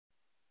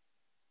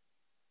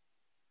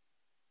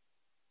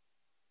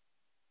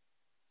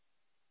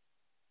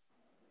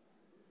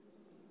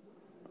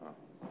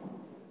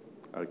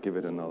I'll give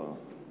it another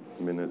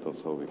minute or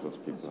so because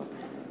people are...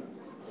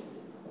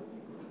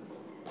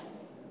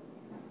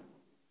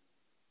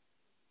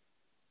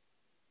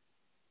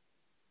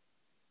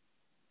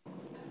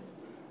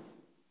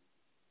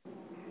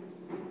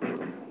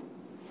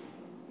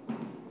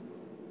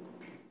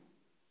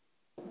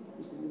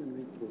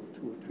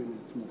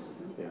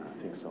 Yeah, I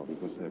think so,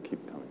 because they'll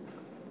keep coming.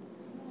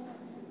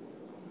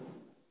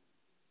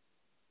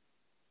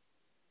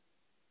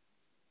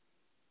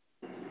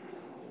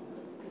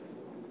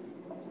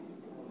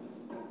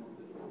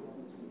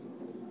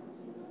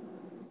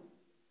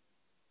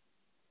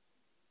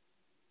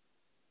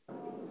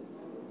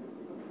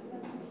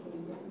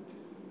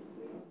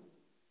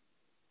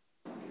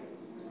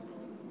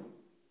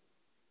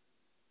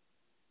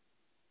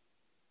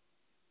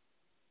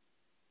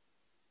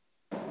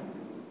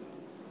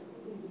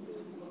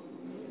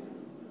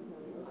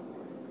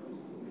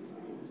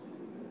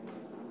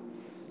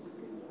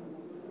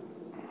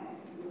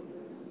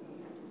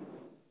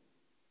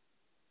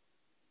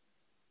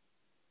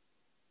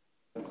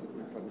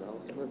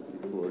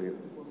 Before you.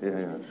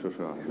 Yeah, sure.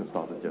 I haven't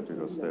started yet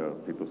because there are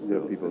people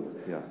still.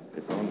 Yeah.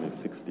 It's only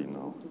 60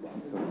 now.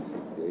 It's only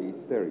 60.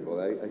 It's terrible.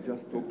 I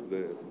just talked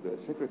to the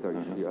secretary.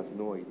 She has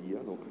no idea,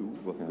 no clue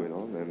what's going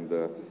on. And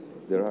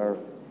there are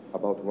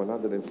about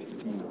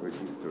 115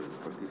 registered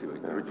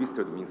participants.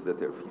 Registered means that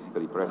they're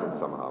physically present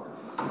somehow.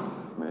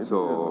 Maybe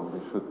so we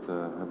should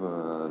have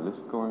a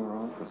list going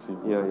around to see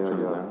who's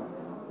actually there.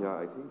 Yeah,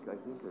 I think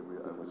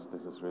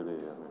this is really,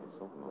 I mean, it's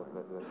so annoying.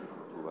 Let me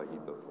talk to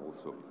Vahid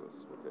also because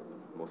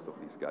most of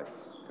these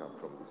guys come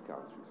from these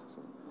countries.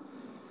 So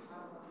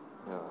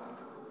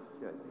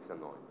yeah, it's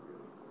annoying.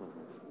 Really.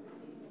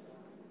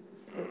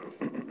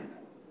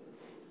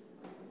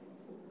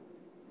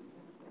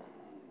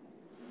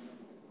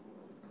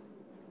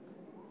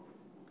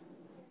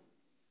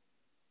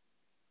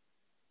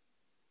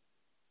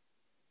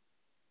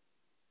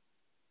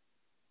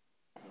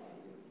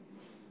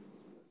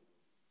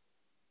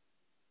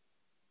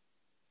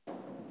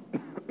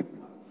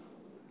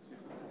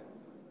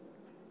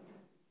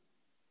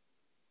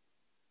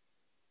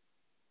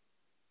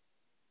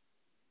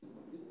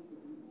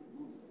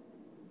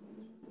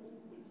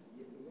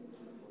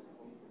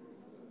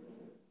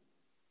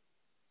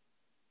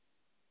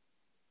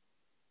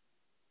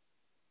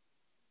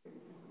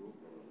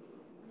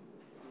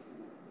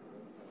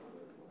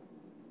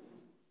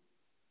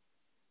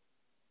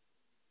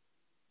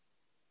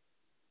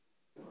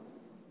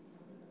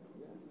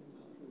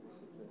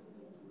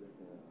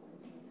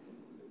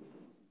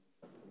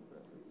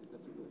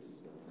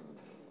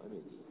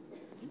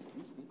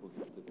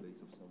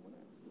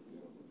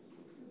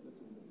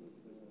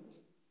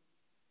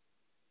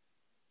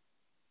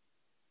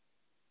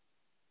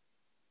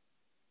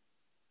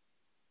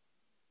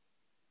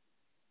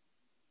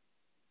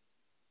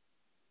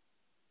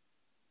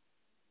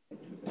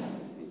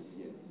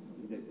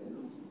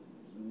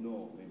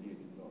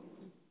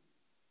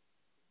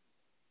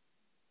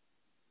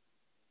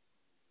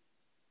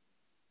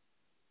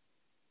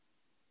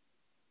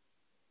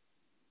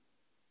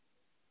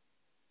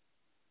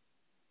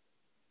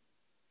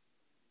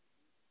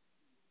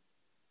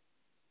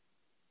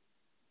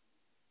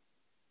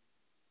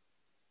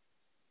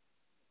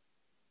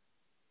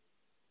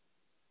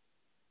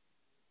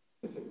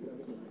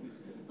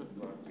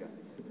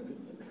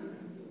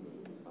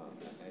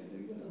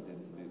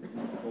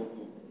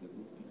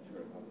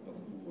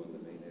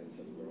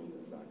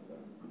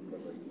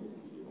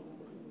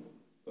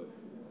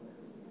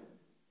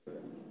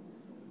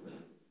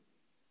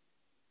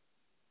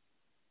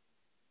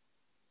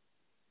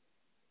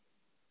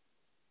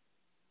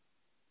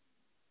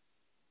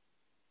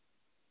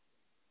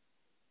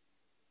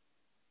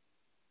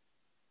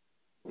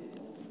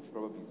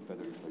 Probably it's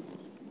better if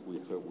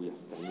we have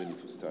 10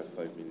 minutes to start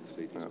 5 minutes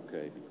later.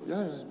 Okay,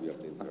 because we have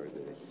the entire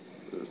day.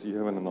 So you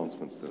have an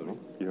announcement still, no?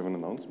 You have an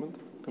announcement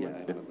tonight? Yeah, I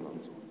have an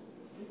announcement.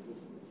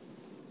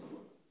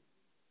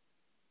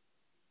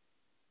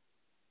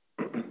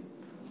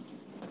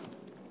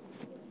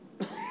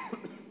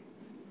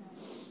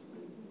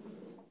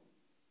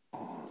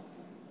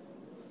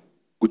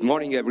 Good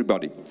morning,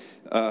 everybody.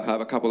 I have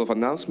a couple of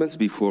announcements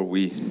before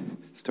we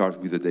start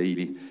with the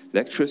daily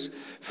lectures.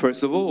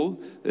 First of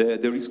all,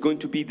 there is going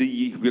to be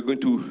we're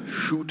going to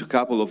shoot a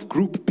couple of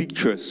group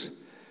pictures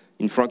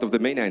in front of the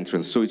main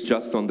entrance. So it's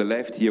just on the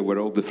left here where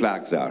all the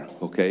flags are,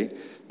 okay?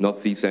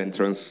 Not this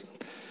entrance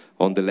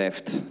on the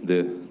left,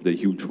 the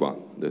huge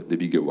one, the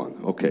bigger one,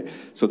 okay?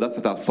 So that's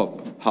at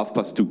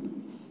 2:30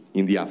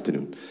 in the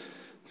afternoon.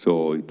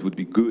 So it would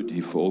be good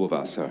if all of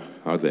us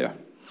are there.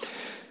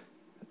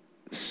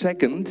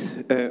 Second,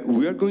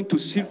 we are going to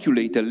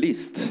circulate a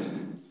list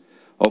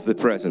of the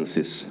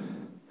presences,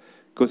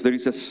 because there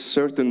is a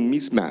certain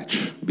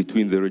mismatch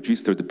between the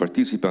registered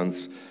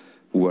participants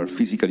who are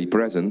physically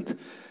present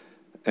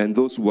and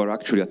those who are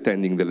actually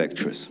attending the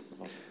lectures.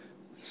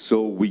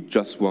 So we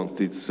just want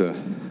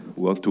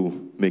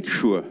to make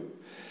sure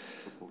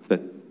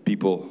that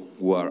people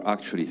who are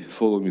actually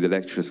following the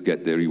lectures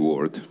get their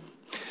reward.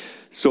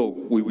 So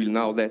we will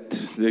now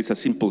there's a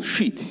simple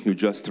sheet. You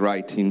just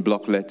write in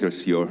block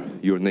letters your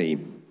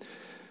name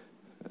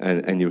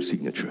and your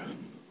signature,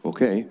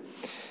 okay?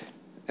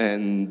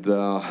 And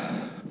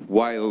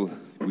while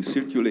we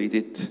circulate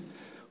it,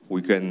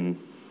 we can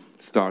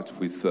start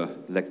with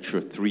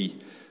lecture 3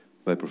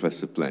 by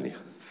Professor Plenio.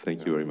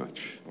 Thank you very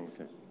much.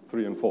 Okay,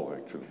 3 and 4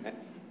 actually.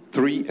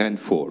 3 and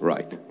 4,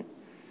 right.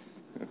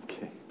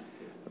 Okay,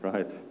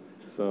 right.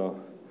 So,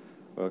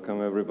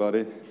 welcome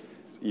everybody.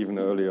 It's even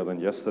earlier than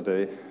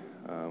yesterday,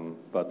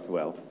 but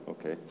well,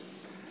 okay.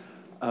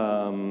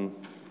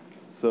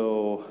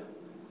 So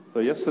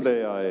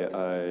yesterday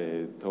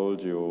I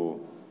told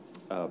you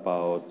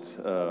about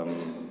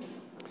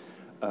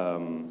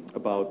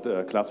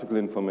classical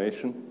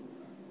information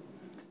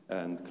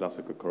and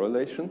classical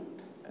correlation,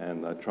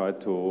 and I tried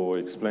to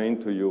explain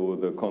to you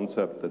the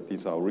concept that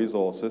these are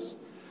resources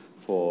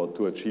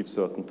to achieve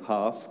certain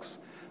tasks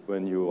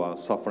when you are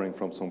suffering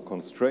from some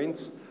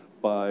constraints,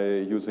 by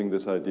using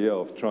this idea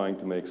of trying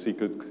to make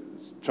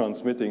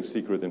transmitting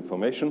secret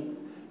information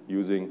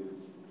using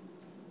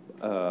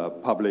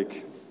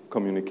public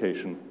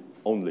communication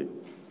only.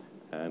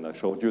 And I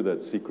showed you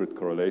that secret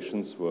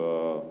correlations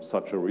were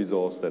such a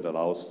resource that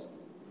allows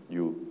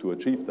you to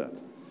achieve that.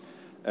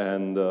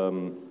 And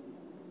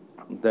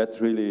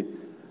that really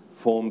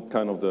formed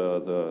kind of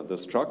the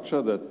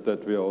structure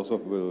that we also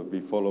will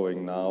be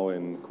following now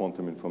in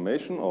quantum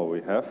information, or we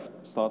have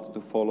started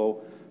to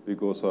follow,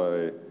 because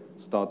I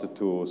started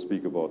to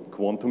speak about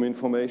quantum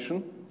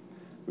information,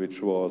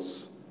 which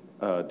was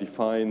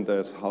defined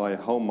as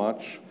how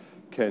much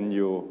can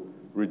you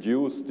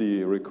reduce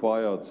the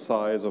required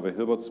size of a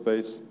Hilbert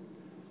space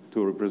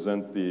to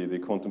represent the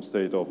quantum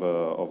state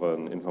of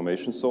an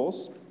information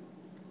source.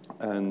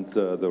 And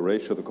the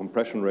ratio, the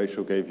compression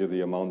ratio, gave you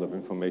the amount of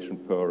information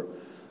per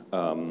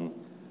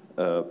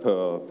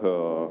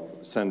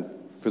cent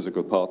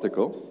physical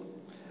particle.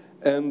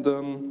 And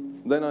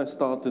then I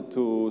started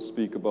to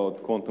speak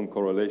about quantum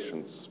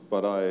correlations,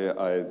 but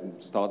I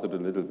started a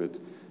little bit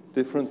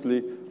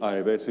differently.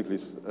 I basically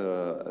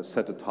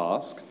set a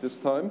task this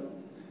time.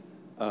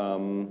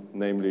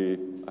 Namely,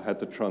 I had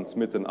to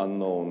transmit an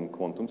unknown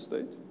quantum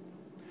state.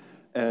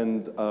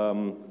 And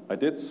I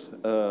did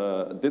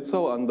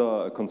so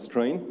under a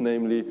constraint,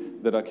 namely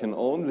that I can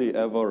only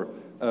ever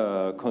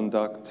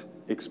conduct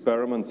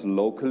experiments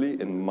locally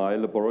in my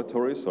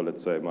laboratory. So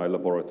let's say my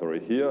laboratory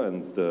here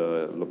and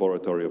the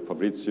laboratory of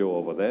Fabrizio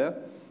over there.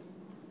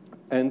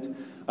 And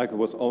I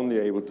was only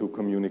able to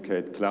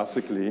communicate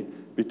classically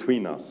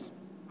between us.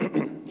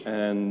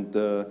 And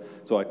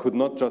so I could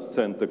not just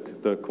send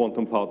the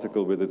quantum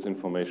particle with its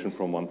information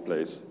from one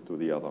place to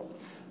the other.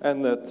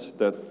 And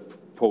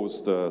that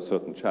posed a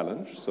certain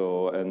challenge,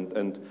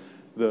 and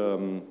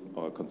the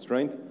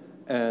constraint.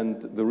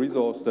 And the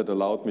resource that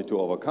allowed me to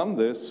overcome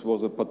this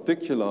was a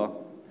particular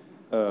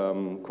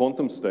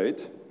quantum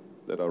state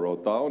that I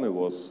wrote down. It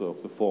was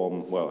of the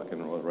form, well, I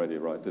can already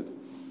write it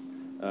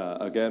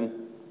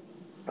again.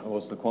 It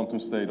was the quantum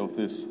state of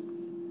this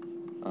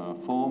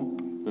form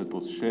that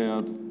was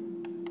shared.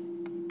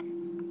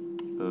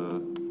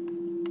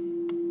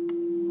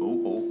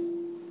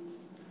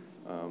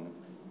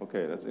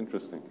 Okay, that's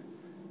interesting.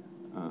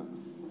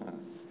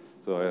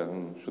 So I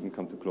shouldn't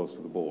come too close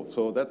to the board.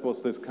 So that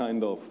was this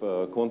kind of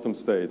quantum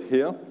state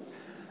here.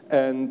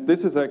 And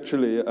this is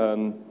actually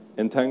an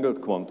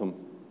entangled quantum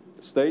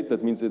state.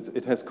 That means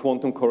it has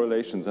quantum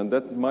correlations. And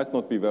that might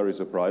not be very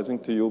surprising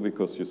to you,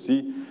 because you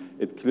see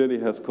it clearly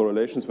has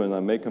correlations when I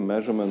make a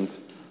measurement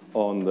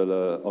on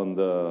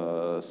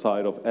the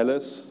side of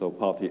Alice, so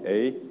party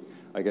A.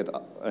 I get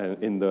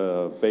in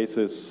the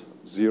basis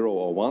 0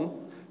 or 1.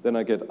 Then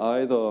I get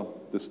either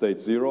the state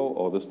 0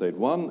 or the state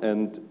 1,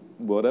 and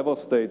whatever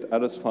state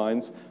Alice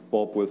finds,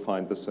 Bob will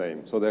find the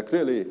same. So they're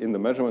clearly, in the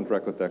measurement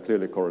record, they're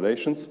clearly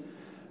correlations.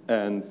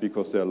 And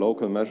because they're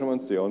local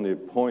measurements, the only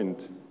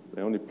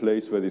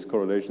place where these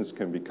correlations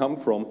can be coming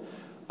from,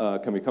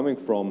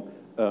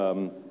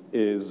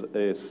 is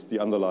the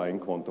underlying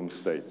quantum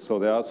state. So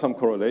there are some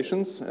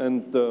correlations,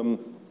 and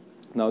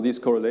now these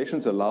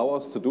correlations allow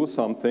us to do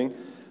something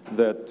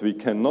that we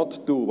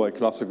cannot do by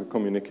classical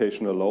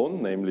communication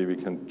alone, namely we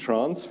can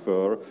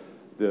transfer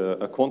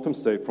a quantum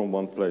state from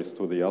one place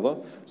to the other.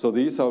 So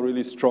these are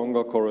really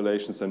stronger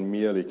correlations than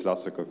merely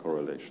classical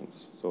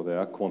correlations. So they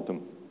are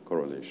quantum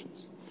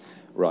correlations.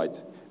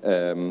 Right.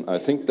 I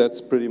think that's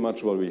pretty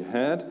much what we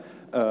had.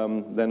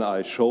 Then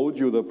I showed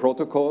you the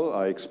protocol.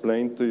 I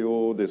explained to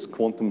you this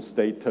quantum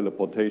state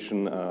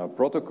teleportation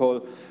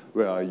protocol,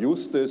 where I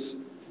used this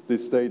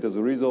state as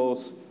a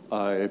resource.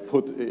 I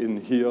put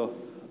in here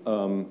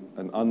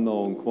an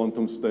unknown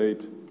quantum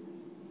state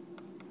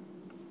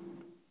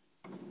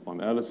on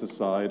Alice's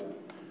side.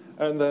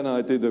 And then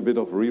I did a bit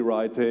of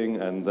rewriting,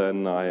 and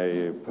then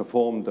I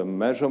performed a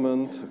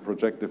measurement, a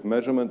projective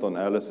measurement on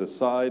Alice's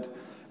side.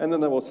 And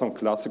then there was some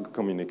classical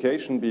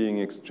communication being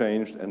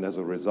exchanged, and as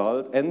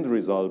a end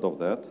result of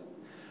that,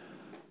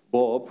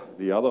 Bob,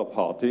 the other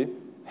party,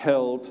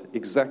 held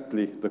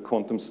exactly the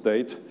quantum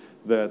state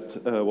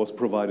that was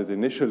provided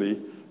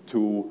initially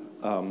to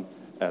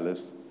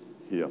Alice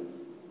here.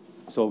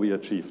 So we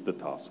achieved the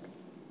task.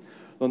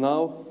 So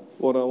now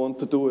what I want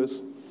to do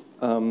is,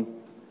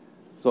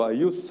 so I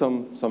used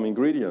some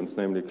ingredients,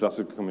 namely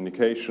classical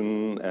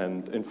communication,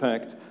 and in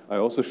fact, I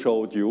also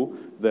showed you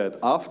that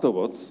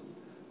afterwards,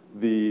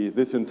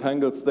 this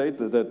entangled state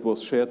that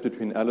was shared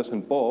between Alice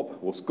and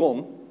Bob was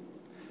gone,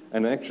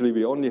 and actually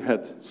we only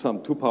had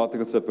some two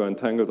particles that were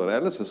entangled on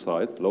Alice's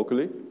side,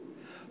 locally,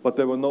 but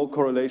there were no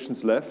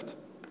correlations left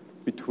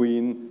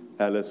between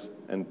Alice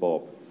and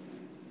Bob.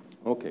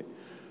 Okay,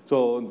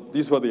 so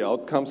these were the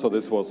outcomes. So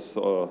this was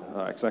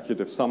an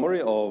executive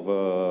summary of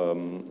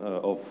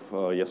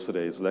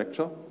yesterday's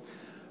lecture.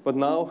 But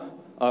now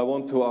I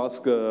want to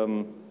ask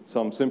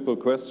some simple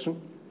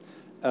question,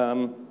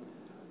 and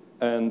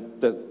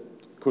that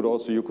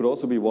you could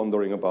also be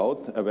wondering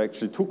about. I have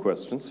actually two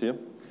questions here.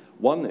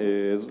 One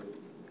is,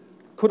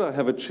 could I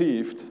have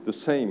achieved the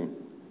same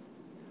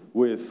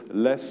with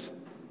less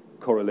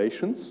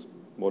correlations,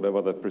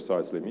 whatever that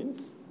precisely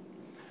means?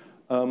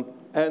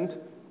 And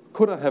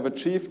could I have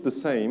achieved the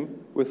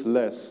same with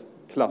less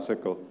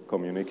classical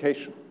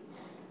communication?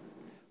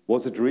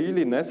 Was it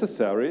really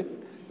necessary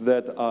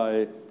that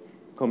I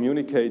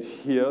communicate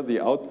here the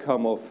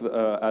outcome of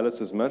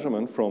Alice's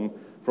measurement from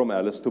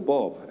Alice to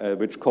Bob,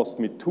 which cost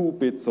me 2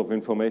 bits of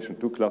information,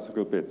 2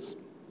 classical bits?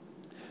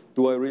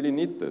 Do I really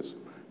need this?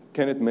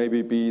 Can it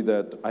maybe be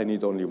that I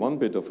need only 1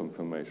 bit of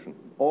information?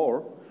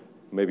 Or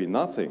maybe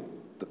nothing?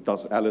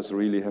 Does Alice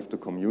really have to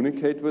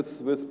communicate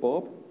with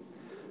Bob?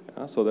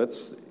 Yeah, so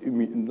that's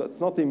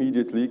not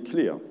immediately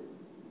clear.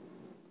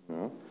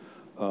 Yeah.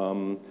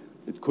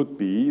 It could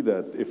be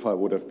that if I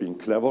would have been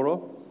cleverer,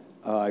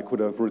 I could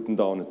have written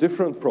down a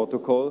different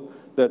protocol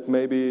that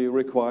maybe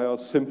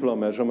requires simpler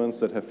measurements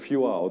that have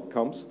fewer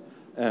outcomes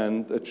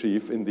and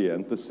achieve in the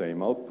end the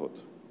same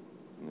output.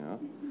 Yeah.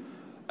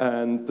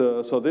 And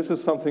so this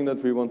is something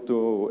that we want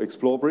to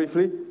explore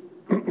briefly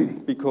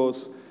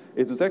because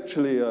it is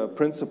actually a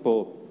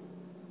principle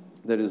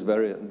that is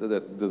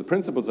the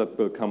principles that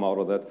will come out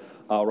of that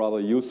are rather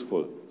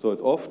useful. So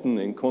it's often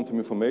in quantum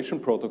information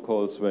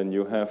protocols when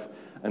you have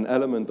an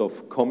element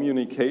of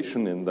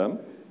communication in them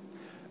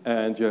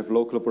and you have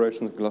local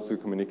operations and classical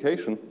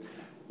communication,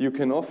 you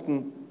can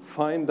often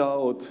find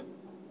out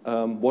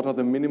what are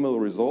the minimal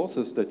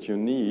resources that you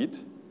need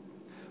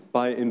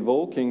by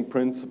invoking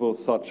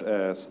principles such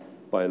as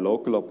by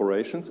local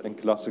operations and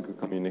classical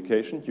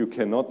communication, you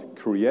cannot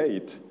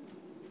create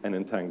an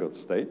entangled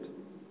state.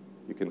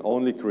 You can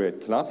only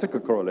create classical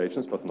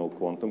correlations, but no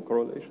quantum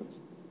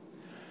correlations.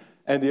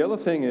 And the other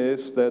thing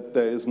is that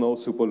there is no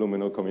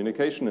superluminal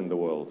communication in the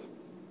world.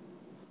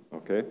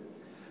 Okay?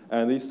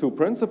 And these two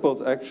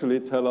principles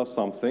actually tell us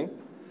something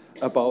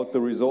about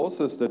the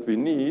resources that we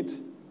need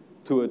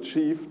to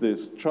achieve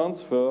this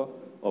transfer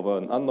of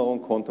an unknown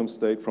quantum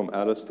state from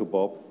Alice to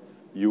Bob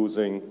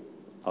using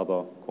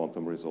other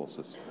quantum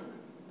resources.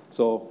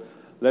 So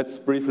let's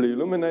briefly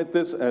illuminate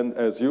this, and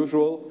as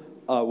usual,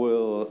 I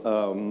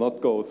will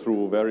not go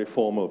through very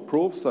formal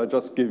proofs. I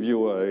just give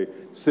you a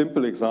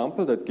simple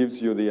example that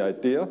gives you the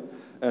idea,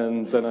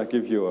 and then I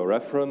give you a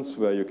reference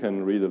where you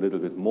can read a little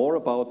bit more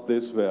about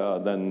this, where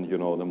then, you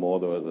know,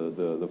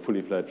 the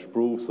fully fledged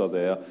proofs are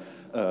there,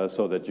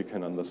 so that you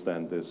can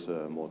understand this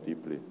more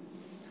deeply.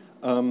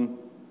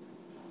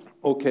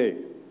 Okay.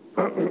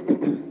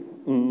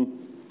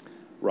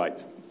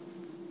 Right.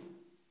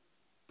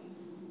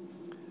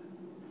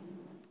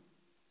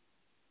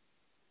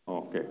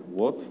 Okay,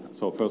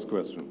 so first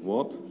question,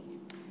 what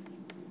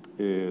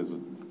is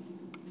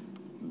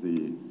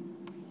the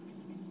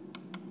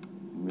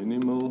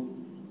minimal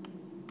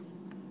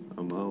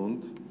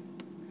amount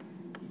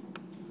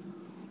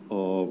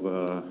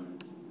of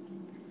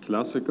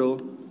classical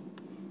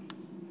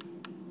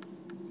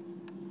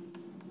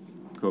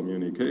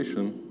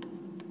communication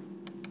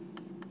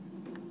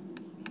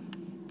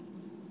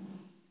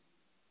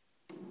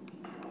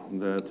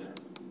that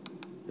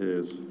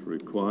is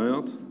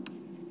required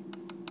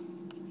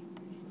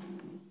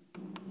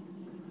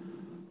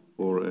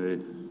for a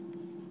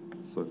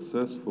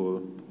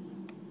successful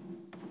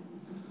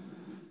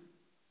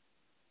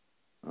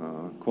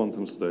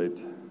quantum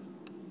state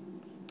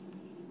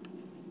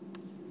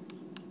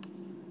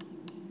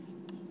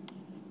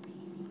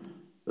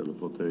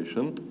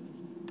teleportation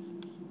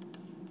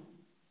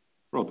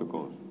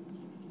protocol.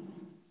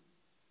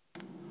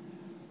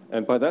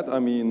 And by that I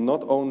mean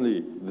not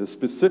only the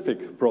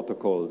specific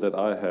protocol that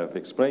I have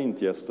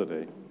explained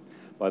yesterday.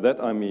 By that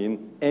I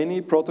mean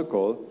any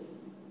protocol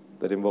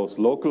that involves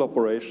local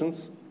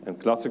operations and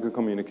classical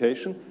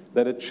communication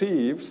that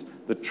achieves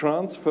the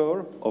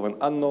transfer of an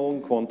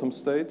unknown quantum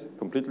state,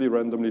 completely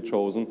randomly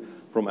chosen,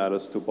 from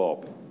Alice to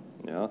Bob.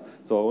 Yeah?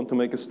 So I want to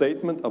make a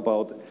statement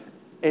about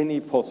any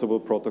possible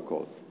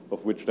protocol,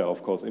 of which there are,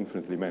 of course,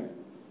 infinitely many.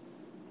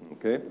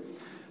 Okay?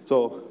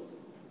 So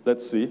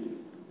let's see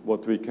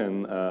what we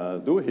can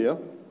do here.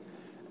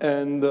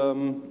 And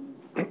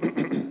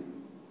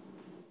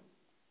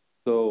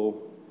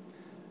so,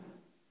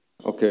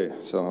 okay,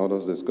 so how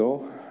does this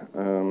go?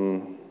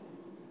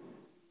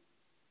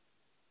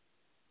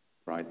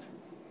 Right.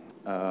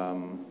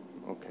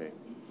 Okay.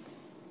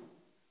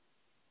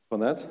 For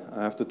that,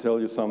 I have to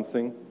tell you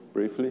something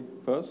briefly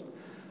first.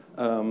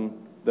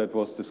 That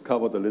was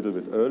discovered a little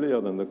bit earlier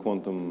than the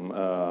quantum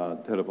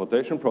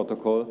teleportation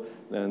protocol,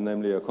 and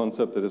namely a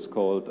concept that is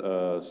called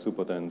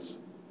superdense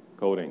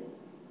coding.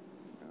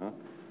 Yeah.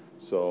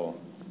 So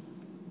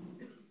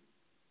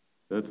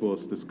that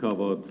was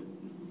discovered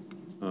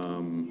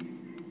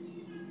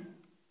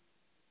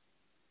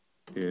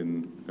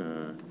in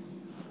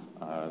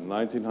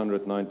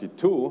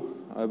 1992,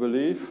 I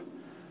believe,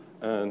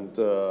 and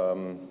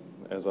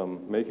as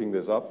I'm making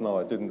this up now,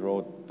 I didn't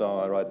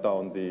write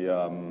down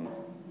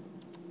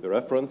the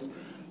reference,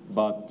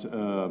 but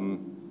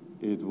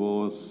it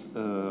was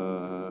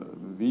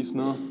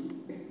Wiesner,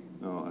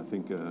 no, I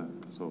think,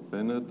 so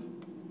Bennett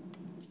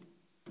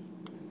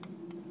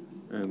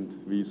and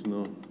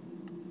Wiesner,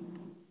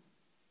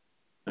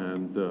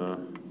 and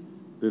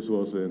this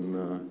was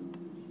in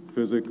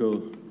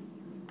Physical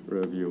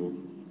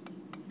Review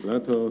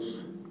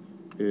Letters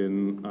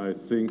in, I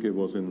think it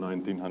was in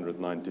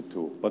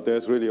 1992. But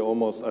there's really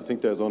almost, I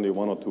think there's only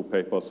one or two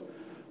papers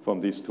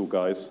from these two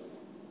guys,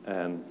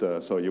 and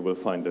so you will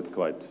find it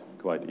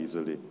quite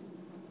easily.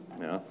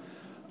 Yeah.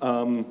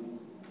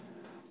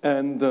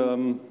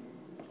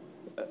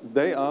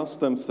 They asked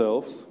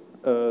themselves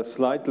a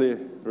slightly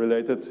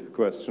related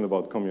question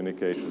about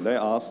communication. They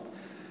asked,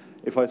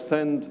 if I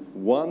send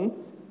one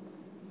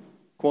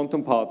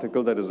quantum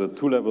particle that is a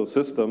two-level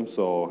system,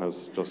 so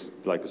has just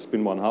like a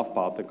spin 1/2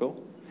 particle,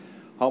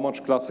 how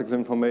much classical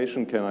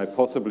information can I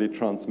possibly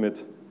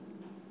transmit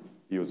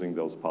using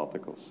those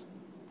particles?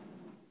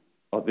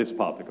 Or this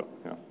particle,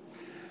 yeah.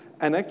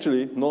 And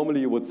actually, normally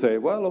you would say,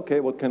 well,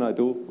 okay, what can I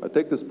do? I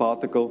take this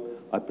particle,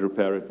 I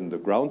prepare it in the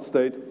ground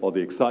state or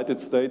the excited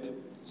state,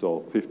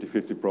 so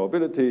 50-50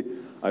 probability.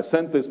 I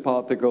send this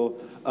particle,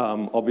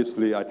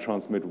 obviously I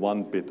transmit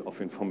 1 bit of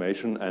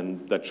information,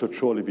 and that should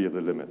surely be the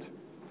limit.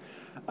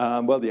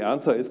 Well, the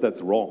answer is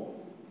that's wrong.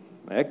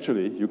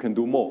 Actually, you can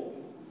do more.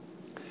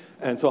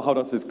 And so how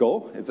does this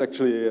go? It's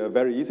actually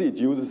very easy. It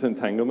uses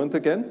entanglement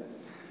again.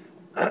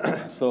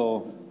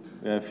 So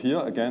we have here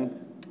again,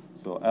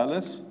 so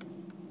Alice,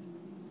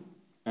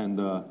 and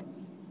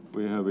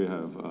we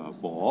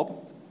have Bob.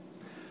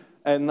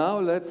 And now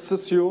let's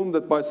assume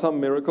that by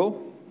some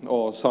miracle,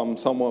 or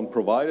someone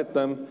provided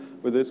them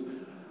with this,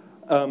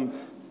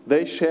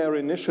 they share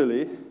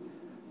initially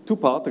 2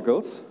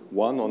 particles,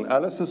 one on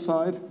Alice's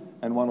side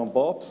and one on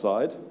Bob's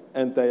side,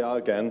 and they are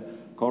again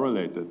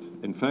correlated.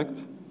 In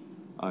fact,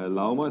 I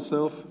allow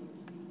myself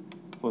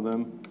for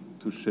them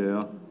to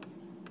share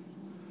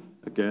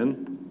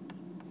again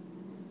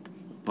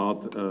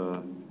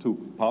 2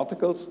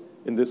 particles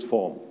in this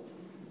form.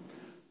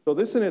 So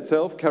this in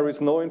itself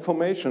carries no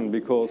information,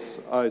 because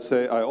I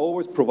say I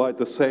always provide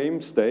the same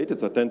state.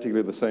 It's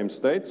identically the same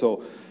state.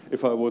 So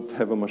if I would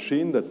have a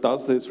machine that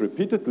does this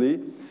repeatedly,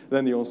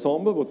 then the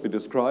ensemble would be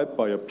described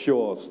by a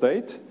pure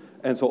state.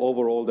 And so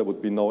overall, there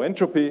would be no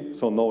entropy,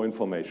 so no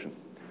information.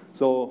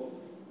 So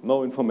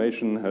no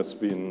information has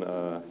been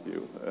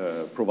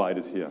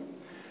provided here.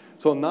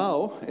 So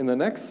now, in the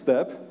next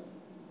step,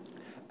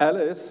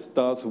 Alice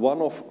does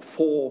one of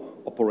 4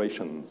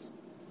 operations.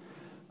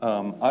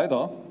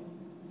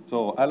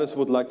 So Alice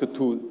would like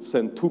to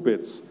send 2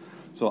 bits.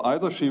 So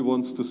either she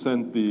wants to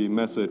send the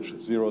message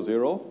 0,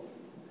 0,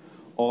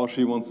 or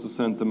she wants to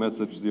send the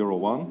message 0,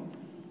 1,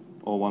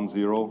 or 1,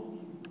 0,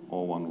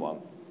 or 1,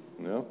 1.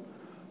 Yeah?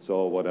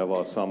 So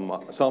whatever,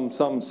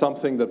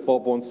 something that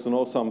Bob wants to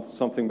know,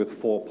 something with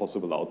 4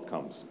 possible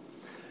outcomes.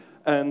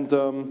 And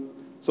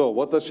so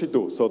what does she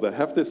do? So they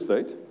have this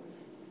state.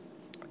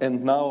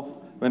 And now,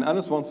 when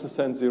Alice wants to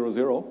send 0,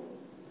 0,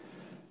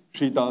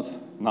 she does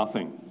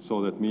nothing.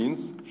 So that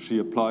means she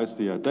applies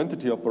the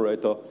identity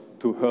operator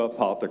to her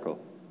particle.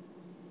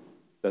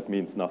 That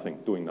means nothing,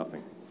 doing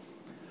nothing.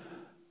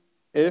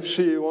 If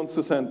she wants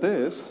to send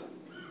this,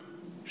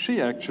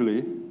 she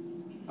actually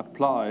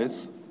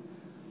applies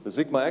the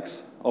sigma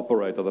x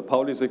operator, the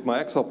Pauli sigma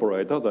x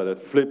operator, that it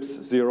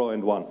flips 0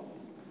 and 1.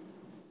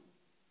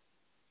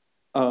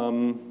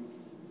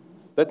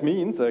 That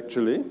means,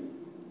 actually,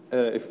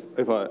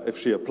 if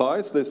she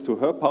applies this to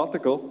her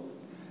particle,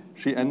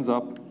 she ends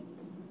up,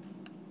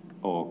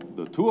 or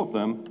the 2 of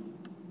them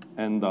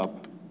end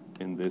up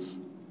in this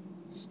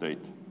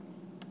state.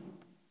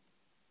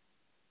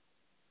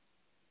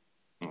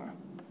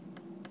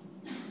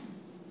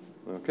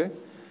 Okay?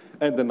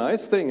 And the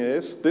nice thing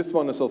is, this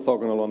one is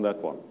orthogonal on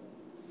that one.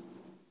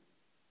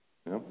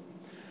 Yeah.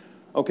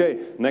 Okay,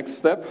 next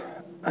step.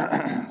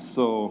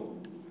 So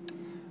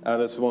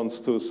Alice wants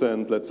to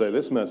send, let's say,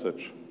 this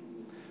message.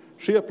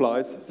 She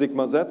applies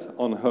sigma z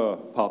on her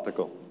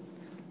particle.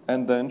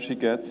 And then she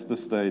gets the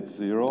state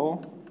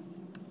 0,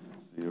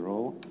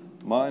 0,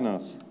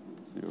 minus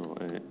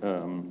 0a,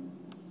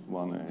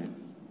 1a,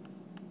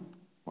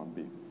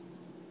 1b.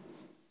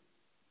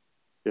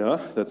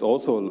 Yeah, that's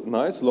also a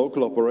nice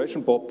local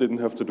operation. Bob didn't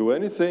have to do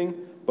anything,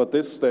 but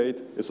this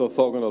state is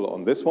orthogonal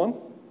on this one,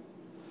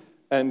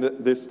 and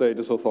this state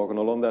is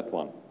orthogonal on that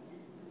one.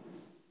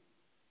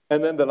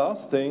 And then the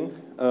last thing,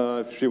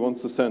 if she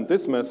wants to send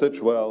this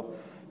message, well,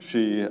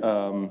 she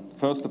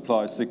first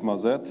applies sigma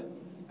z,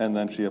 and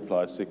then she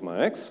applies sigma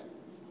x.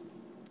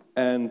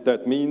 And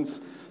that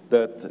means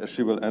that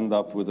she will end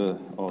up with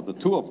or the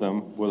two of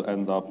them will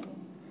end up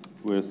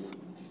with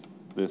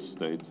this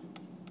state.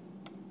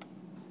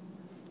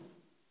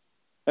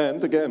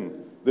 And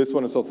again, this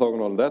one is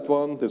orthogonal on that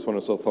one, this one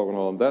is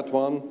orthogonal on that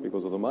one,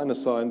 because of the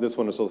minus sign, this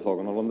one is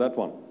orthogonal on that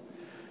one.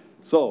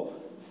 So,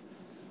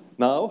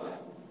 now,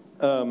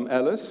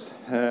 Alice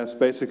has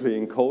basically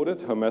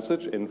encoded her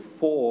message in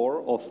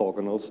 4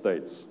 orthogonal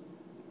states.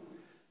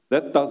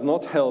 That does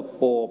not help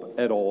Bob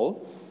at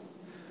all,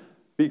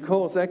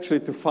 because actually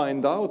to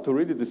find out, to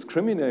really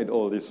discriminate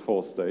all these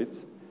 4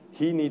 states,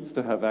 he needs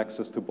to have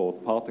access to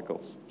both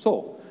particles.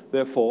 So,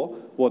 therefore,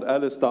 what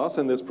Alice does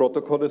in this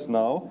protocol is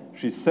now,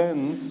 she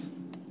sends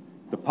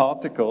the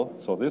particle,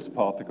 so this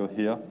particle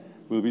here,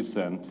 will be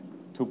sent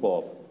to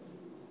Bob.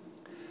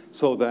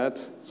 So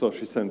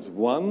she sends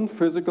one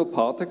physical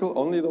particle,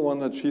 only the one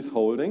that she's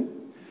holding.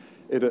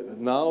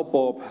 Now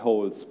Bob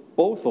holds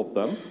both of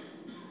them.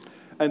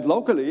 And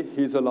locally,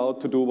 he's allowed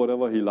to do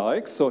whatever he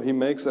likes. So he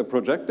makes a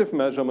projective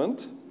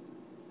measurement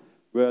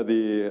where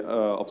the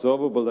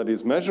observable that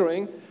he's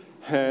measuring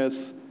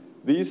has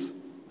these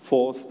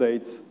 4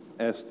 states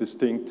as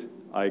distinct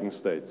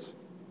eigenstates.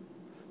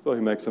 So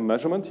he makes a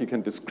measurement. He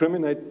can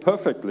discriminate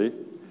perfectly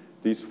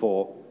these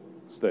 4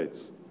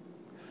 states.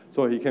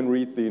 So he can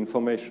read the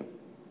information.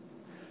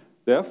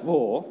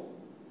 Therefore,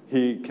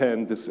 he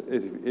can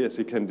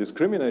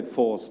discriminate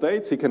 4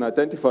 states, he can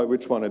identify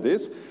which one it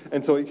is,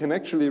 and so he can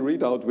actually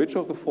read out which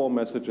of the 4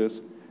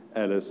 messages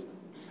Alice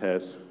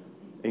has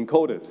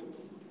encoded.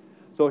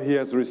 So he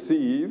has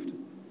received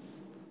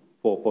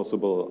 4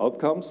 possible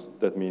outcomes.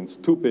 That means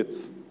 2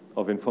 bits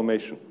of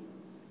information.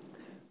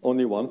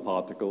 Only 1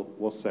 particle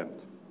was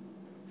sent.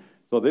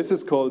 So this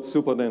is called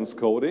superdense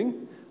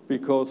coding.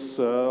 Because,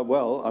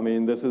 well, I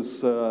mean, this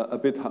is a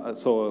bit,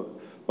 so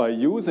by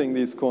using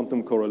these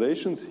quantum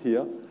correlations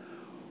here,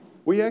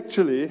 we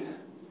actually,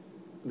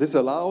 this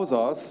allows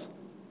us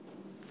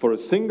for a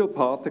single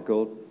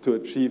particle to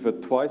achieve a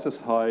twice as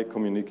high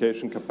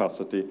communication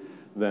capacity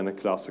than a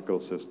classical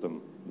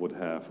system would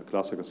have, a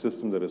classical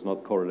system that is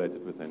not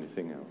correlated with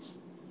anything else.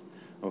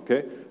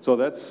 Okay, so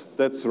that's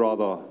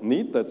rather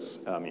neat.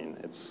 I mean,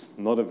 it's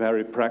not a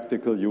very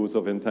practical use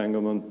of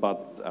entanglement,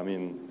 but I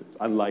mean, it's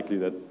unlikely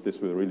that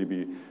this will really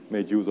be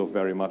made use of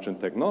very much in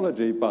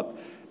technology, but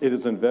it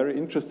is a very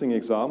interesting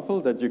example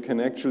that you can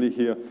actually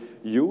here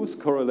use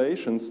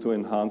correlations to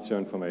enhance your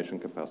information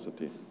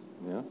capacity.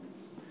 Yeah.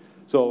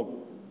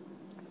 So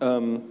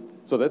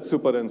that's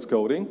superdense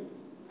coding.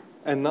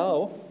 And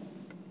now,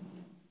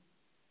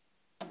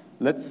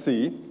 let's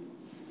see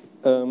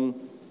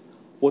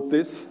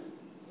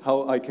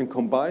how I can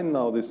combine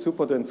now this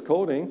superdense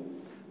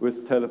coding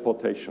with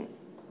teleportation.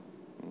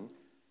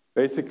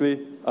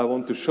 Basically, I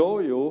want to show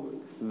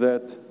you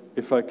that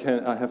if I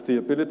have the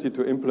ability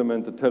to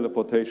implement a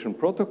teleportation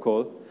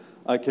protocol,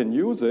 I can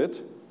use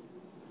it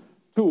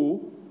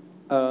to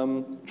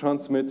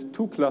transmit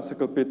 2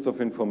 classical bits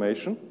of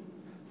information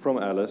from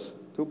Alice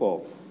to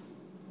Bob.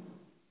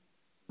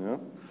 Yeah?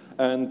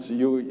 And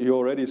you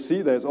already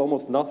see there's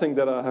almost nothing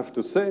that I have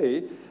to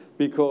say,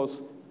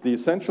 because the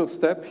essential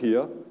step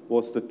here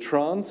was the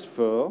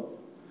transfer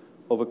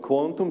of a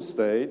quantum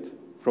state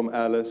from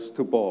Alice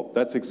to Bob.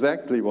 That's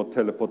exactly what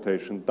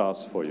teleportation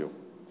does for you.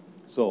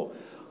 So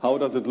how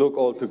does it look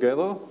all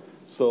together?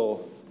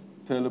 So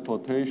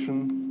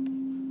teleportation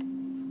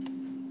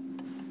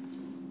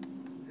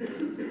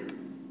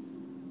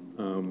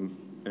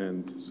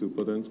and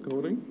superdense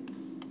coding.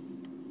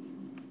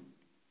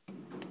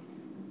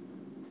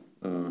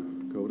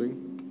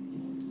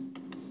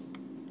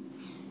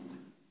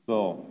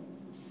 So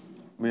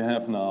we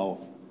have now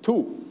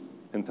 2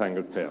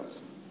 entangled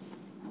pairs.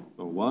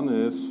 So one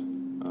is,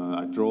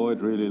 I draw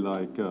it really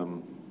like,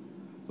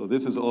 so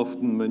this is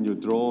often when you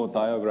draw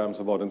diagrams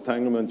about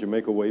entanglement, you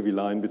make a wavy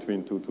line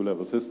between 2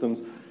 two-level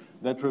systems.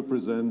 That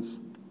represents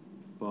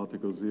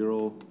particle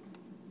 0,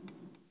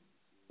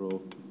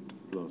 0,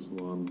 plus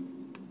 1,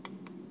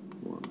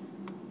 1.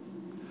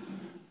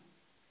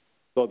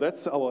 So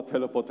that's our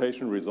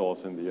teleportation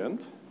resource in the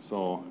end.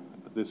 So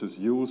this is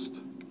used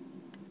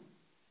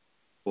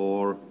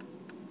for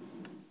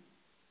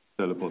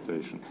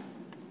teleportation.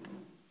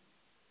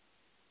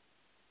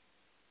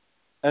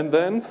 And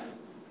then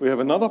we have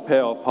another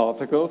pair of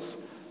particles.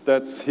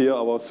 That's here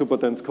our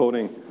superdense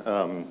coding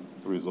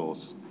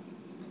resource.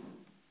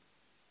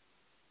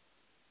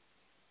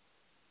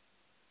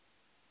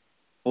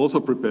 Also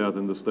prepared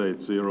in the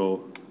state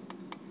 0,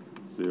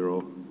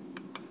 0,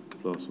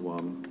 plus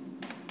 1,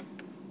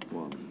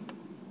 1.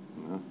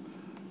 Yeah.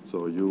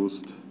 So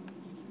used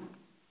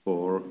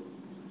for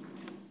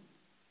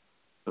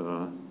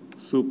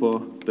super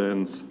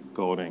dense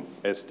coding,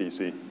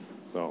 SDC.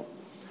 So,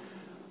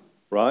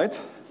 right?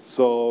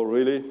 So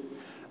really,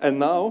 and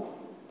now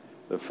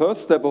the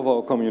first step of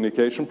our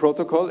communication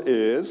protocol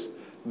is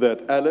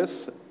that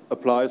Alice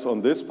applies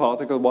on this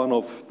particle one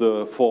of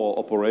the 4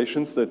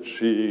 operations that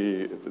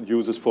she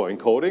uses for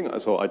encoding,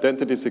 so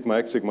identity, sigma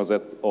x, sigma z,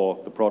 or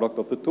the product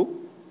of the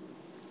 2.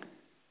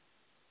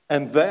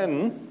 And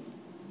then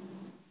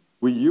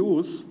we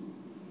use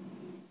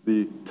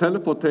the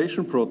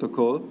teleportation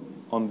protocol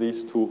on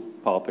these two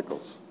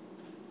particles.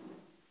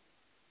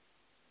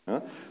 Yeah?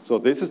 So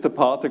this is the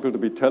particle to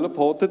be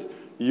teleported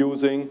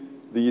using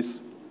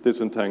this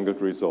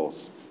disentangled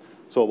resource.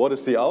 So what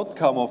is the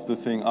outcome of the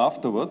thing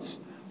afterwards?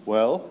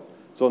 Well,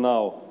 so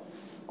now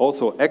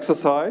also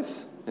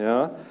exercise,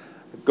 yeah?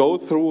 Go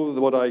through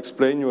what I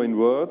explain you in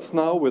words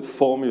now with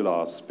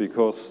formulas,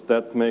 because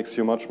that makes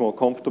you much more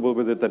comfortable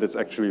with it, that it's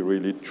actually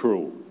really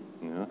true.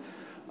 Yeah?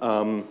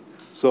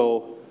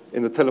 So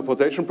in the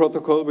teleportation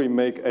protocol, we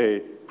make a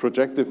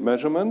projective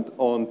measurement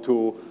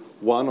onto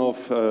one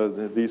of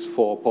these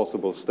four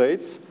possible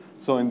states.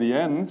 So in the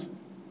end,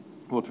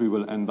 what we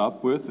will end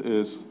up with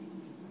is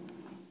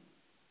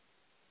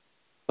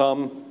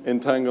some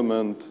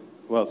entanglement,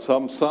 well,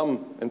 some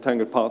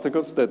entangled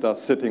particles that are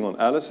sitting on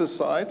Alice's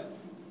side,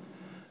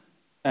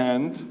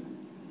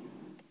 and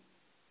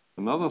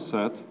another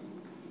set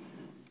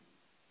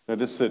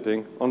that is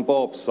sitting on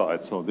Bob's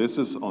side. So this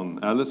is on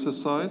Alice's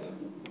side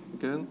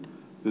again,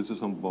 this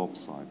is on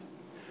Bob's side.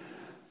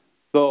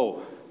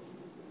 So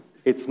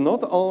it's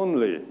not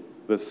only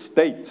the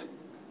state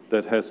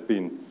that has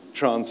been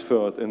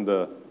transferred in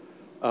the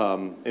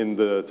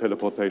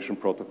teleportation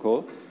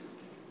protocol.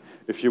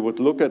 If you would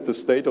look at the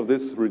state of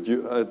this, if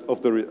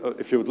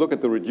you would look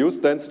at the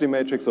reduced density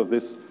matrix of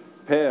this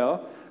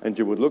pair, and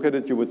you would look at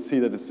it, you would see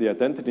that it's the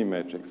identity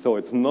matrix. So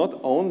it's not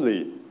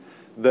only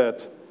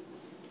that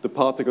the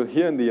particle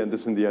here in the end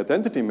is in the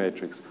identity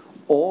matrix,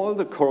 all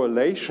the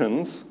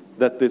correlations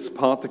that this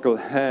particle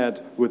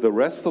had with the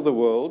rest of the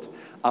world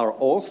are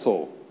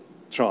also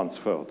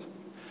transferred.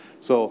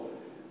 So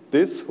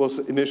this was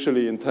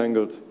initially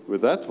entangled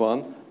with that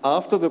one.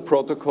 After the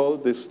protocol,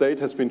 this state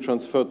has been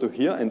transferred to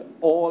here and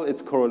all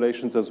its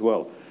correlations as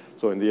well.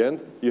 So in the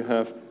end, you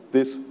have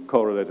this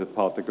correlated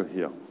particle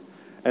here.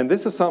 And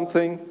this is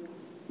something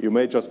you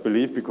may just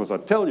believe because I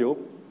tell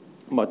you,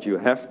 but you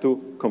have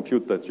to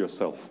compute that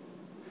yourself.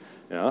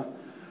 Yeah?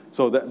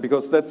 So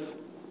because that's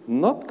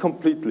not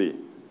completely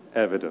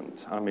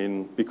evident. I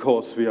mean,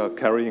 because we are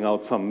carrying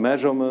out some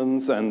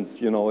measurements and,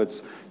 you know,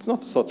 it's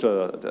not such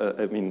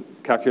I mean,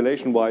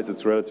 calculation-wise,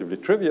 it's relatively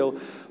trivial,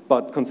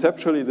 but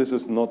conceptually, this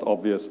is not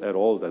obvious at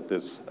all that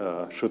this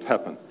should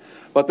happen.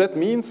 But that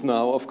means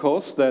now, of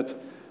course, that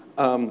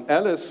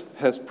Alice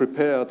has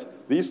prepared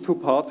these two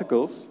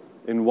particles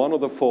in one of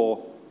the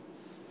four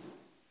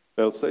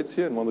Bell states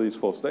here, in one of these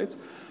four states.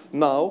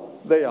 Now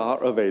they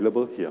are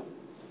available here.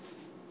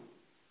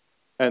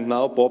 And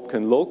now Bob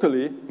can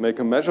locally make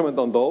a measurement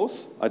on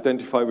those,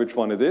 identify which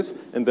one it is,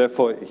 and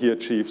therefore he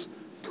achieves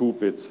 2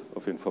 bits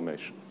of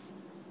information.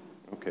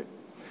 Okay.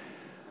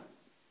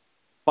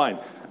 Fine.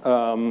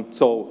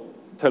 So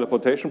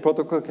teleportation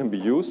protocol can be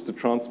used to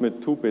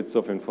transmit 2 bits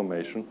of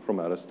information from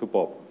Alice to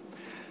Bob.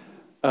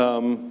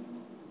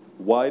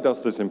 Why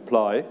does this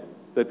imply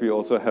that we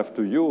also have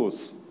to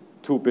use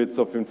 2 bits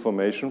of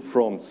information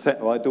from,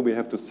 why do we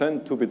have to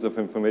send 2 bits of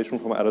information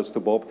from Alice to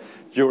Bob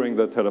during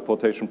the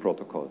teleportation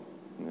protocol?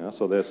 Yeah,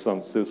 so there's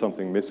still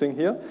something missing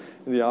here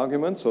in the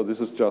argument. So this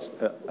is just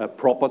a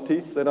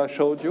property that I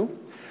showed you.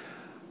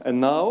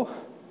 And now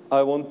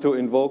I want to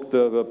invoke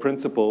the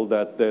principle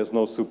that there's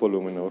no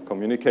superluminal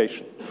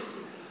communication.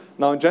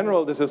 Now, in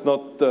general, this is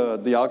not,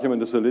 the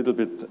argument is a little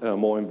bit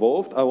more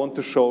involved. I want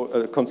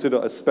to consider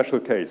a special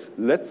case.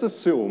 Let's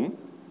assume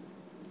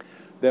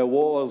there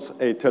was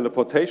a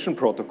teleportation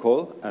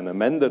protocol, an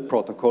amended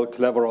protocol,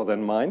 cleverer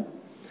than mine,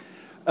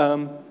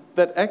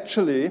 that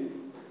actually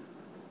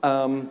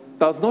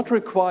does not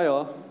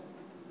require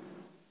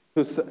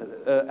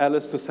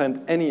Alice to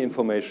send any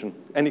information,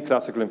 any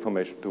classical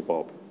information to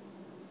Bob.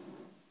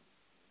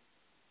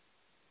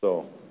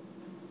 So,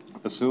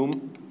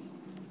 assume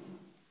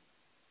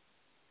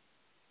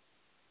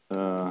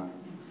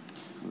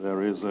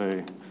there is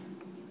a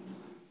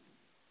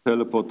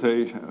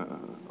teleportation,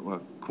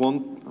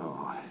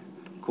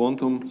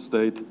 quantum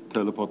state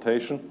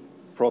teleportation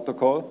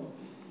protocol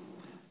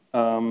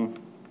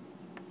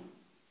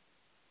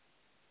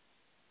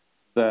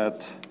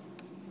that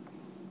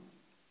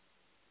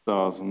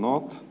does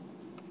not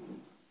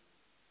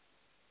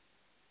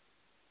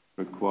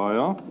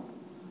require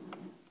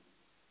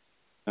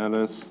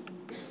Alice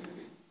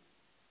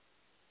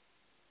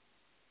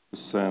to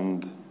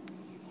send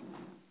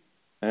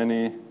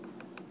any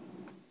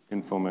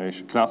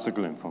information,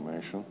 classical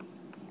information,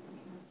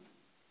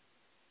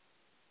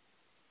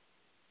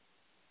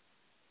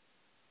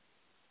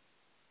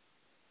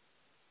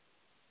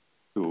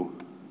 to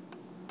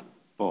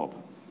Bob.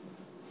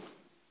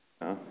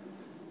 Yeah.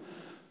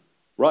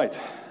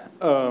 Right.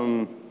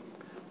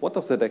 What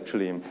does that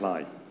actually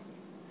imply?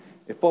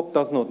 If Bob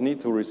does not need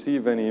to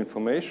receive any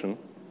information,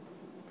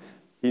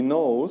 he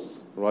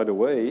knows right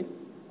away,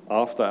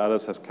 after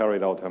Alice has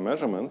carried out her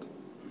measurement,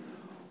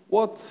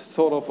 what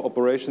sort of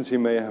operations he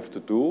may have to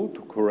do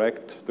to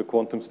correct the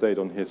quantum state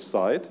on his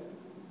side.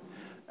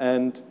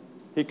 And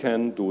he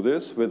can do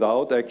this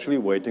without actually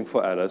waiting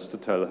for Alice to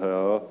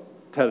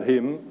tell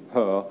him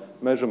her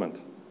measurement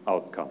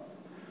outcome.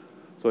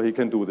 So he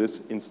can do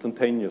this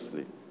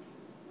instantaneously.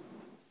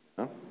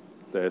 Yeah?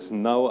 There is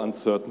no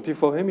uncertainty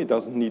for him. He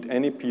doesn't need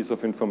any piece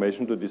of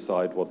information to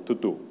decide what to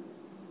do.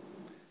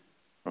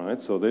 All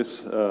right, so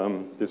this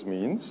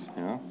means,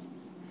 yeah,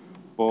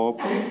 Bob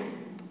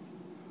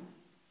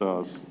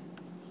does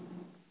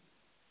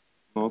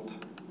not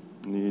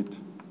need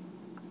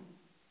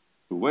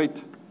to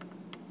wait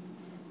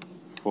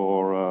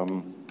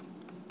for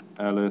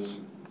Alice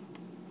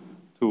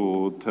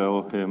to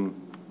tell him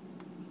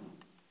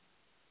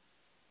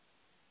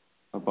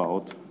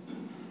about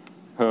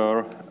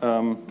her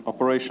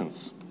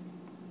operations.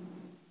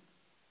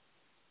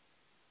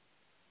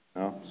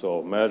 Yeah,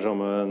 so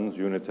measurements,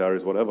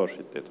 unitaries, whatever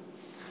she did.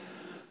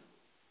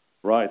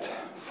 Right,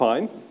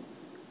 fine.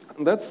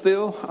 And that's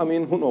still, I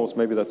mean, who knows,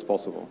 maybe that's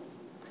possible.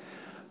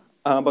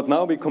 But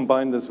now we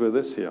combine this with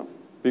this here,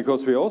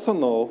 because we also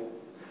know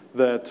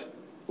that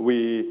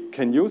we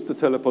can use the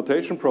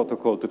teleportation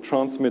protocol to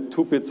transmit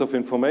 2 bits of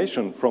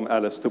information from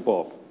Alice to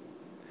Bob.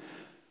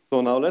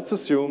 So now let's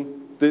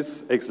assume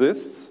this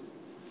exists.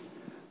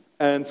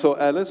 And so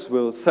Alice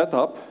will set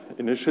up,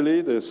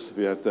 initially, this,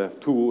 we have to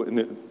have two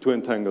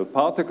entangled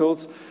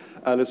particles.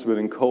 Alice will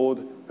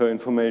encode her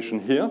information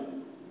here.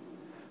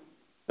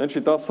 Then she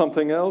does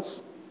something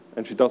else,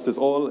 and she does this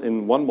all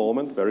in one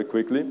moment, very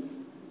quickly.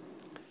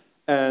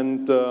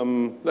 And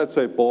let's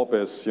say Bob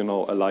is, a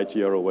light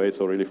year away,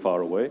 so really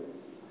far away.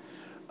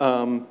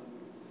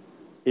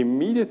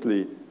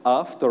 Immediately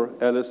after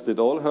Alice did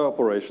all her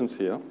operations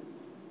here,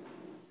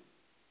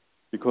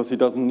 because he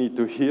doesn't need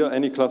to hear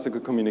any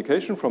classical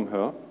communication from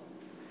her,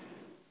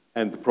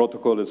 and the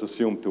protocol is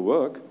assumed to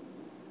work,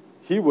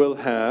 he will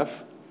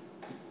have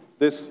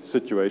this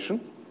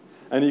situation,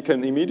 and he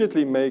can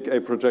immediately make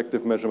a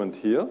projective measurement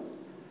here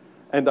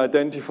and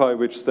identify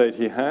which state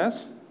he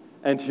has,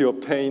 and he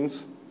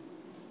obtains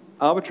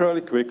arbitrarily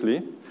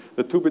quickly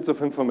the 2 bits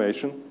of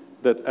information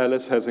that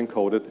Alice has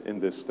encoded in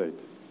this state.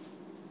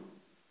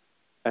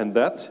 And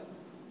that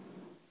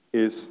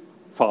is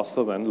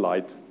faster than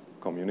light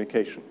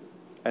communication.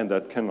 And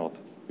that cannot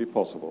be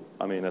possible.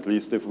 I mean, at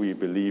least if we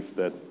believe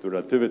that the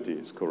relativity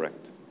is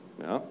correct.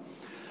 Yeah?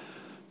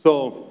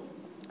 So,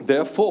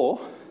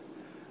 therefore,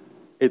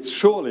 it's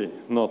surely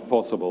not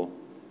possible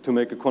to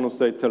make a quantum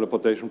state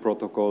teleportation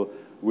protocol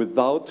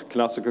without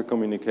classical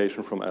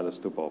communication from Alice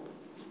to Bob.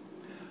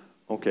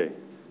 Okay,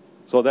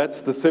 so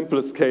that's the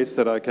simplest case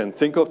that I can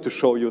think of to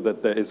show you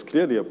that there is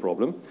clearly a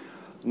problem.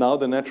 Now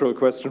the natural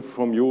question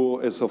from you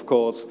is, of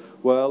course,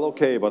 well,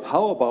 okay, but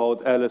how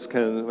about Alice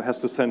has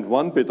to send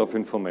 1 bit of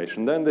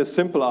information? Then this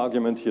simple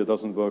argument here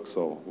doesn't work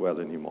so well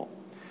anymore.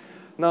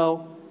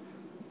 Now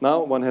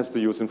one has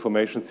to use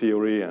information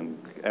theory and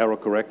error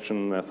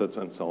correction methods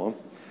and so on.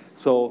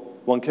 So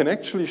one can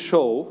actually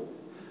show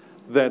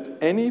that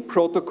any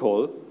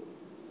protocol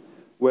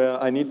where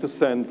I need to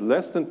send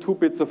less than 2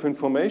 bits of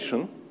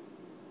information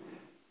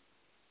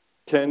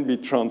can be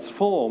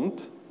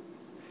transformed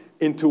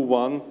into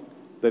one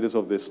that is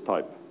of this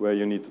type, where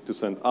you need to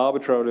send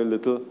arbitrarily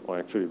little, or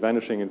actually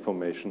vanishing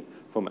information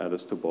from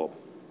Alice to Bob.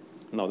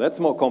 Now that's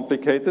more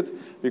complicated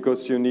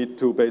because you need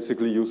to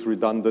basically use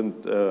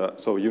redundant,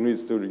 so you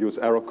need to use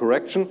error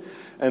correction.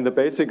 And the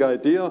basic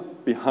idea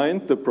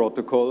behind the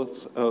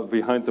protocols,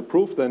 behind the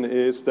proof then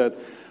is that,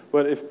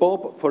 well, if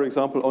Bob, for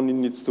example, only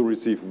needs to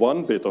receive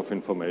 1 bit of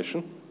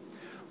information,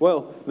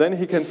 well, then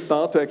he can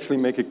start to actually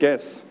make a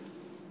guess.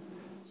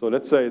 So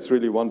let's say it's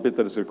really 1 bit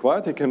that is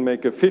required. He can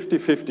make a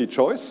 50-50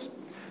 choice.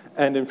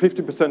 And in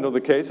 50% of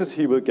the cases,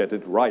 he will get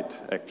it right,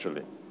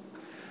 actually.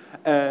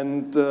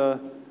 And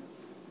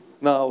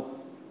now,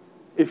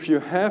 if you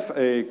have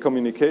a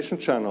communication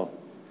channel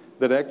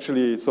that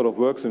actually sort of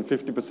works in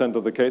 50%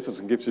 of the cases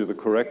and gives you the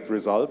correct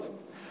result,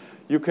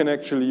 you can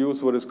actually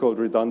use what is called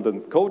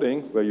redundant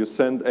coding, where you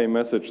send a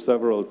message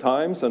several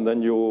times, and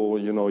then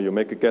you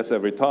make a guess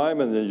every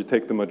time, and then you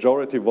take the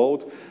majority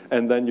vote,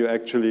 and then you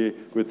actually,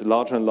 with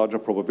larger and larger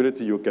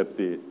probability, you get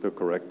the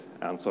correct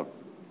answer.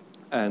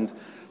 And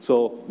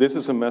so this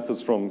is a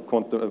method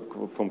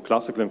from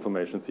classical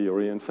information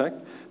theory, in fact,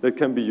 that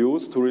can be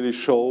used to really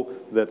show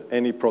that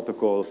any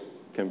protocol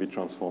can be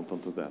transformed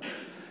onto that.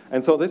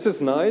 And so this is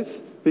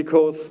nice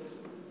because,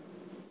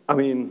 I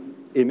mean,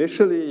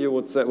 initially you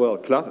would say, well,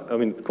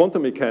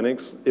 quantum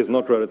mechanics is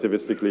not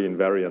relativistically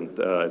invariant.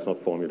 It's not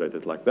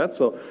formulated like that.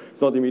 So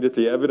it's not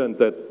immediately evident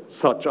that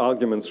such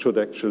arguments should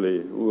actually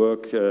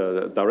work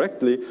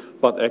directly,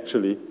 but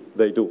actually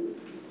they do.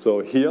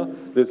 So here,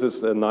 this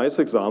is a nice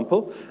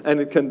example,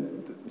 and it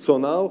can, so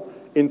now,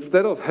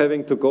 instead of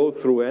having to go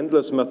through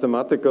endless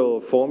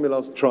mathematical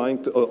formulas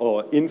trying to,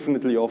 or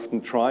infinitely often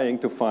trying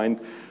to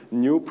find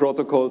new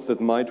protocols that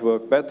might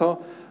work better,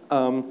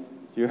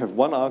 you have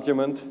one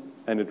argument,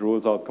 and it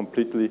rules out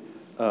completely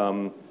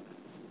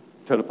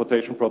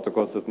teleportation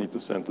protocols that need to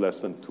send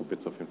less than 2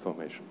 bits of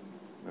information,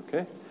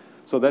 okay?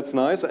 So that's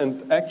nice,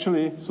 and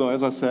actually, so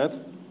as I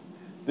said,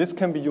 this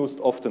can be used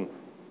often,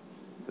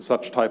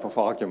 such type of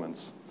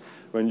arguments.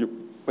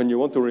 When you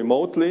want to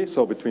remotely,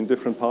 so between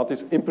different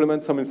parties,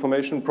 implement some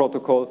information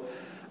protocol,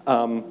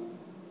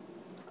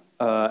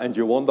 and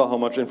you wonder how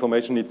much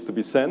information needs to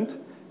be sent,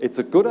 it's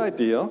a good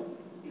idea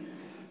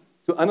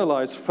to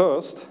analyze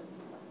first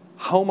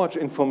how much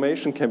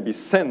information can be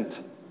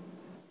sent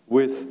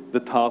with the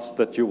task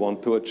that you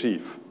want to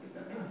achieve.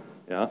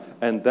 Yeah?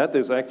 And that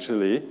is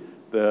actually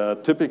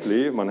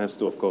typically, one has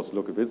to, of course,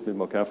 look a bit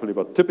more carefully,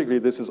 but typically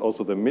this is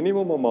also the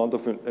minimum amount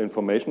of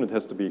information that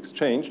has to be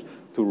exchanged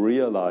to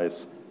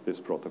realize this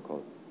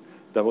protocol.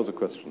 That was a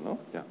question, no?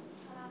 Yeah.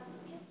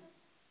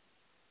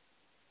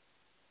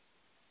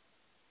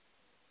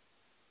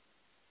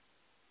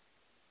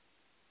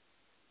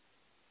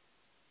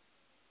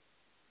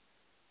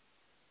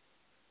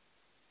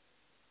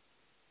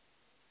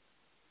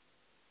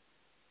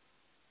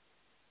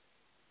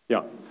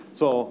 Yeah,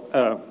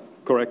 so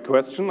correct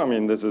question. I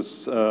mean, this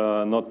is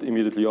not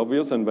immediately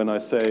obvious, and when I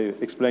say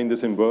explain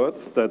this in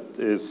words, that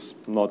is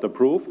not a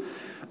proof.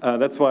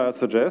 That's why I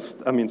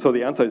suggest, I mean, so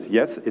the answer is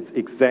yes, it's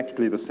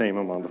exactly the same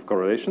amount of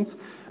correlations.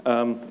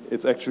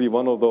 It's actually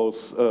one of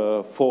those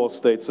 4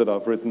 states that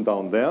I've written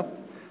down there,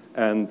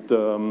 and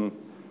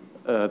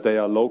they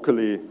are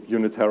locally,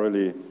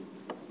 unitarily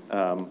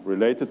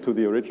related to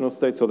the original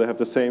state, so they have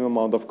the same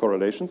amount of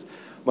correlations.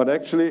 But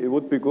actually, it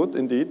would be good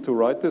indeed to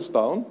write this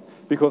down,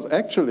 because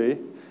actually,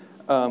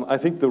 I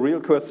think the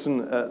real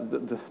question,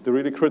 the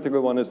really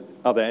critical one is,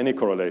 are there any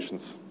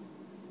correlations?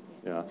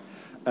 Yeah.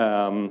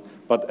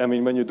 But I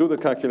mean, when you do the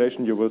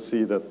calculation, you will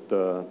see that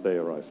they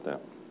arrive there.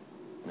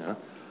 Yeah.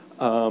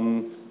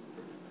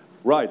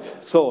 Right,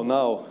 so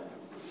now,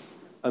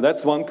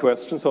 that's one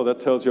question, so that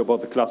tells you about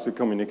the classic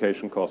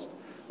communication cost.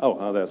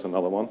 Oh, there's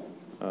another one.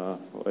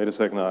 Wait a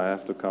second, I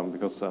have to come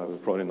because I will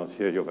probably not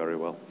hear you very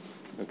well.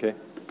 Okay?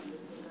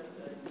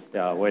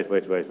 Yeah, wait.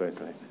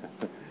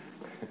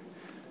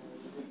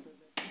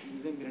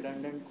 Using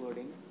redundant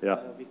coding, yeah.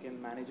 We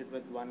can manage it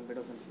with one bit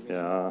of information.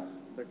 Yeah.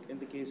 But in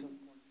the case of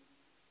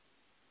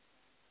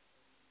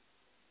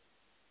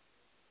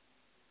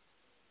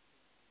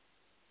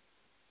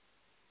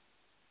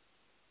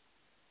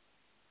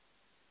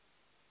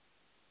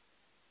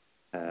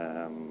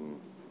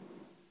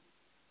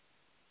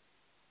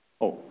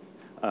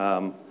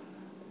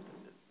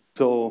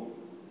so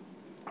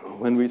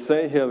when we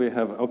say here we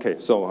have, okay,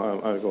 so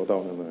I'll go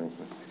down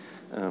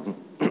and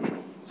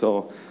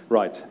so,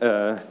 right,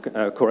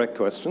 correct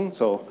question.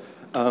 So,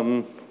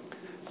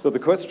 so the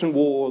question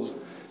was,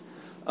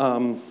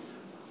 how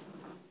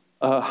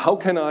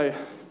can I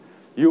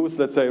use,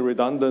 let's say,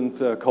 redundant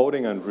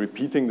coding and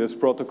repeating this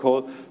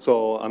protocol?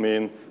 So, I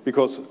mean,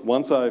 because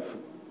once I've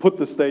put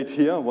the state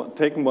here,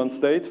 taken one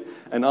state,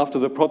 and after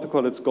the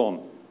protocol, it's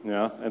gone.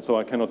 Yeah, and so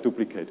I cannot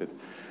duplicate it.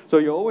 So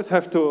you always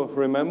have to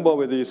remember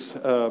with these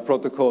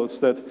protocols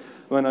that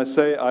when I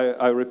say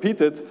I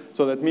repeat it,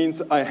 so that means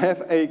I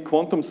have a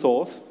quantum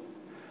source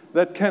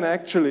that can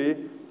actually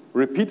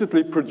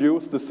repeatedly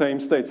produce the same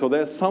state. So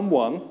there's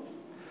someone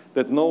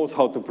that knows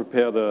how to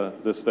prepare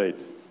the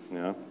state.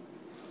 Yeah?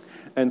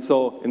 And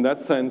so in that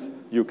sense,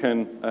 you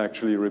can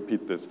actually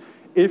repeat this.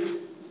 If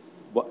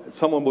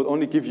someone would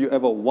only give you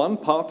ever one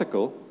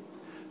particle,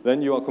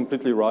 then you are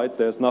completely right,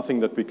 there's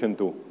nothing that we can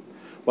do.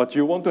 But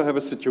you want to have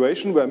a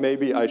situation where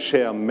maybe I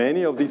share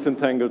many of these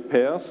entangled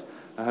pairs.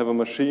 I have a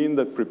machine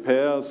that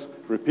prepares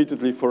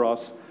repeatedly for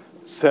us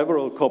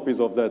several copies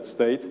of that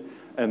state,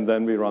 and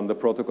then we run the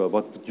protocol.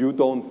 But you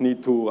don't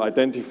need to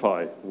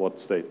identify what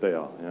state they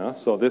are. Yeah?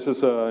 So this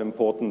is an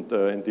important,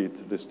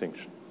 indeed,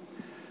 distinction.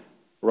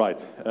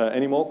 Right.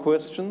 Any more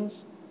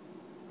questions?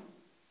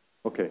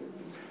 Okay.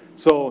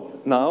 So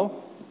now,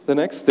 the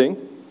next thing.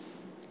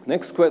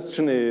 Next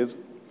question is,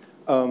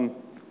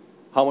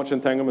 how much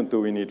entanglement do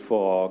we need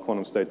for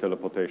quantum state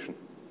teleportation?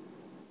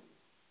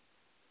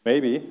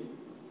 Maybe,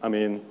 I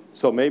mean,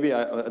 so maybe,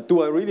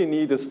 do I really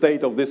need a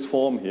state of this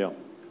form here,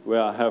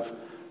 where I have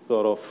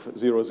sort of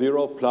 0,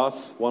 0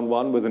 plus 1,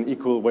 1 with an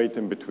equal weight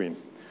in between?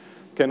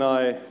 Can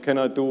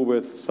I do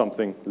with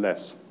something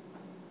less?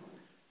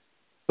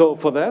 So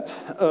for that,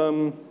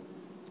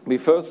 we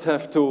first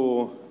have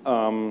to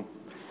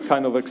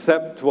kind of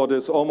accept what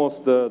is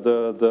almost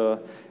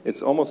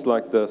it's almost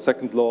like the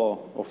second law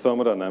of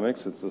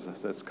thermodynamics.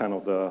 It's kind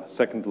of the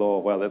second law,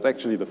 well, it's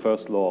actually the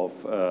first law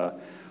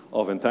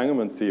of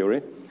entanglement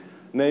theory.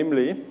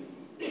 Namely,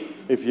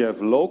 if you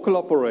have local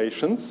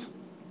operations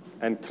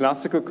and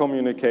classical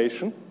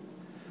communication,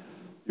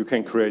 you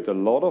can create a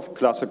lot of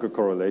classical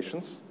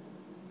correlations,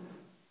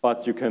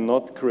 but you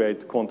cannot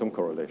create quantum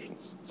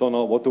correlations. So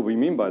now what do we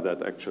mean by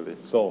that actually?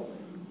 So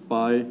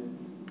by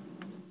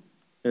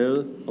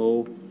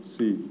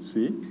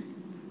LOCC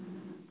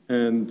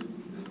and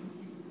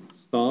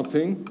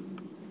starting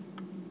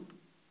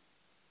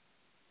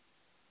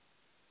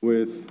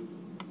with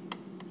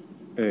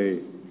a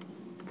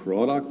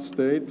product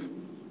state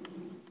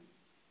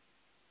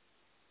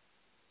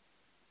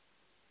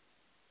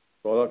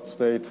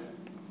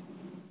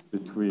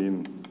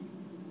between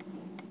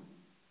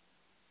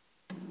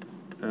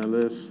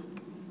Alice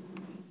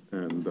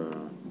and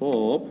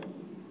Bob.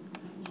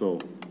 So,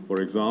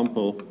 for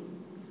example,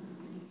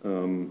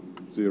 0,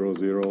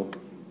 0,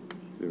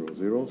 0,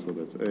 0, so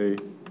that's A,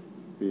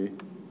 B,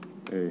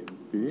 A,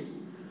 B.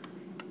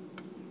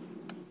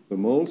 The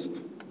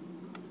most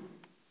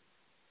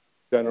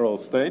general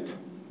state.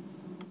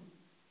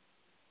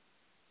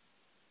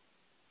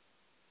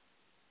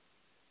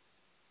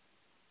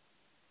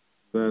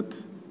 That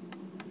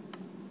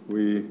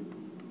we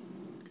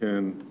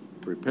can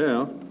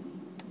prepare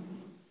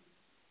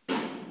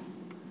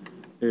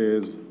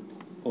is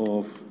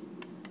of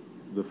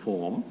the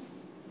form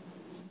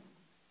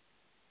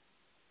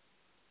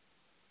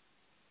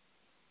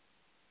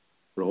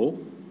rho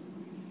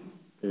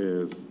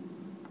is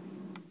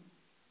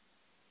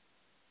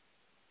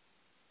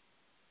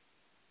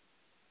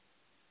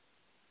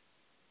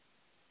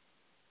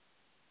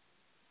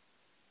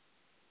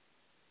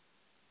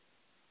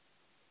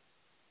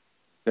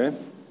okay,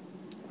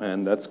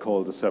 and that's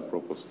called the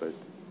separable state.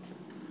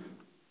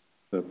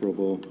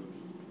 Separable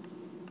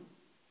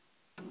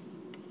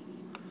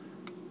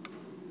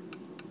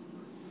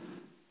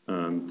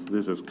and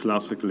this is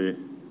classically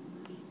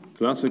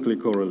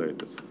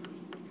correlated,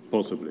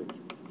 possibly.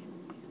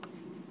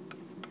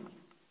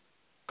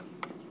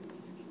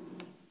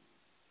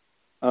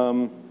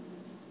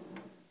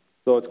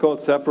 So it's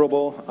called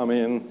separable. I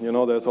mean, you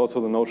know, there's also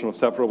the notion of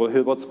separable.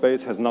 Hilbert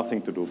space has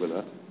nothing to do with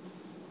that.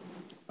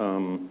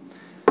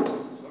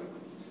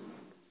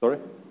 Sorry?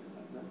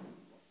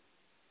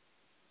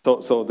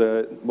 So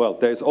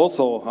there's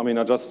also, I mean,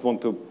 I just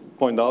want to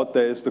point out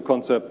there is the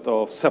concept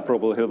of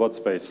separable Hilbert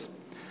space,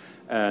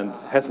 and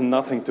has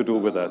nothing to do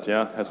with that,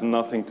 yeah? Has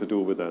nothing to do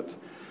with that.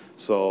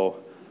 So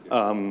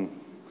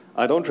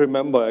I don't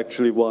remember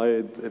actually why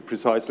it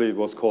precisely it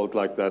was called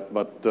like that,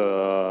 but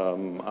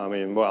I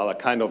mean, well,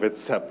 kind of it's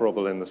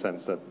separable in the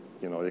sense that,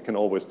 you know, you can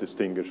always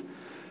distinguish.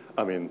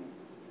 I mean,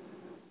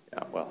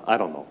 yeah, well, I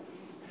don't know.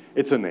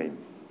 It's a name.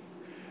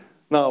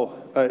 Now,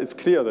 it's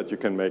clear that you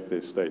can make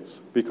these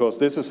states because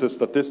this is a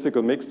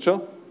statistical mixture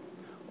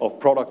of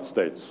product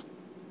states.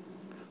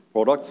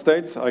 Product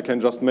states I can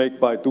just make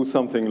by do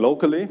something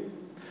locally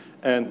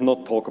and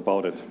not talk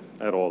about it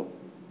at all.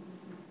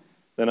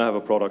 Then I have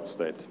a product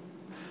state.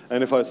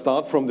 And if I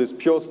start from this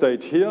pure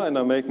state here and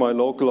I make my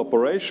local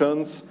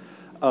operations,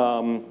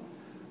 then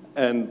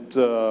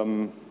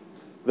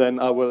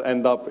I will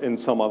end up in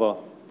some other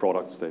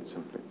product state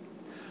simply.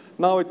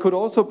 Now, it could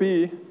also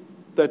be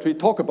that we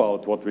talk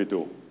about what we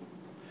do.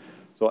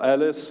 So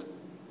Alice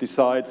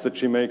decides that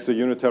she makes a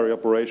unitary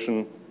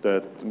operation,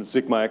 that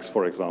sigma x,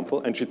 for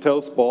example, and she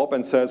tells Bob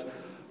and says,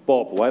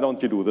 Bob, why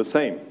don't you do the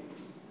same?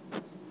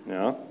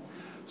 Yeah.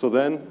 So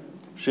then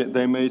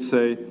they may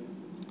say,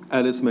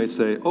 Alice may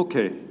say,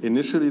 okay,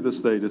 initially the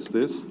state is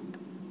this.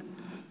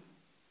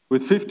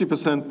 With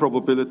 50%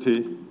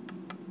 probability,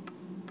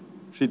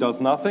 she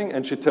does nothing,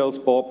 and she tells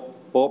Bob,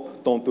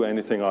 Bob, don't do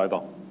anything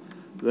either.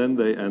 Then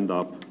they end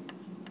up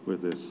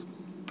with this.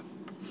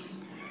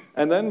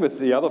 And then with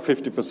the other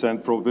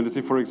 50%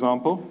 probability, for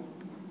example,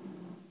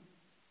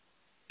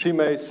 she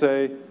may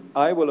say,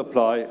 I will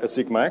apply a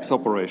sigma x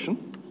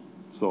operation.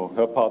 So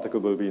her particle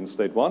will be in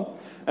state 1.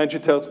 And she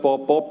tells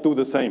Bob, Bob, do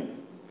the same.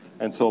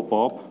 And so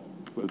Bob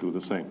will do the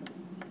same.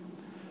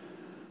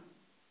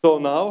 So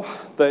now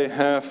they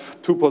have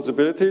two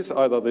possibilities,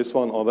 either this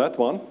one or that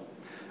one.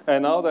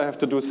 And now they have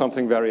to do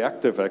something very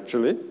active,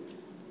 actually.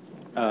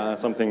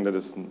 Something that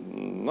is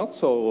not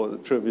so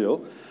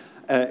trivial,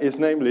 is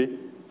namely,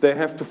 they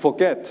have to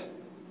forget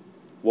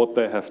what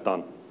they have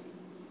done.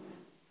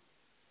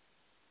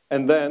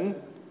 And then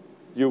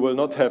you will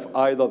not have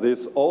either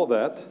this or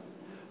that.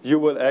 You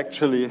will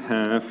actually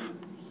have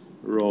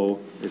rho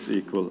is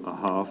equal a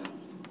half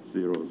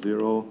 0,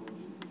 0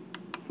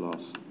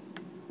 plus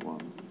 1, 1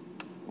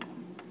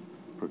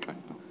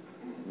 projector.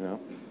 Yeah.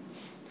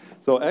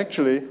 So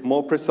actually,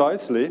 more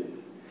precisely,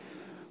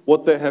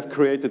 what they have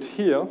created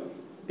here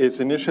is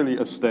initially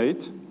a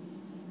state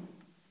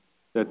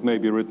that may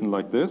be written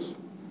like this.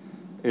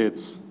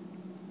 It's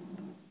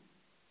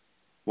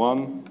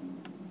one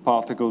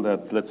particle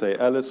that, let's say,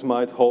 Alice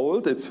might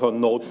hold. It's her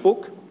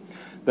notebook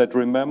that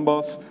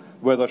remembers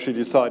whether she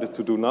decided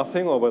to do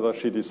nothing or whether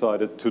she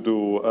decided to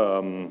do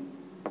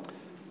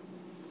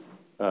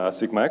a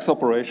sigma x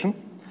operation.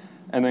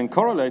 And then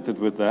correlated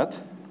with that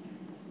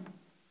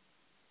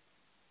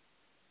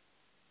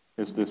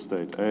is this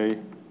state, A,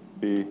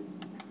 B,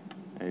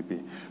 A,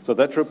 B. So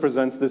that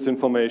represents this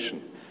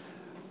information.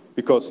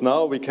 Because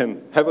now we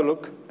can have a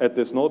look at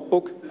this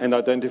notebook and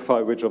identify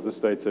which of the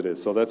states it is.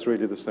 So that's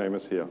really the same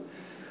as here.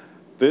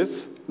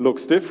 This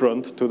looks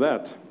different to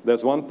that.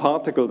 There's one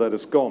particle that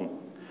is gone.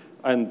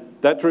 And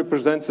that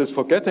represents this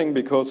forgetting,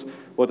 because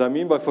what I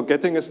mean by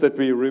forgetting is that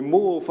we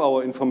remove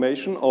our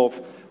information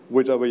of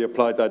whether we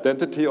applied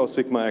identity or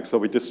sigma x, so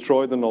we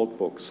destroy the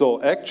notebook.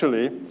 So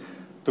actually,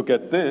 to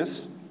get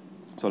this,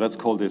 so let's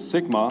call this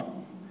sigma,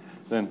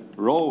 then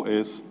rho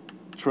is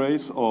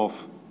trace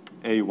of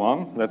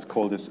A1. Let's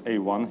call this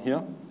A1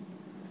 here.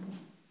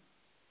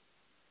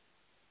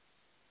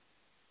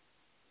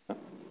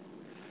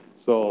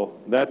 So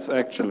that's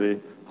actually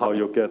how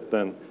you get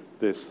then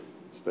this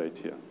state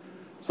here.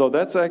 So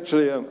that's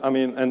actually, I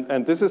mean,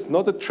 and this is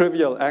not a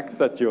trivial act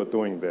that you're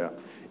doing there.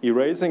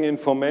 Erasing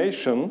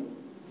information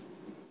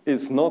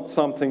is not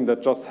something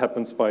that just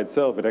happens by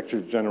itself. It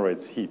actually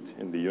generates heat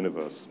in the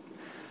universe.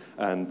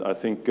 And I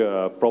think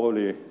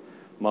probably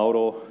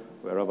Mauro,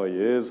 wherever he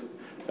is,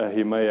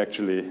 he may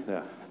actually,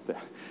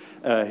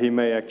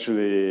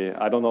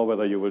 I don't know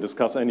whether you will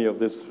discuss any of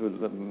this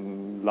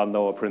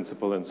Landauer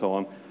principle and so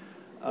on.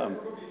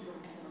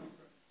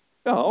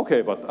 Yeah,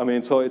 okay, but I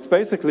mean, so it's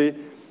basically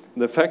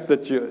the fact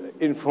that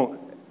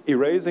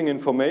erasing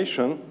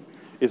information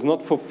is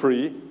not for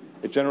free.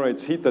 It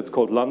generates heat. That's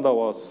called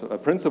Landauer's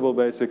principle,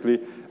 basically,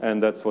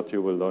 and that's what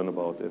you will learn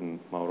about in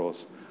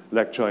Mauro's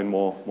lecture in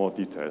more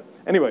detail.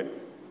 Anyway,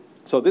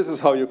 so this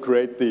is how you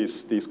create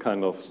these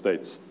kind of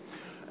states.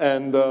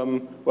 And,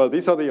 well,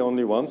 these are the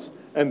only ones.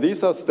 And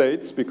these are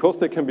states, because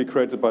they can be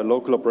created by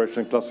local operation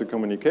and classical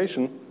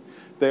communication,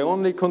 they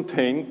only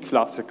contain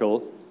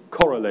classical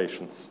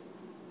correlations.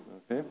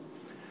 Okay?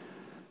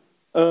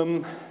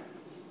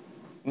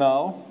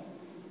 Now,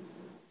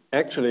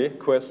 actually,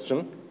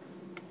 question,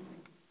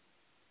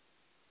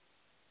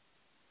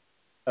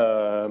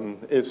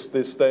 is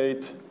this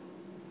state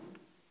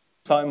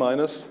psi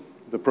minus,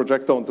 the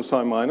projector onto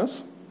psi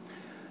minus,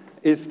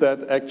 is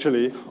that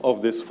actually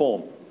of this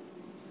form?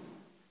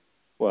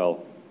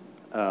 Well,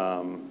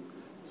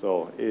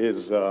 so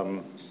is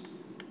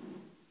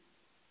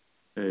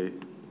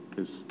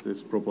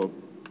this proper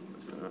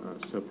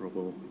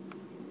separable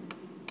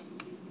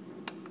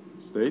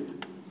state?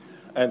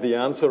 And the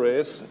answer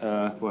is,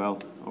 well,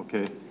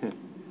 okay.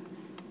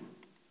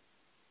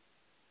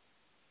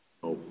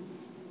 No.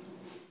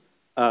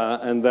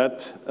 And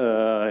that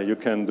you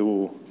can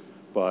do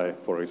by,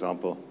 for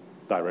example,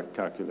 direct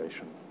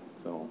calculation.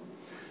 So,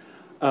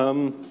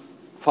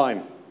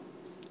 fine.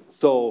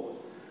 So,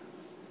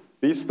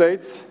 these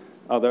states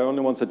are the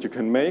only ones that you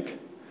can make.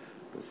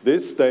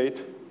 This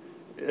state,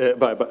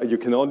 you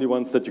can only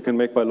ones that you can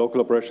make by local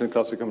operation and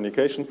classical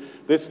communication.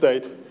 This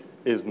state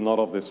is not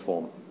of this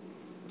form.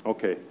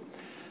 Okay.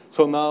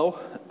 So now,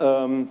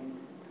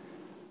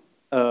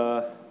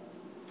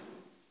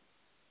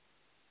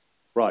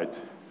 right.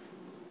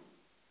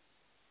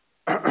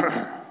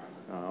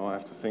 Now I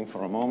have to think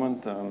for a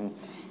moment.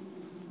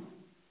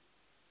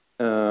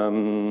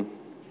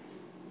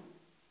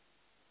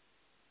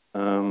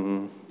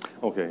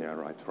 Okay, yeah,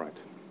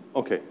 right.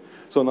 Okay,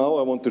 so now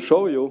I want to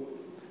show you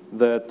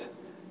that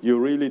you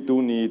really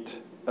do need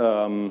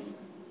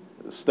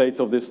states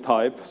of this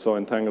type, so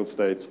entangled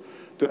states,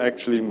 to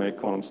actually make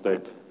quantum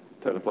state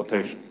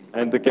teleportation.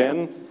 And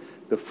again,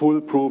 the full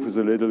proof is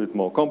a little bit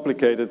more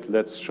complicated.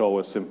 Let's show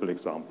a simple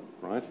example,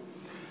 right?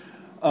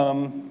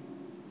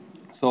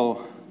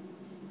 So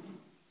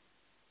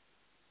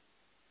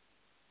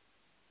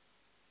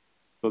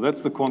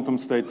that's the quantum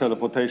state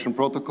teleportation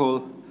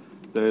protocol.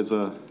 There's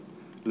a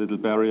little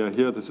barrier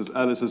here. This is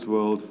Alice's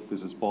world.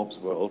 This is Bob's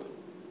world.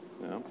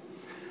 Yeah.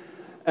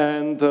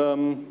 And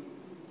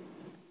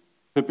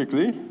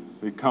typically,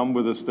 we come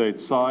with a state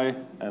psi,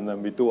 and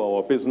then we do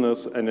our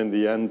business, and in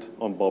the end,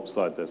 on Bob's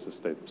side, there's a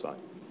state psi.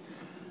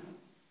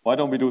 Why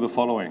don't we do the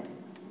following?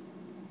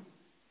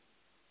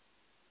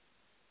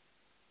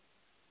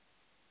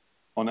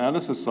 On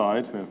Alice's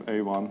side, we have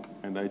A1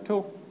 and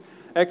A2.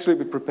 Actually,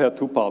 we prepare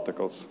two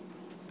particles.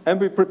 And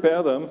we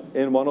prepare them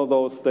in one of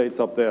those states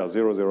up there,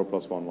 0, 0,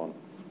 plus 1, 1.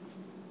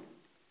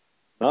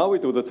 Now we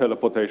do the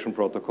teleportation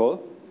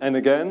protocol. And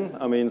again,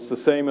 I mean, it's the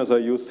same as I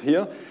used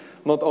here.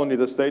 Not only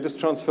the state is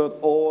transferred,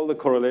 all the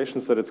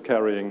correlations that it's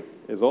carrying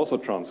is also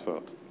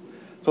transferred.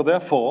 So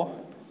therefore,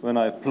 when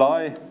I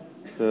apply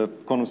the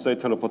quantum state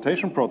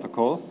teleportation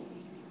protocol,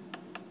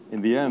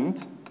 in the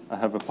end, I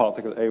have a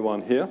particle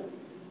A1 here.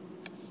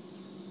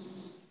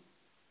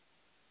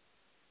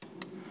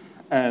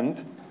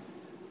 And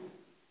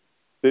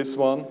this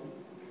one,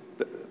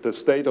 the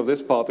state of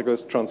this particle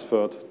is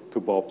transferred to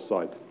Bob's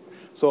side.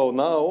 So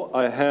now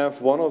I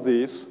have one of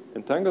these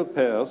entangled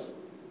pairs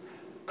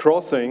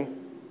crossing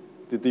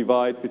the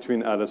divide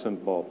between Alice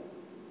and Bob.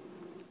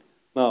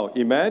 Now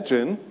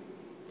imagine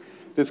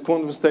this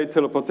quantum state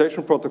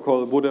teleportation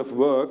protocol would have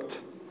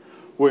worked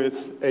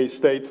with a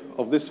state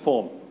of this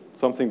form,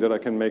 something that I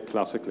can make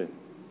classically,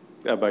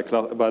 by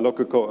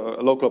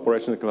local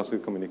operation and classical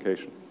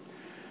communication.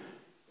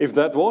 If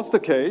that was the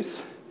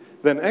case,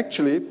 then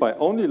actually, by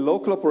only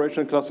local operation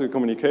and classical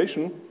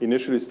communication,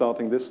 initially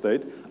starting this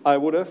state, I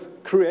would have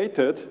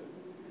created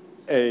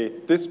a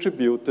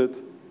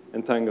distributed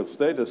entangled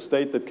state, a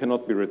state that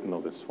cannot be written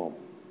of this form.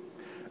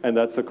 And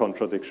that's a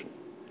contradiction.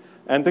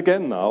 And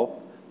again now,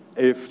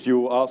 if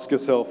you ask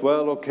yourself,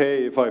 well,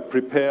 okay, if I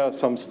prepare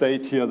some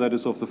state here that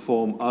is of the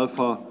form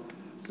alpha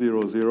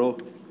 0, 0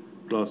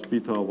 plus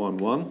beta 1,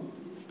 1,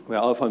 where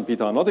alpha and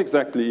beta are not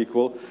exactly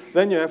equal,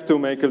 then you have to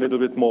make a little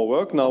bit more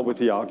work now with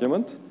the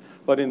argument.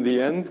 But in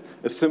the end,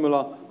 a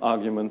similar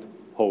argument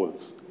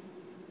holds.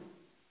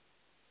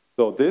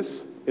 So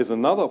this is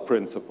another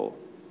principle.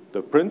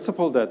 The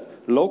principle that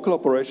local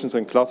operations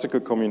and classical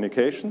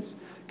communications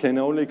can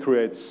only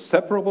create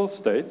separable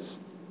states.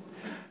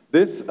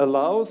 This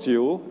allows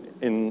you,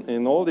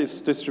 in all these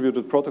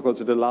distributed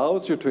protocols, it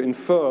allows you to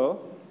infer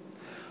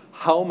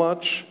how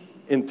much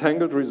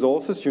entangled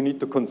resources you need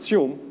to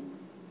consume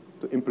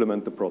to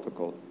implement the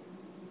protocol.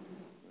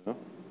 Yeah?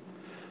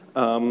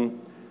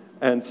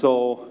 And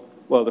so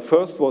Well, the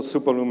first was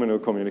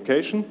superluminal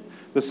communication.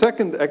 The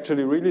second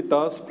actually really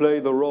does play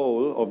the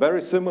role, or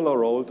very similar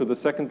role, to the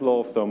second law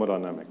of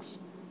thermodynamics.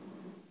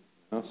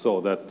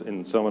 So that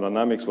in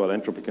thermodynamics, well,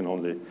 entropy can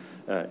only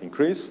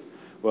increase.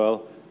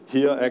 Well,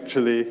 here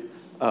actually,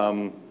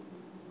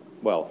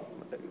 well,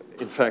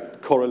 in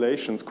fact,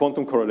 correlations,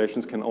 quantum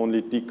correlations can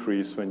only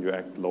decrease when you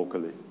act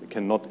locally. It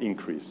cannot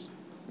increase.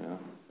 Yeah,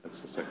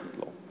 that's the second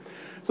law.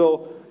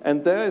 So,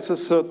 and there is a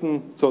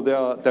certain, so there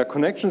are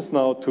connections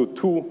now to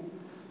two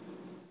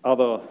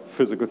other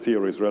physical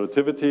theories,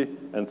 relativity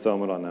and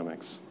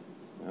thermodynamics.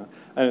 Yeah.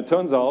 And it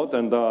turns out,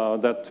 and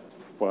that,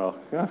 well,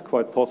 yeah,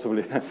 quite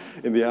possibly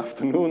in the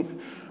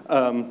afternoon,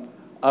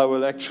 I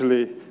will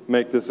actually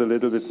make this a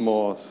little bit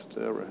more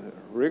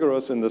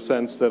rigorous in the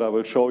sense that I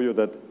will show you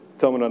that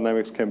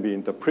thermodynamics can be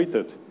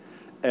interpreted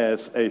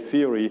as a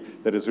theory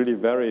that is really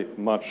very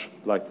much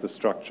like the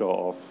structure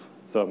of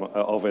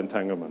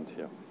entanglement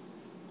here.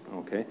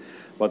 Okay,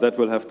 but that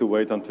will have to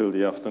wait until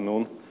the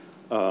afternoon.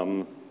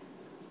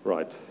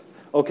 Right.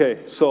 Okay,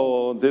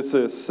 so this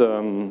is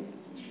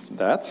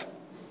that.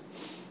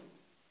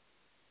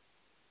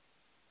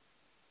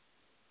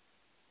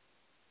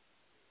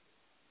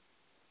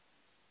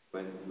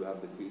 When you have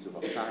the case of a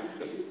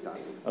partial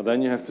entanglement.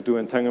 Then you have to do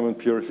entanglement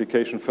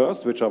purification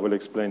first, which I will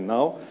explain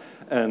now,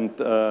 and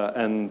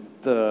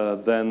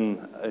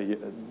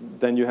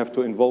then you have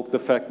to invoke the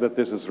fact that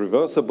this is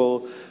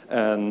reversible,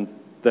 and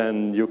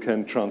then you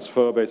can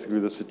transfer basically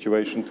the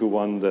situation to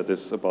one that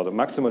is about a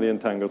maximally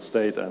entangled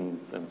state, and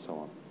so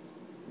on.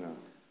 Yeah.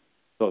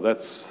 So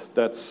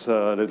that's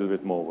a little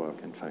bit more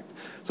work, in fact.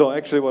 So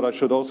actually what I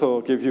should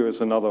also give you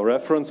is another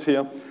reference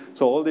here.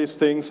 So all these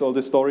things, all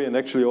this story, and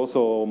actually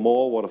also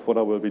more what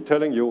I will be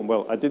telling you,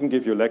 well, I didn't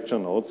give you lecture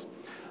notes,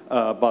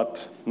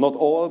 but not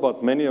all,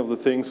 but many of the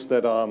things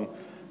that I'm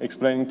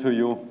explaining to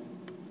you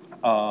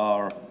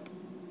are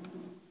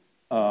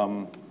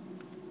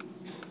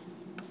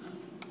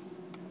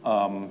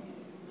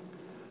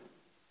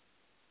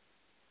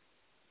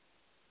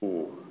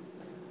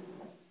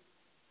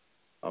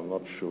I'm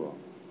not sure,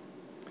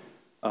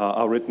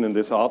 are written in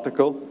this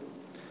article,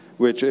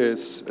 which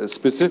is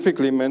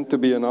specifically meant to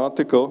be an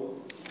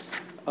article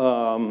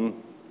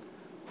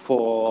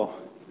for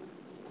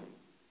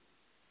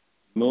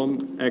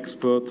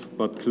non-expert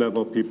but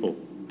clever people,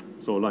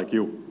 so like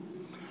you,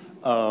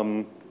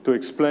 to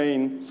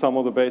explain some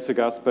of the basic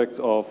aspects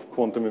of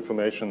quantum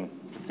information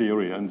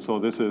theory. And so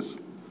this is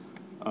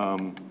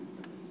so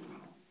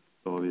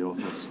the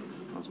authors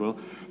as well.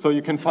 So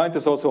you can find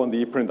this also on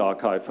the ePrint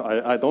archive.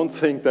 I don't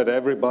think that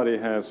everybody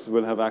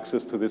will have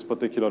access to this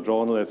particular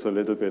journal. It's a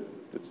little bit,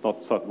 it's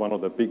not one of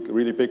the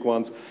really big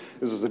ones.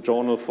 This is a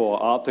journal for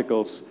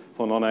articles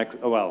for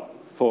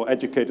for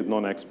educated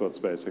non-experts,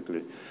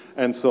 basically.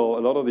 And so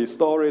a lot of these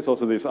stories,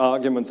 also these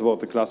arguments about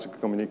the classical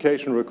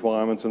communication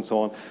requirements and so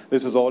on,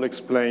 this is all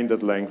explained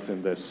at length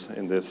in this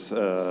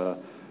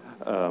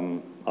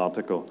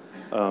article.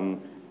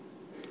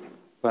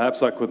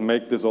 Perhaps I could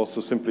make this also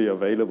simply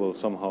available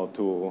somehow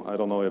to, I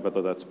don't know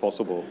whether that's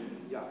possible.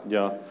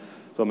 Yeah.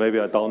 So maybe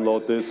I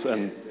download this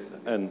and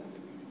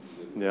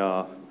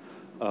yeah.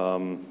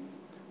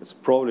 It's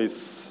probably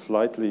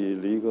slightly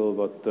illegal,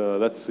 but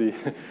let's see.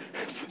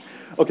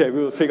 Okay,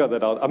 we will figure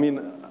that out. I mean,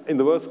 in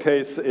the worst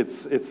case,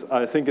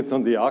 I think it's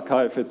on the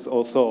archive. It's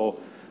also,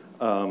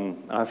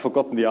 I've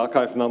forgotten the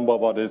archive number,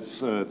 but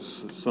it's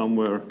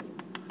somewhere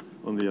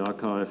on the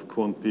archive,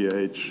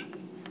 QuantPH.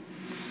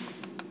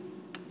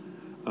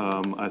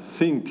 I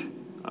think,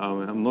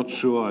 I'm not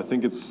sure,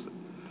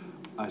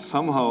 I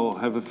somehow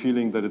have a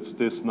feeling that it's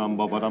this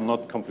number, but I'm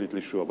not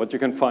completely sure. But you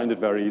can find it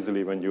very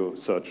easily when you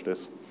search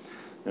this.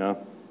 Yeah.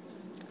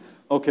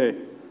 Okay,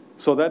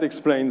 so that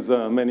explains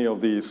many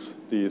of these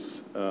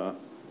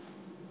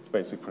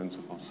basic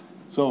principles.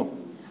 So,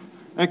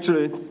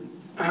 actually,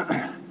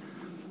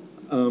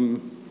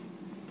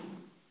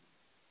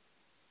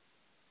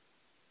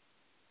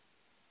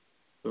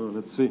 so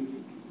let's see.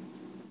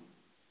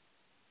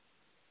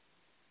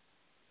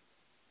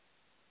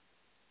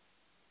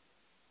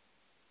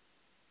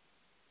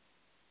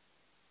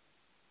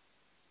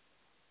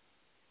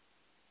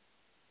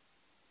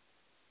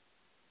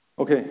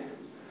 Okay.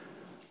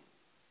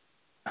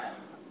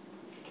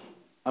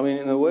 I mean,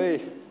 in a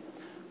way,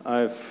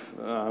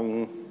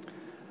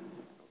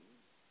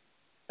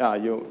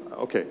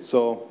 okay,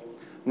 so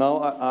now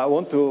I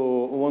want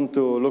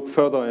to look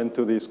further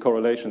into these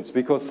correlations,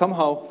 because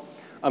somehow,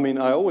 I mean,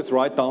 I always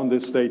write down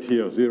this state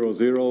here, 0,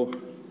 0,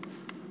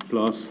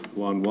 plus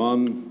 1,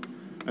 1,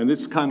 and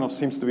this kind of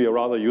seems to be a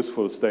rather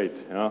useful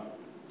state, yeah?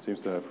 Seems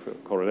to have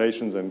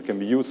correlations and can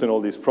be used in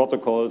all these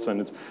protocols,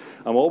 and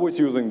I'm always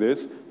using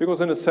this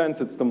because in a sense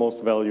it's the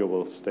most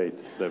valuable state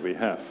that we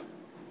have.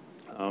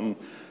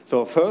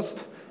 So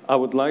first, I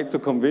would like to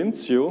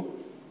convince you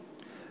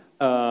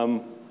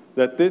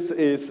that this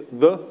is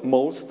the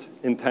most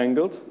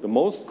entangled, the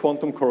most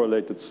quantum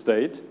correlated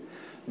state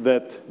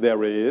that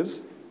there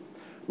is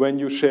when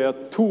you share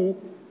two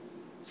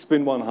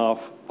spin 1/2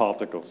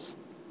 particles.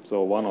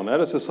 So one on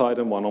Alice's side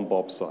and one on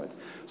Bob's side.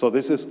 So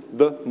this is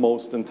the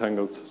most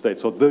entangled state,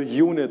 so the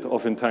unit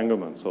of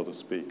entanglement, so to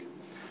speak.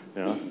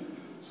 Yeah?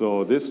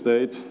 So this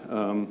state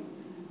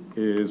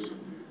is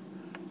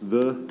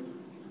the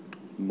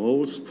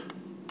most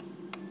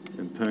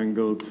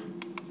entangled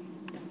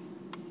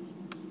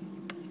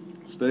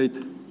state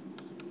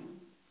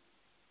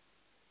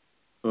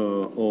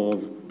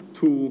of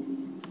two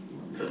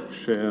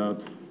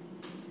shared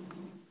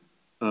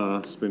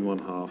spin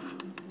 1/2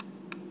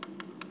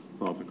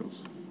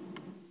 particles.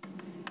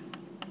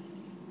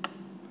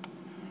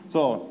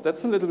 So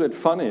that's a little bit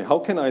funny. How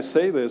can I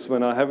say this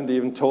when I haven't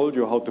even told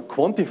you how to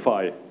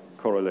quantify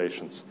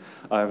correlations?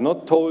 I have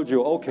not told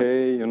you,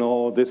 okay, you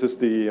know, this is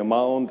the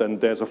amount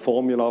and there's a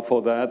formula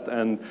for that,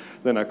 and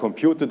then I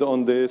computed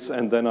on this,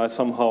 and then I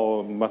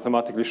somehow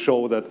mathematically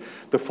show that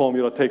the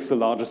formula takes the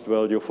largest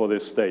value for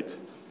this state.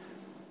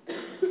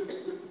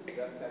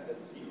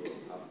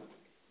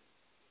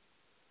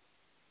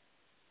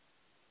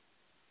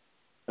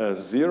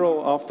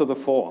 Zero after the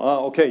 4. Ah,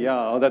 okay,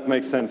 yeah, that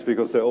makes sense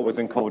because they're always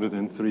encoded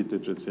in 3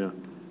 digits, yeah.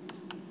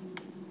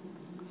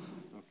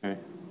 Okay.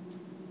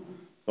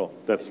 So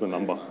that's the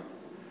number.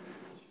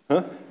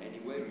 Huh?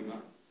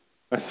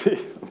 I see,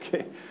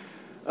 okay.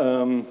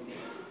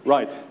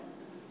 Right.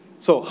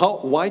 So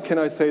why can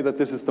I say that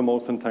this is the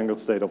most entangled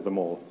state of them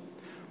all?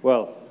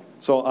 Well,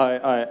 so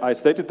I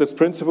stated this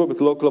principle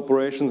with local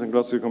operations and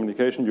classical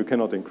communication. You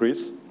cannot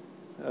increase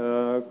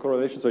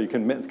correlation, so you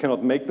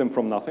cannot make them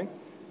from nothing.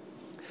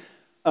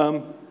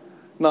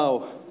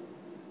 Now,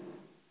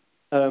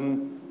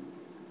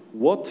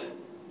 what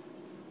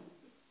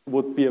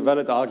would be a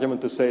valid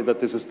argument to say that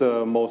this is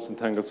the most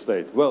entangled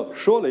state? Well,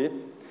 surely,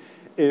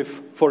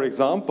 if, for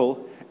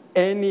example,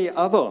 any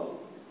other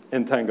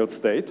entangled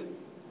state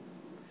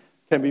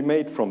can be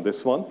made from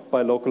this one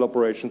by local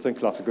operations and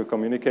classical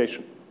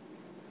communication.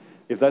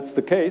 If that's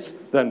the case,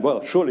 then,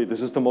 well, surely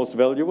this is the most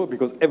valuable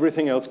because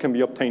everything else can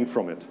be obtained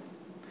from it.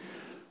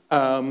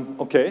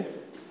 Okay.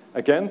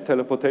 Again,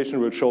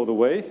 teleportation will show the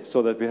way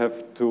so that we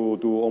have to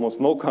do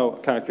almost no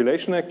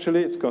calculation,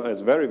 actually. It's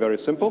very, very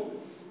simple.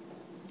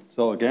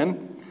 So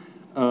again,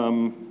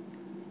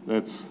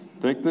 let's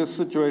take this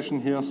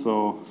situation here.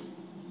 So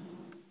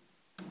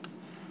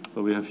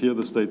we have here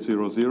the state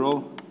 0,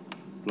 0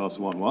 plus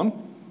 1, 1.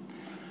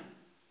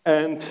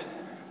 And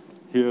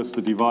here's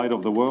the divide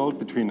of the world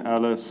between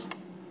Alice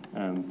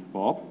and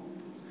Bob.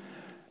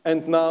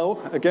 And now,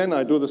 again,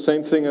 I do the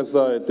same thing as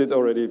I did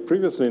already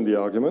previously in the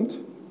argument.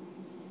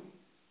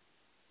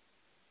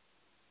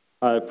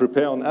 I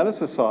prepare on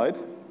Alice's side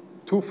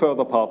 2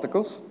 further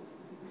particles,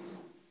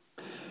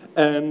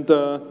 and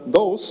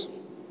those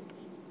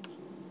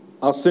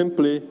are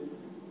simply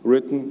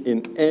written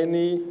in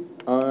any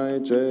I,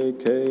 J,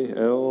 K,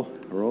 L,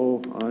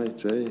 rho, I,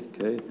 J,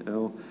 K,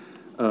 L.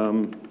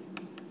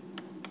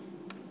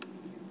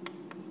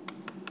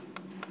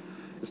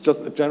 It's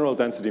just a general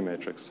density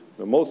matrix,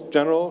 the most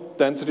general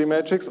density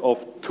matrix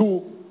of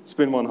 2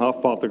 spin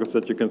 1/2 particles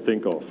that you can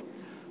think of.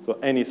 So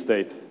any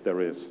state there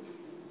is.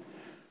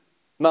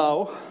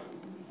 Now,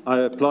 I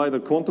apply the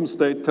quantum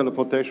state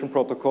teleportation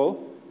protocol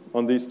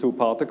on these 2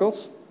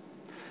 particles.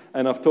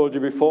 And I've told you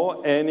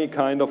before, any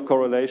kind of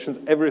correlations,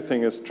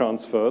 everything is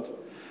transferred.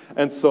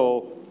 And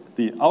so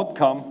the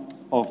outcome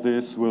of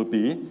this will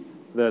be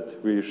that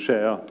we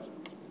share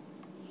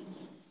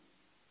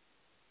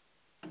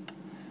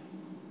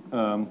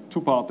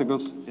 2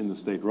 particles in the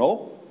state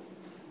rho.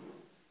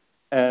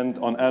 And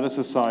on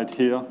Alice's side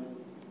here,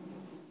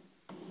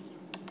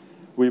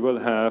 we will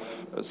have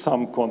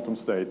some quantum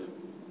state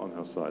on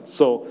her side.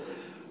 So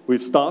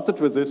we've started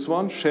with this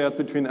one, shared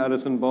between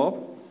Alice and Bob.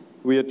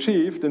 We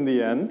achieved, in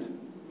the end,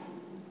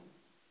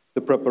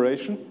 the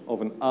preparation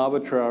of an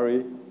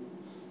arbitrary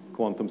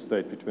quantum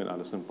state between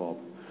Alice and Bob.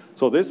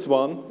 So this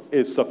one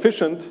is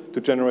sufficient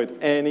to generate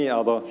any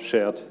other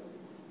shared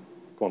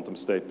quantum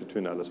state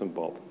between Alice and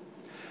Bob.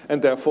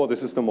 And therefore,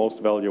 this is the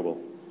most valuable.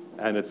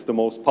 And it's the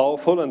most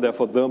powerful, and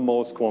therefore the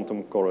most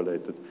quantum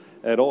correlated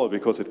at all,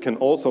 because it can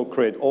also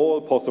create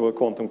all possible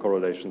quantum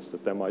correlations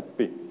that there might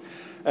be.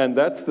 And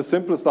that's the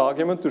simplest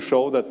argument to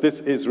show that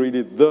this is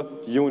really the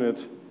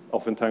unit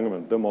of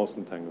entanglement, the most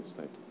entangled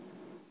state.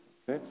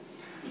 Okay?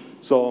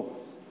 So,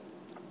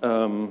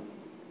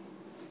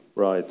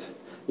 right.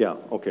 Yeah,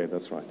 okay,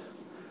 that's right.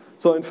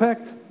 So in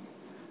fact,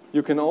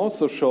 you can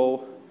also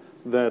show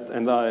that,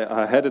 and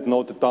I had it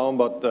noted down,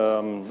 but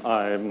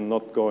I'm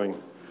not going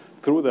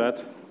through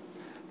that.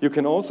 You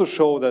can also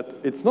show that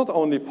it's not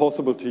only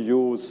possible to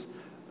use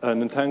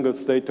an entangled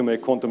state to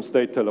make quantum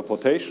state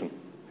teleportation.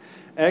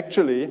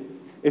 Actually,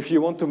 if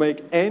you want to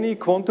make any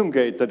quantum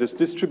gate that is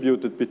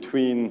distributed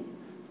between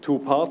 2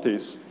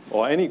 parties,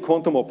 or any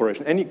quantum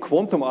operation, any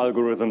quantum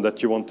algorithm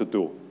that you want to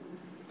do,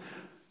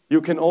 you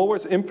can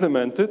always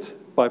implement it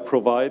by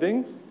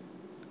providing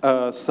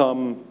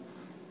some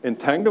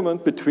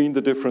entanglement between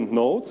the different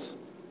nodes,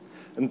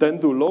 and then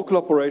do local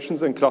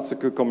operations and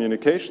classical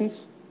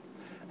communications,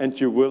 and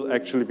you will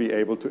actually be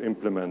able to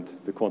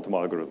implement the quantum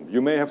algorithm.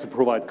 You may have to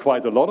provide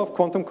quite a lot of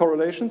quantum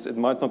correlations. It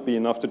might not be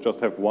enough to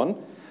just have one,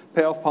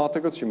 pair of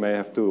particles. You may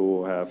have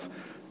to have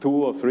 2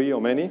 or 3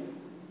 or many,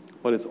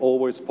 but it's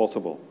always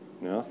possible.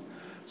 Yeah?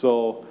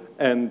 So,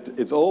 and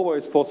it's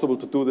always possible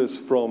to do this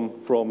from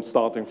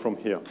starting from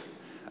here.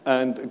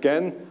 And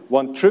again,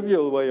 one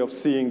trivial way of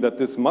seeing that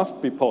this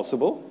must be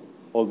possible,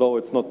 although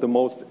it's not the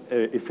most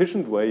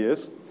efficient way,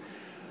 is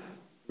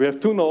we have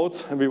 2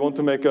 nodes and we want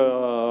to make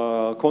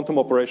a quantum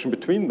operation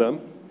between them.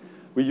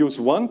 We use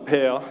one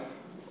pair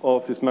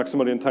of this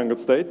maximally entangled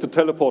state to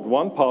teleport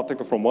one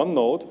particle from one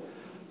node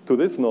to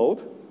this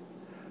node.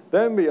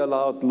 Then we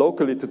allow it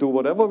locally to do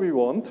whatever we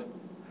want,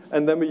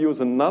 and then we use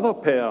another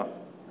pair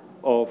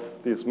of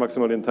these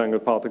maximally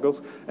entangled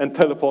particles and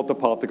teleport the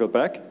particle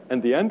back.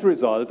 And the end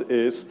result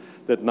is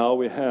that now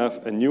we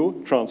have a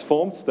new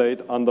transformed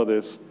state under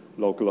this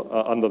local,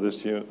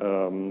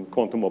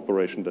 quantum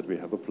operation that we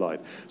have applied.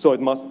 So it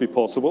must be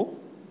possible.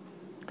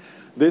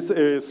 This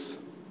is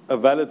a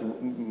valid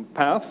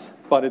path,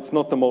 but it's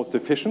not the most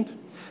efficient.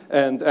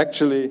 And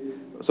actually,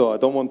 so I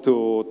don't want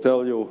to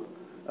tell you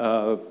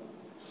the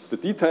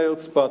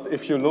details, but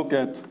if you look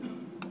at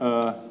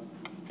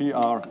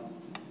PRA,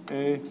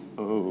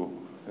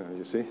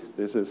 you see,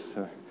 this is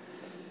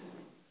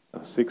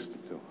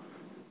 62.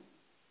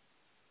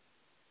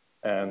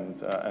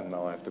 And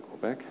now I have to go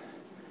back.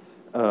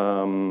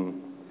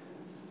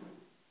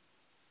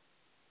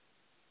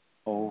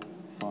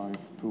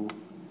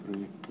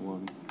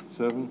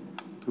 0523117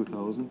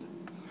 2000.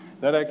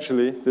 That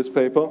actually, this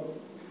paper,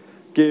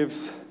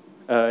 gives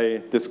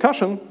a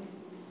discussion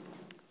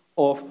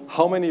of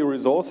how many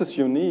resources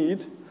you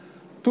need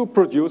to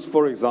produce,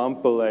 for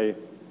example, a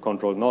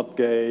control NOT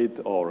gate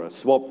or a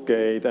swap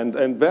gate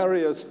and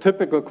various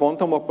typical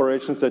quantum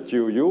operations that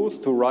you use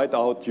to write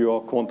out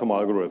your quantum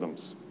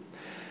algorithms.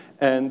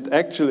 And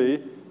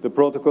actually, the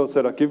protocols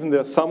that are given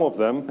there, some of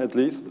them at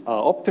least,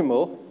 are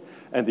optimal,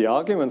 and the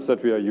arguments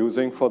that we are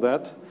using for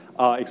that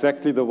are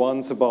exactly the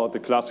ones about the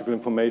classical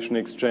information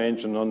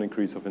exchange and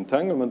non-increase of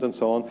entanglement and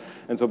so on.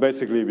 And so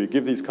basically, we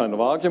give these kind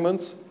of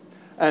arguments,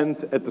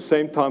 and at the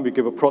same time, we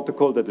give a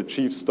protocol that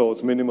achieves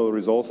those minimal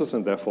resources,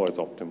 and therefore it's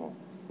optimal.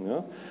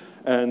 Yeah?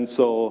 And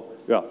so,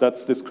 yeah,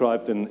 that's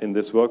described in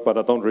this work, but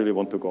I don't really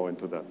want to go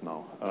into that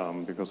now,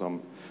 because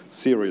I'm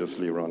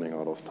seriously running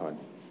out of time.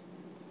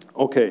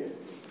 Okay,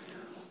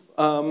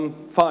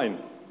 fine.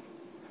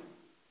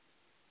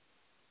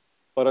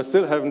 But I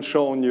still haven't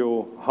shown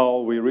you how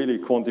we really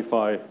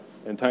quantify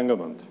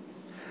entanglement.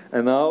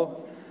 And now,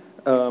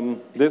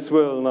 this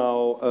will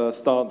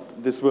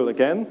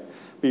again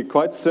be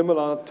quite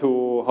similar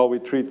to how we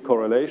treat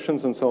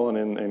correlations and so on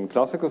in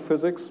classical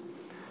physics.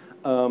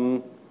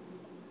 And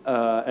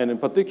in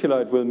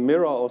particular, it will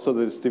mirror also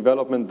this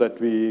development that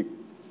we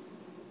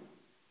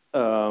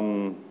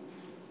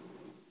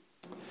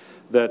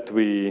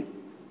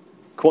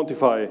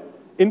quantify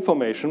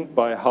information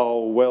by how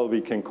well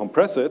we can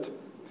compress it.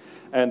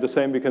 And the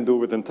same we can do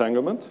with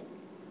entanglement.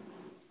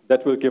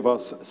 That will give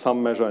us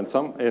some measure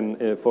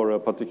for a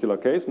particular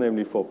case,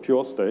 namely for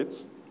pure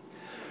states.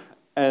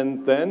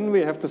 And then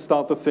we have to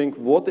start to think,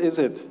 what is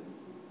it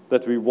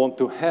that we want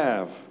to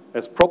have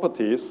as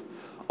properties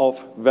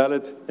of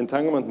valid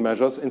entanglement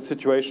measures in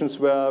situations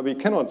where we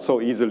cannot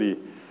so easily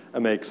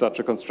make such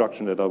a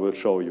construction that I will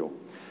show you.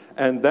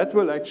 And that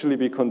will actually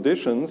be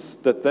conditions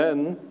that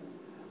then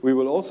we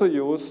will also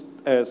use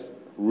as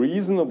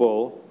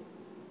reasonable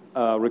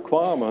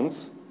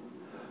requirements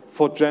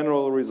for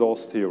general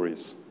resource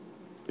theories,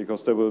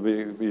 because there will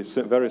be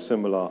very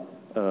similar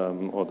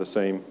or the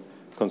same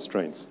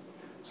constraints.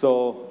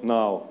 So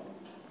now,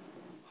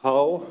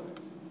 how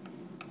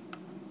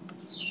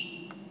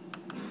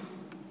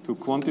to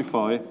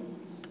quantify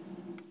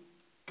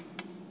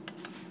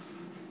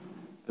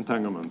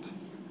entanglement?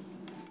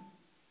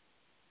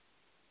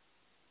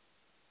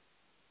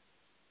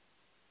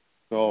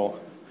 So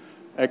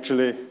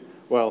actually,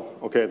 well,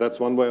 okay, that's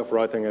one way of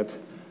writing it.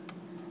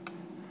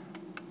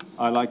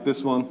 I like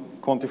this one,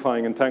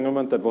 Quantifying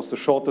Entanglement. That was the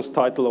shortest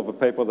title of a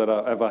paper that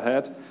I ever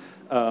had.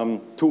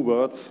 2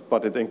 words,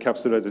 but it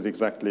encapsulated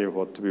exactly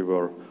what we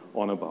were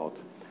on about.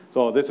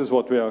 So this is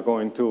what we are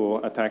going to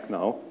attack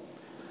now.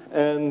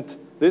 And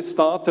this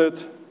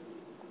started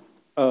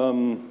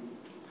in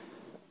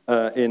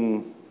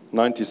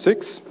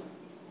 96,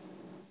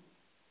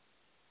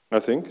 I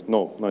think.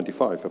 No,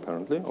 95,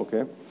 apparently.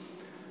 Okay.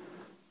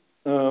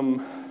 PRA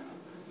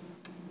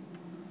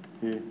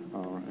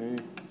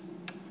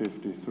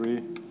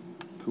 53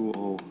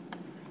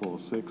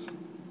 2046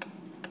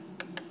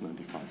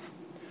 95.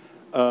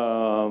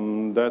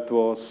 That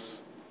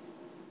was,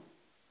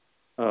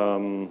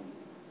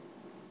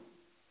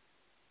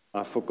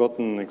 I've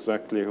forgotten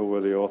exactly who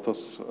were the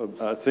authors.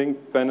 I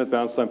think Bennett,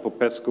 Bernstein,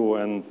 Popescu,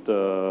 and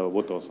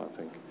Woodhouse, I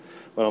think.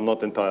 But I'm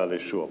not entirely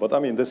sure. But I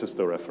mean, this is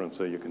the reference,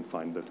 so you can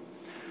find it.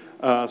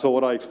 So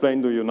what I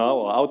explained to you now,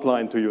 or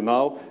outlined to you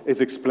now,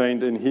 is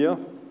explained in here.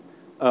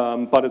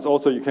 But it's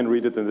also, you can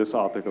read it in this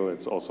article,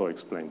 it's also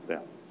explained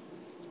there.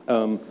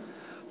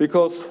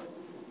 Because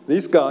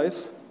these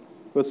guys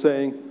were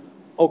saying,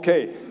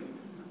 okay,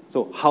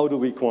 so how do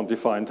we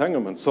quantify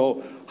entanglement?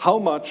 So how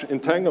much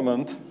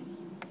entanglement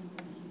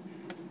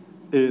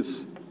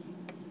is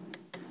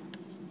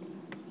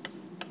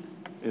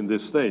in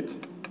this state,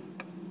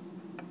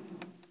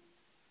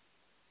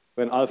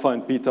 when alpha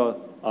and beta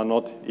are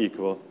not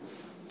equal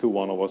to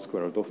 1 over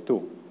square root of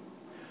 2.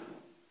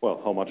 Well,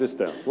 how much is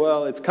there?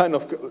 Well, it's kind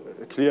of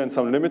clear in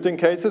some limiting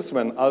cases.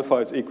 When alpha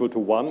is equal to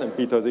 1 and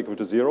beta is equal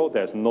to 0,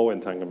 there's no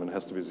entanglement, it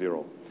has to be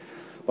 0.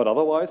 But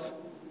otherwise,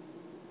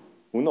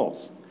 who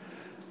knows?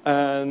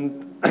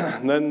 And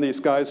then these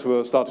guys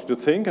were starting to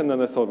think, and then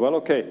they thought, well,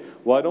 okay,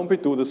 why don't we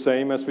do the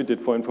same as we did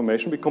for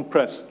information? We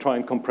try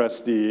and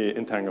compress the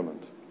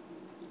entanglement.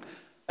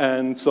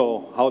 And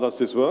so how does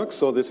this work?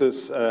 So this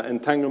is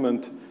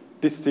entanglement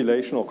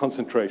distillation or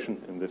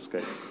concentration in this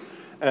case.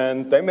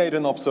 And they made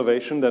an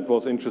observation that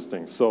was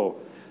interesting. So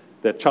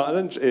the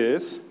challenge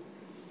is,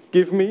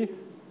 give me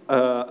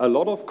a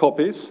lot of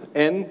copies,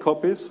 n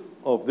copies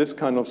of this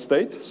kind of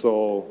state,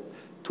 so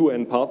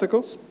 2n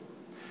particles.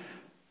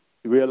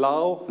 We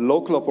allow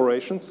local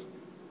operations,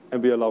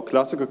 and we allow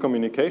classical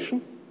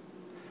communication.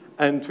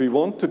 And we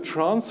want to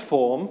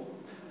transform,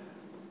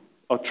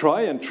 or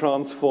try and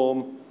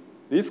transform,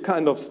 this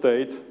kind of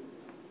state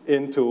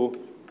into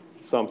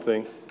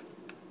something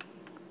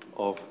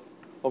of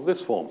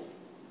this form.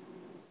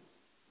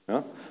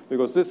 Yeah?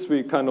 Because this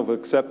we kind of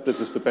accept this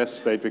is the best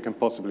state we can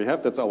possibly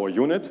have. That's our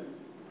unit.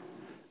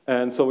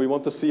 And so we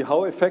want to see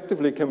how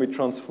effectively can we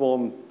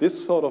transform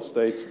this sort of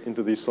states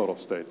into these sort of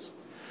states.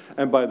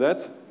 And by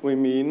that, we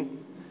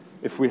mean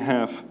if we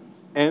have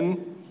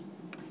n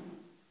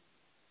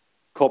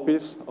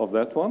copies of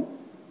that one,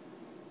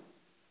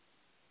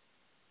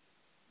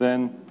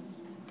 then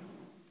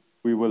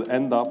we will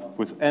end up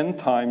with n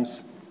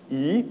times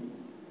e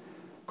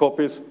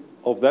copies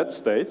of that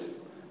state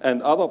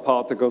and other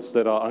particles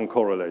that are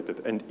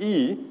uncorrelated. And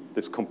E,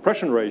 this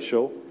compression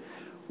ratio,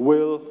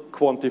 will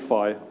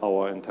quantify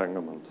our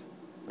entanglement.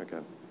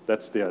 Again,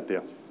 that's the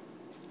idea.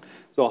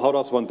 So how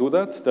does one do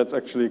that? That's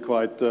actually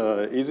quite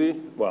easy.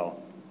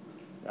 Well,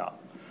 yeah,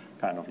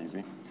 kind of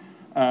easy.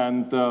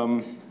 And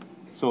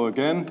so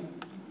again,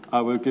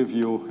 I will give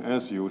you,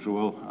 as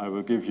usual, I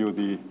will give you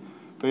the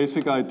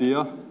basic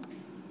idea,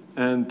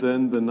 and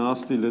then the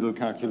nasty little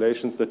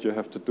calculations that you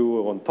have to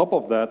do on top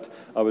of that,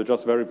 I will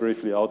just very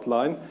briefly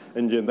outline.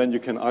 And then you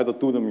can either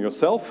do them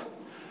yourself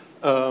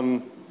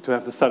to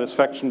have the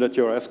satisfaction that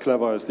you're as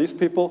clever as these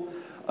people,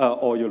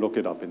 or you look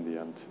it up in the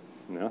end.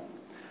 Yeah?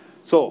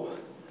 So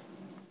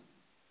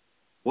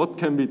what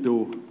can we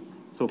do?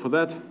 So for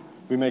that,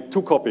 we make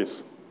 2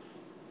 copies.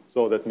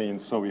 So that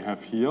means, so we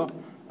have here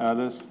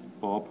Alice,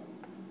 Bob,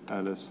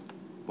 Alice,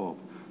 Bob.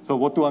 So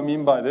what do I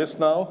mean by this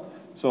now?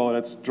 So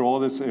let's draw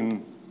this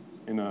in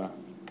a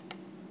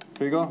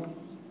figure.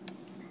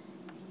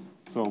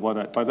 So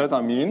by that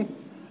I mean,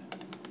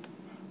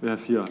 we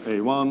have here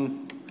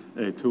A1,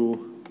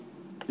 A2,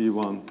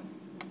 B1,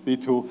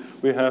 B2.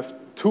 We have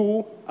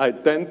 2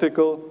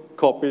 identical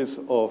copies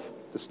of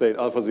the state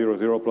alpha 0,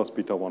 0 plus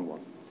beta 1, 1.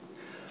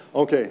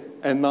 Okay,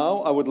 and now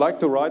I would like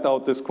to write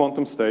out this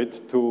quantum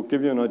state to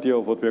give you an idea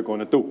of what we're going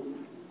to do.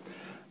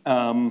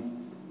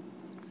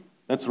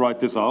 Let's write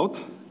this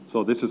out.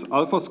 So this is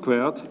alpha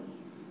squared,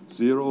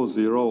 0,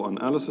 0 on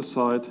Alice's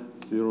side,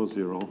 0,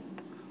 0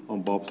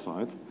 on Bob's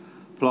side,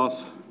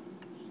 plus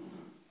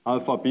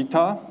alpha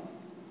beta,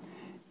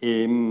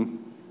 0,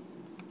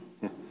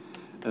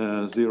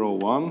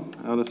 1,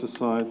 Alice's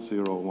side,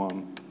 0,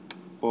 1,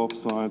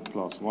 Bob's side,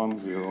 plus 1,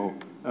 0,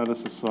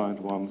 Alice's side,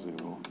 1,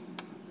 0,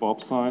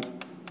 Bob's side,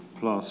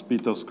 plus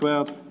beta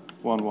squared,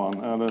 1,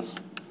 1, Alice,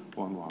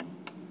 1, 1,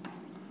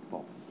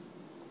 Bob.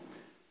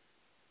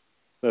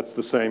 That's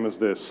the same as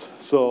this.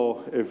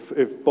 So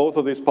if both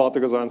of these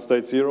particles are in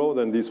state 0,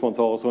 then these ones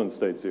are also in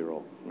state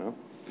 0. Yeah?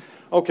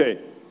 Okay,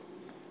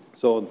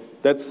 so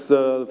that's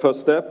the first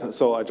step.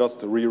 So I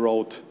just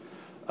rewrote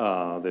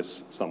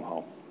this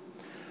somehow.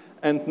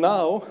 And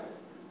now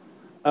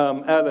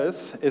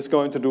Alice is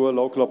going to do a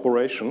local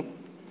operation.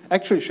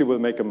 Actually, she will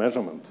make a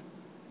measurement,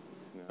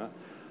 yeah?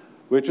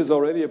 Which is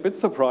already a bit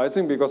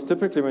surprising because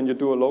typically when you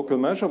do a local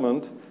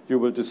measurement, you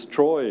will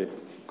destroy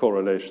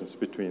correlations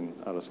between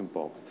Alice and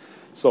Bob.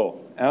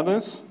 So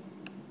Alice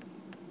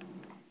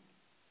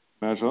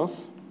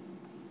measures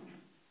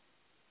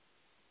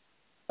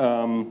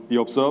the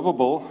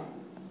observable,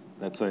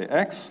 let's say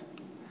x,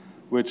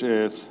 which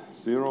is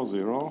 0,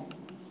 0,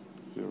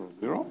 0,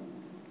 0,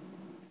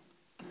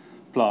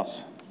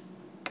 plus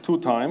 2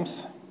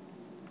 times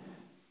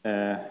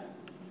 0,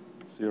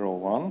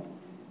 1,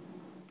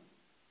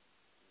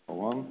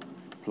 1,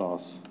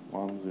 plus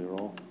 1,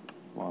 0,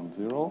 1,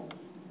 0,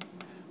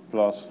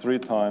 plus 3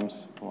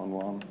 times 1,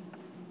 1,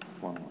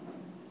 1, 1.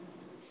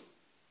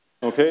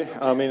 Okay,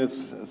 I mean,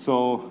 it's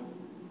so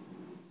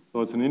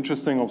it's an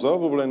interesting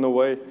observable in a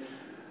way.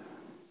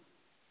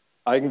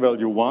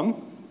 Eigenvalue 1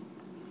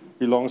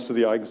 belongs to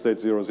the eigenstate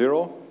 0,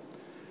 0.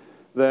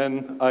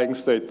 Then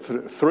eigenstate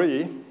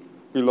 3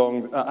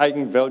 belongs,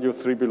 eigenvalue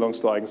 3 belongs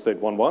to eigenstate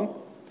 1, 1.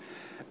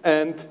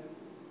 And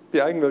the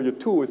eigenvalue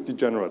 2 is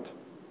degenerate.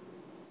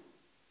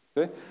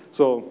 Okay?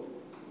 So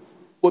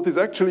what this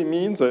actually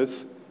means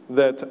is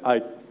that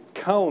I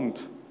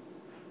count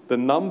the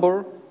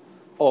number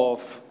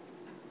of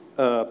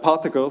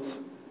particles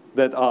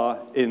that are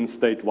in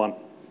state 1.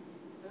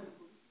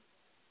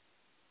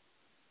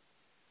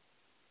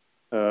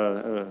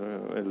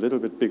 A little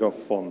bit bigger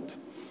font.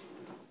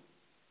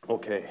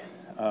 Okay,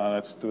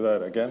 let's do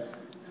that again.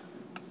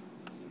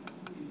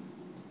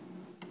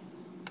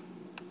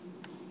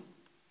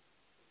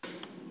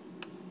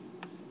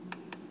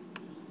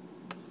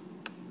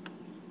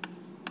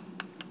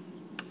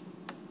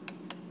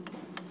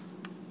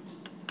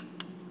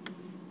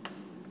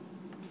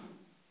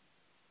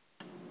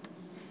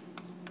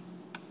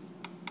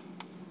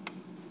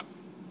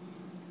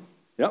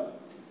 Yeah.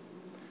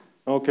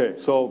 Okay,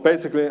 so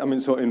basically, I mean,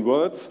 so in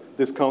words,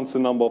 this counts the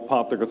number of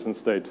particles in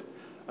state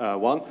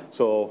 1.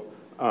 So,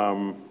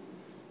 well,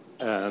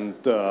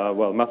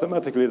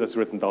 mathematically, that's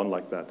written down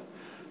like that.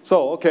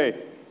 So,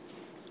 okay,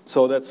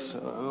 so let's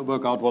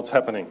work out what's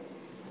happening.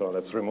 So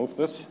let's remove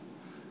this.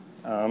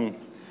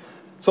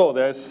 So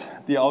there's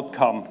the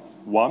outcome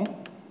 1.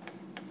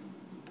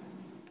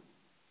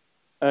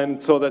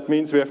 And so that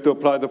means we have to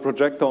apply the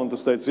projector onto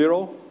state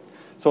 0.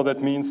 So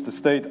that means the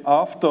state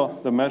after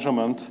the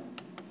measurement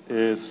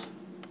is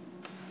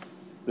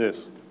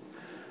this.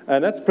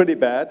 And that's pretty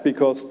bad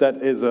because that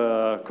is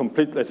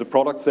as a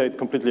product state,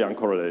 completely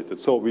uncorrelated.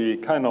 So we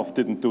kind of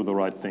didn't do the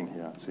right thing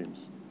here, it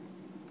seems.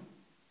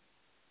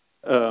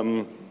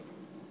 The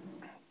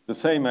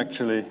same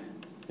actually,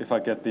 if I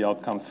get the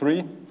outcome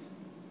 3,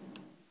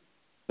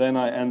 then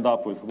I end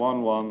up with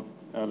 1, 1,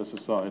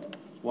 Alice's side,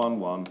 1,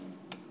 1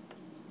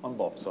 on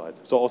Bob's side.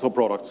 So also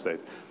product state.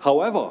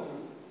 However,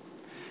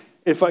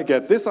 if I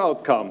get this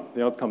outcome,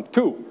 the outcome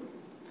 2,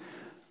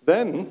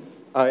 then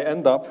I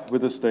end up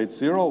with a state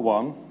 0,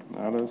 1,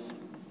 Alice,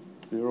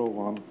 0,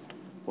 1,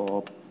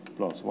 Bob,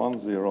 plus 1,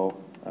 0,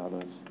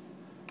 Alice,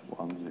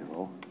 1,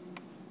 0,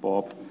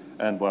 Bob,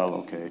 and well,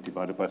 okay,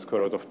 divided by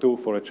square root of 2.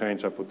 For a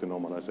change, I put the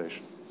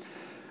normalization.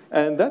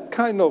 And that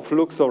kind of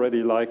looks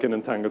already like an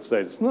entangled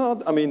state. It's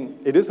not, I mean,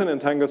 it is an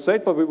entangled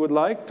state, but we would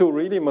like to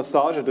really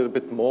massage it a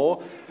bit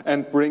more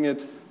and bring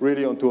it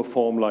really onto a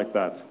form like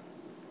that.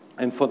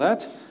 And for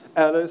that,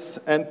 Alice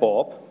and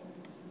Bob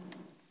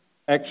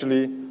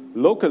actually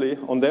locally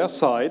on their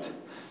side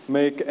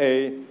make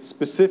a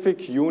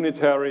specific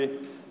unitary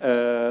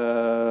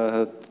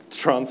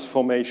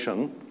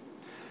transformation.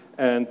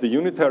 And the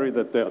unitary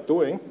that they're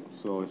doing,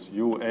 so it's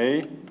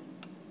UA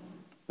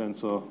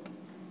tensor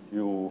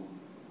U,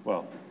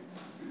 well,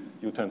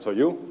 U tensor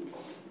U.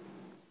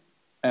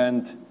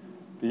 And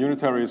the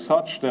unitary is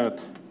such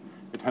that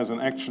it has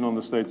an action on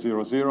the state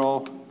 0,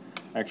 0,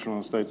 action on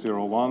the state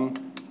 0,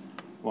 1,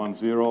 1,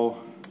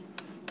 0,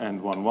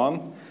 and 1,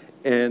 1.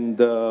 And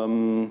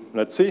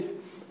let's see,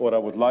 what I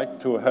would like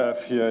to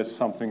have here is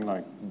something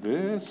like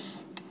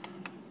this,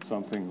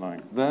 something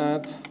like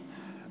that.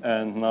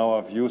 And now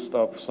I've used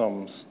up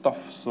some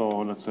stuff, so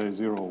let's say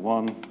 0,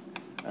 1,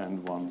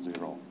 and 1,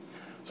 0.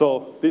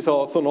 So these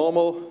are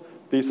orthonormal,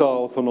 these are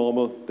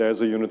orthonormal.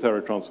 There's a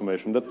unitary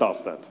transformation that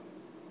does that.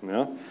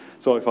 Yeah?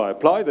 So if I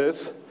apply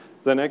this,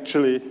 then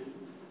actually,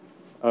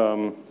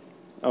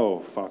 oh,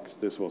 fuck,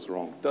 this was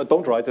wrong.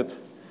 Don't write it.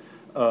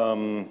 Oh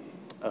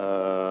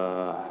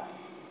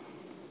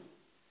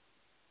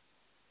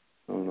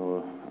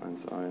no, 1,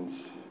 1.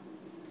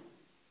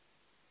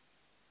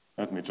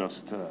 Let me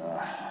just,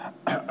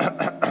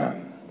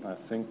 I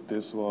think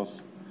this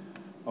was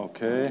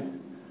okay,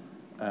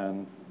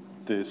 and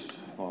this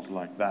was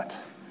like that,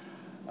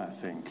 I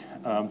think.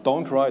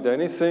 Don't write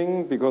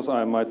anything, because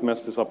I might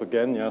mess this up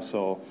again, yeah,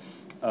 so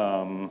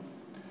 0,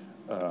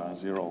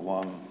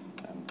 1,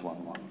 and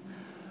 1, 1.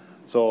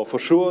 So for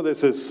sure,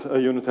 this is a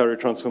unitary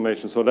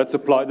transformation. So let's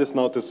apply this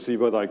now to see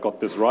whether I got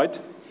this right.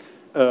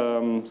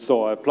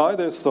 So I apply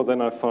this, so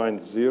then I find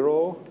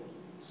 0,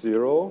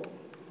 0,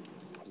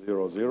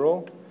 0,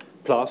 0,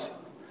 plus,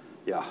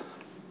 yeah,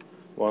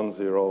 1,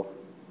 0,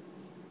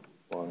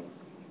 1,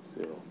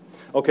 0.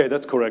 Okay,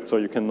 that's correct, so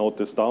you can note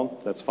this down,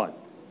 that's fine.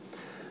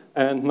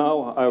 And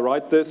now I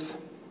write this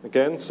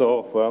again,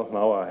 so, well,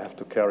 now I have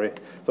to carry.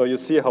 So you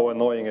see how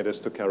annoying it is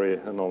to carry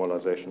a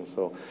normalization.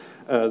 So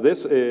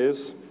this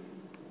is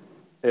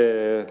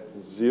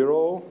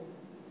 0,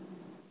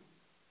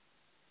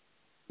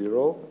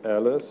 0,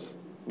 Alice,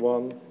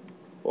 1,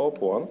 Bob,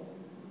 1.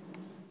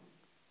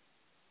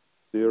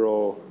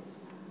 0,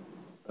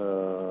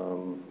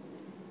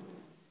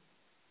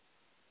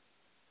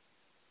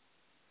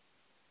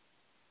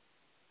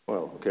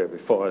 well, okay,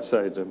 before I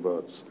say it in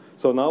words.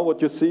 So now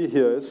what you see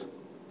here is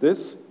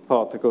this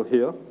particle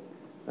here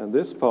and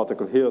this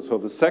particle here. So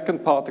the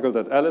second particle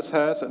that Alice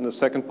has and the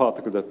second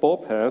particle that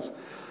Bob has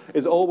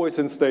is always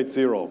in state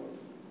 0.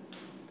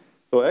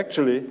 So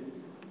actually,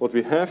 what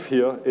we have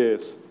here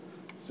is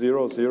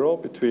 0, 0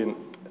 between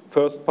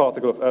first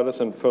particle of Alice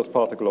and first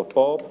particle of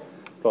Bob,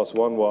 plus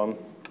 1, 1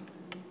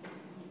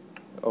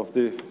 of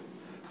the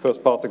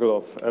first particle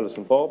of Alice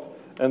and Bob,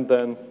 and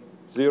then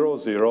 0,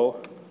 0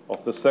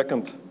 of the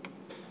second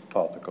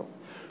particle.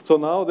 So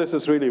now this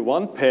is really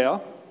one pair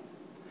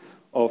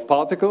of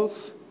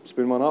particles,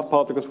 spin 1/2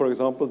 particles, for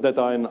example, that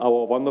are in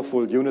our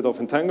wonderful unit of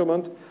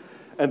entanglement,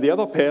 and the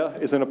other pair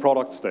is in a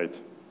product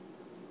state.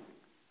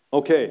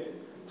 Okay,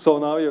 so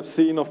now you've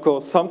seen, of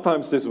course,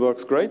 sometimes this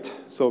works great.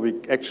 So we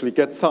actually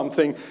get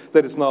something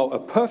that is now a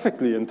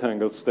perfectly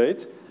entangled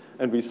state.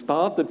 And we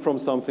started from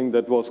something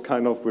that was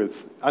kind of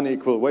with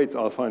unequal weights,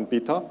 alpha and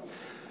beta.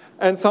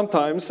 And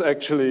sometimes,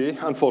 actually,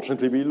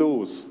 unfortunately, we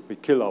lose. We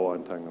kill our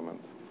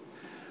entanglement.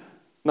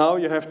 Now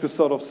you have to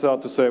sort of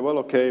start to say, well,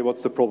 okay,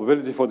 what's the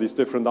probability for these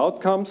different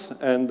outcomes?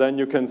 And then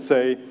you can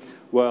say,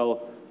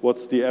 well,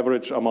 what's the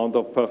average amount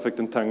of perfect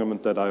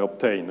entanglement that I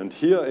obtain? And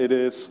here it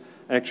is,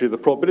 actually, the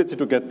probability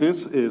to get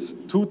this is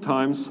 2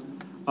 times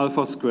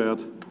alpha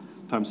squared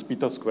times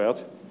beta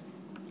squared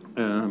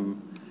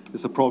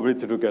is the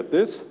probability to get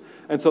this.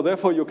 And so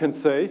therefore you can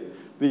say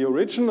the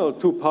original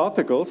 2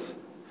 particles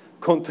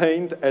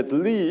contained at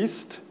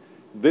least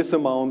this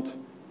amount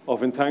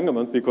of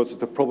entanglement because it's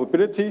the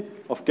probability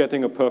of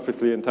getting a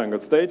perfectly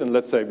entangled state. And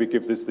let's say we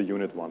give this the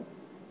unit 1.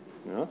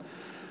 Yeah?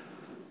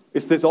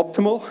 Is this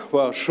optimal?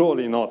 Well,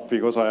 surely not,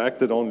 because I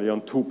acted only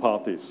on 2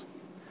 parties.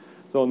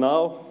 So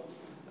now,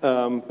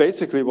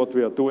 basically what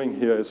we are doing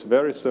here is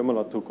very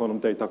similar to quantum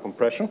data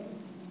compression.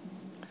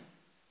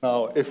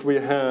 Now, if we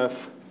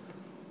have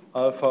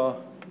alpha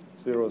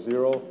 0,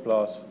 0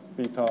 plus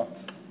beta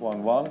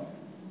 1, 1,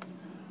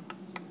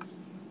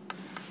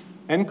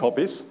 n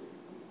copies,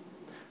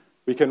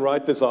 we can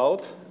write this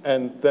out,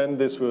 and then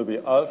this will be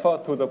alpha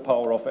to the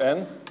power of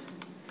n,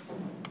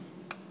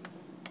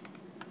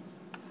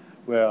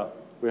 where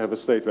we have a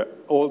state where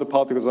all the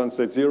particles are in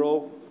state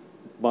 0,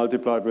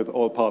 multiplied with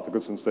all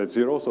particles in state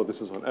 0. So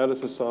this is on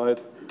Alice's side.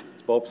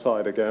 It's Bob's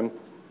side again.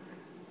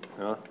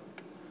 Yeah.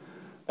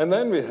 And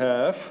then we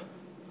have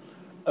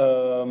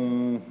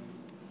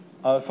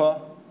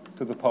alpha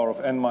to the power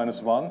of n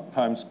minus 1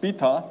 times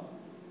beta.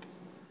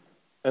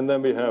 And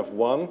then we have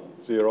 1,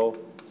 0,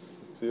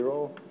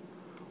 0,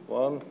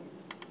 1,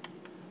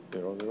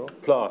 0, 0,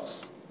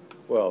 plus,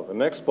 well, the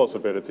next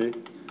possibility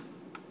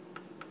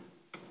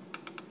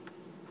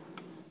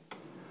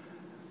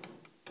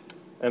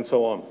and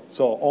so on.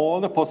 So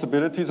all the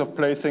possibilities of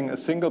placing a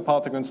single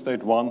particle in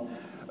state 1,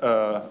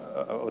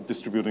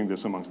 distributing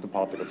this amongst the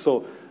particles.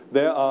 So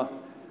there are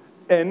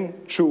n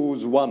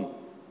choose 1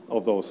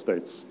 of those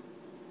states.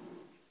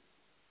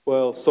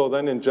 Well, so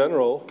then in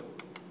general,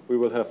 we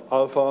will have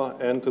alpha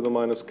n to the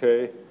minus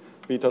k,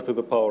 beta to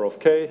the power of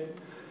k,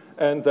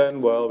 and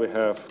then, well, we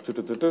have k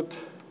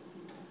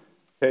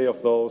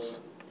of those,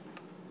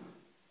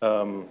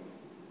 and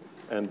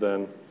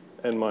then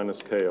n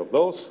minus k of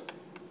those.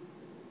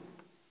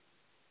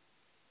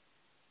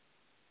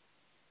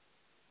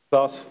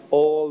 Plus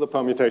all the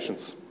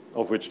permutations,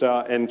 of which there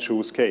are n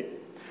choose k.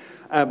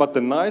 But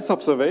the nice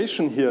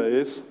observation here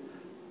is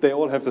they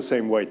all have the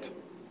same weight.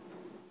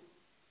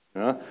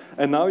 Yeah?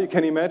 And now you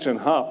can imagine,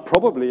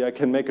 probably I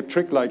can make a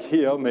trick like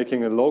here,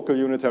 making a local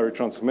unitary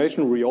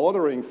transformation,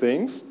 reordering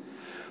things,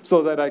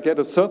 so that I get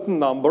a certain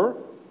number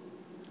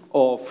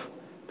of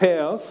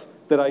pairs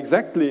that are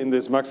exactly in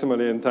this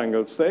maximally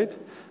entangled state,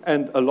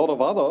 and a lot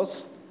of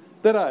others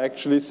that are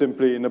actually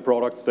simply in the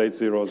product state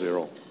 0,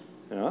 0.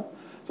 Yeah?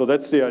 So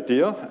that's the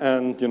idea,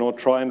 and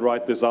try and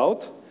write this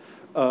out.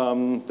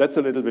 That's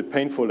a little bit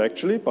painful,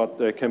 actually, but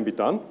it can be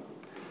done.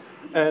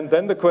 And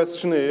then the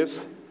question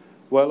is,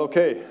 well,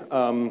 okay,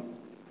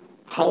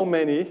 how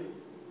many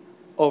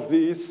of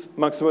these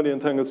maximally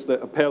entangled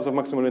pairs of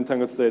maximally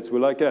entangled states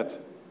will I get?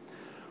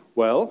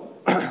 Well,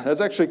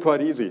 that's actually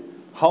quite easy.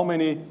 How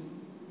many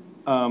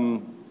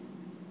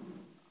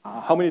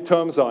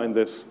terms are in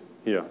this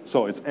here?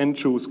 So it's n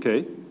choose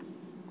k.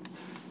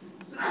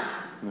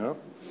 Yeah.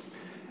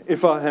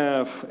 If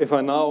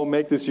I now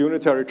make this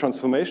unitary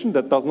transformation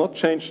that does not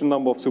change the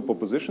number of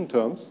superposition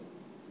terms,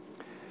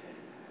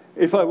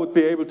 if I would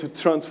be able to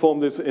transform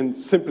this in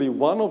simply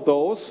one of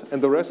those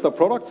and the rest are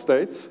product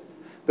states,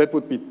 that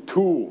would be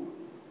 2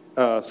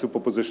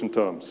 superposition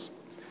terms.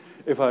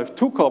 If I have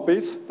 2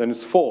 copies, then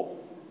it's 4.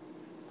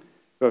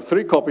 If I have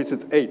 3 copies,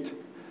 it's 8.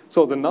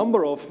 So the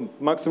number of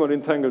maximally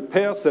entangled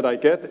pairs that I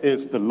get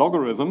is the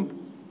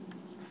logarithm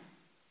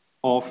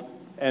of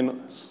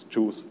n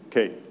choose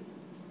k.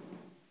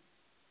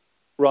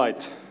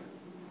 Right.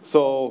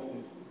 So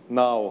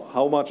now,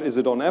 how much is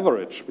it on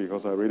average?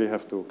 Because I really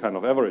have to kind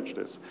of average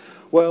this.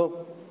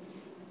 Well,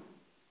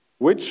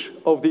 which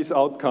of these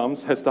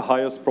outcomes has the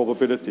highest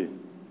probability?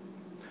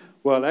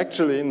 Well,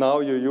 actually, now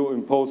you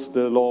impose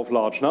the law of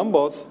large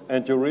numbers,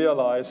 and you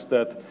realize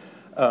that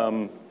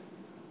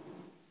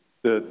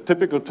the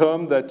typical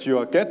term that you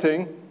are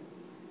getting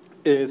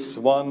is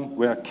one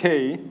where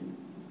k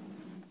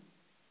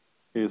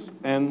is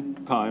n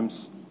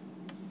times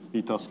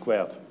beta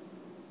squared.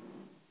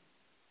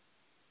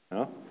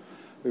 Yeah?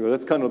 Because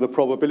that's kind of the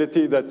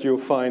probability that you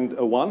find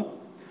a 1.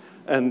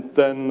 And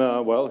then,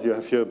 well, you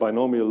have your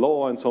binomial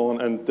law and so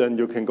on, and then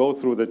you can go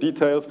through the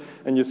details,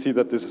 and you see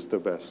that this is the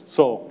best.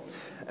 So,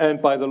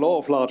 and by the law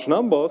of large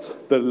numbers,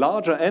 the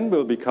larger n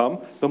will become,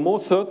 the more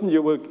certain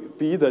you will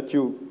be that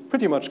you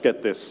pretty much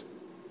get this.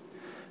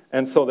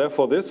 And so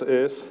therefore, this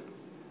is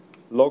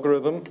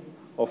logarithm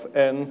of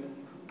n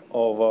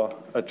over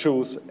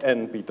choose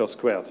n beta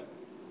squared.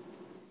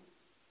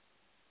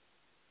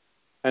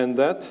 And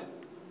that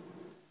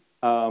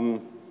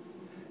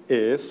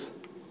is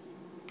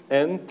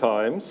n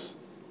times,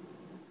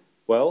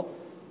 well,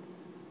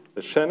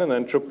 the Shannon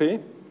entropy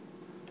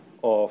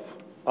of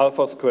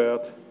alpha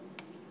squared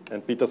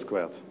and beta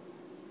squared.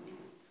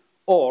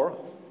 Or,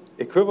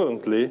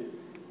 equivalently,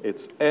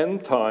 it's n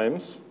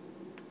times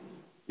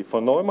the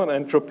von Neumann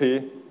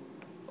entropy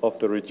of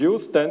the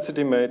reduced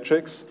density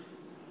matrix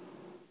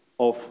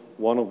of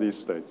one of these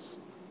states.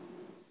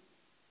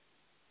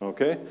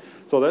 Okay,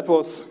 so that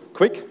was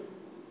quick.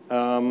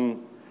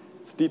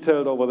 It's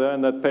detailed over there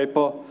in that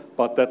paper,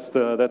 but that's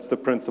the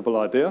principal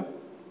idea.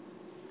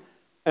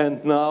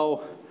 And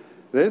now,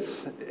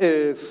 this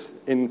is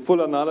in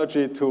full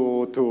analogy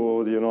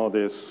to you know,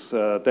 this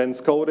dense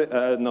coding,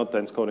 not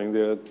dense coding,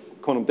 the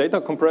quantum data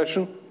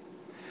compression.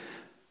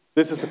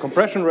 This is the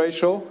compression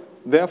ratio.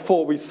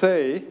 Therefore, we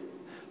say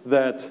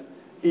that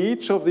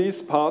each of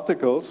these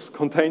particles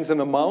contains an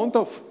amount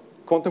of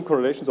quantum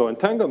correlations or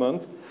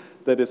entanglement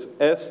that is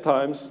S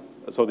times,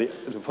 so the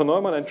von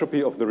Neumann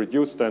entropy of the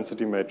reduced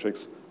density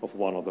matrix of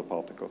one of the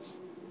particles.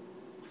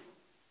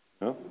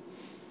 Yeah?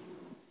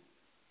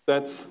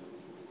 That's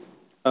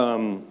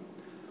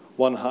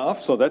 1/2,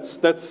 so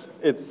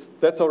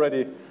that's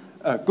already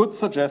a good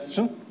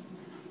suggestion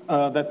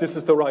that this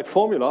is the right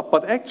formula,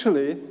 but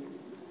actually,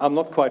 I'm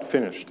not quite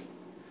finished.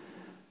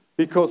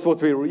 Because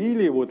what we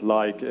really would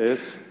like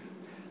is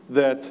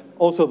that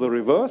also the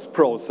reverse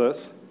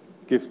process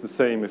gives the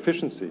same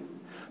efficiency.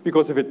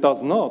 Because if it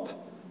does not,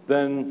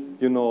 then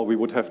you know, we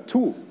would have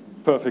two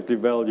perfectly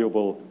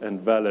valuable and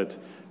valid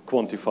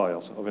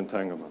quantifiers of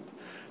entanglement.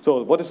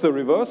 So what is the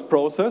reverse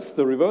process?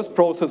 The reverse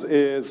process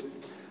is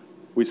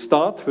we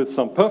start with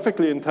some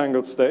perfectly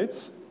entangled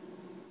states,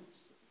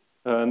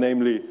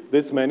 namely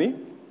this many,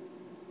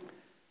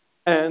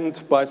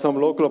 and by some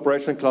local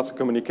operation classical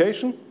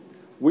communication,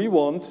 we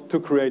want to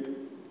create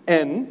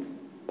n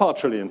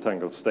partially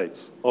entangled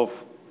states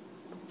of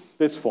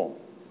this form.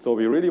 So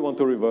we really want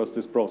to reverse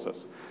this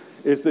process.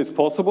 Is this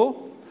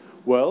possible?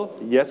 Well,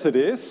 yes it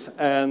is,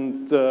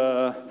 and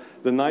the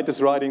knight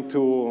is writing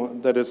to,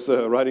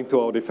 writing to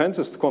our defense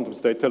is quantum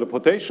state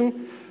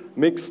teleportation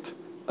mixed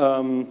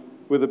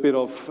with a bit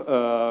of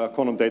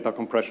quantum data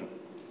compression.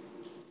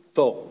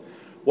 So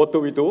what do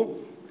we do?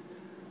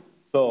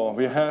 So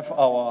we have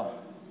our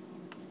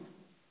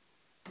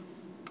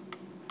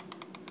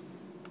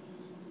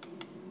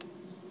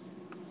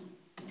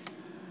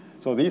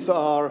so these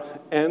are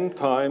n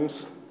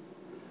times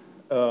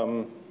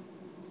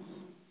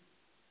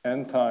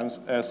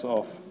S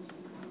of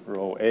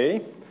rho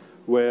A,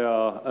 where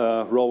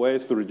rho A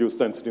is the reduced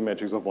density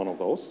matrix of one of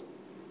those.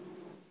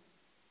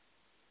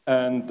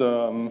 And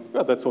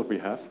yeah, that's what we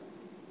have.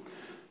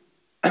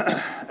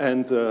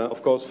 And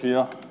of course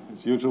here,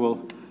 as usual,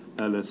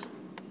 Alice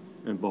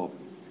and Bob.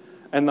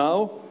 And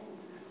now,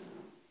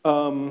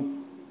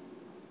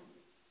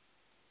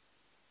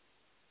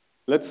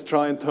 let's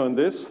try and turn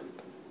this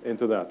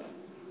into that.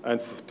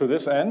 And to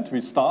this end,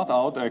 we start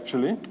out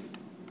actually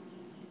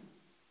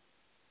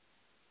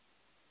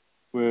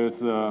with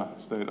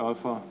state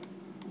alpha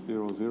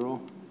 0,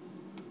 0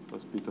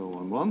 plus beta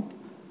 1, 1.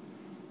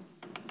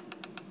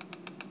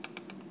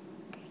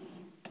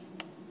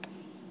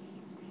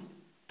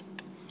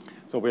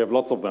 So we have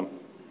lots of them.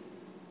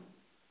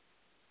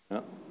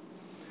 Yeah.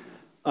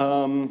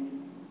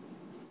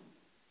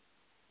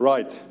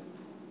 Right.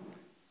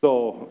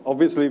 So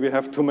obviously we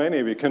have too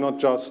many. We cannot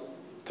just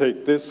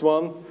take this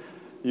one,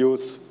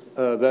 use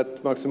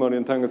that maximally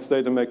entangled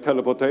state and make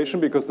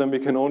teleportation, because then we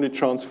can only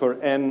transfer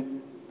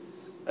n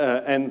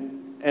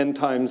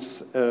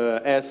times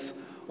S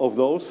of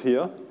those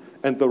here,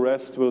 and the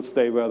rest will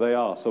stay where they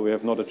are. So we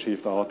have not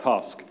achieved our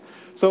task.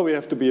 So we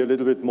have to be a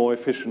little bit more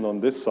efficient on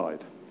this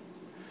side.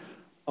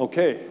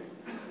 Okay,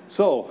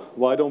 so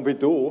why don't we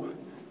do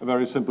a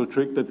very simple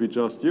trick that we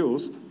just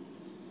used?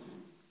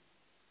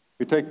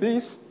 We take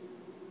these,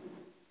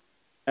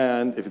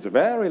 and if it's a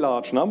very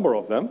large number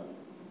of them,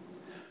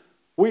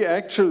 we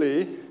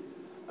actually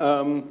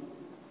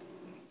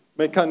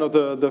make kind of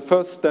the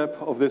first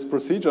step of this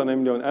procedure,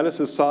 namely on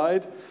Alice's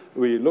side.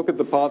 We look at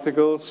the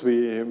particles,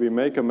 we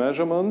make a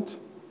measurement,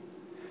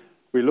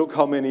 we look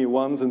how many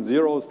ones and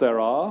zeros there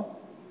are,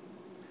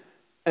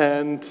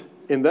 and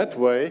in that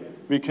way,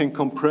 we can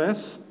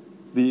compress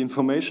the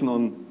information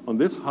on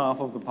this half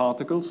of the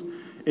particles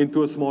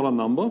into a smaller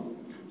number.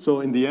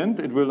 So in the end,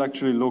 it will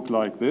actually look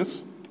like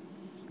this.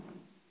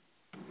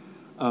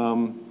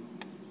 So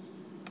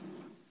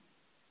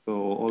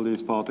all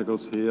these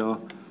particles here,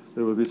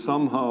 there will be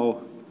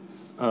somehow,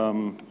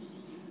 so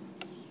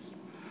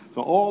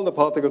all the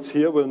particles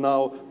here will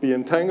now be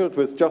entangled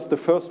with just the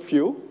first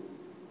few.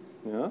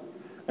 Yeah?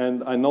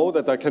 And I know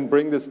that I can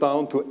bring this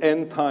down to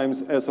n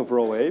times S of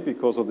rho A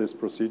because of this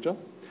procedure.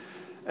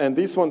 And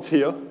these ones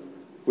here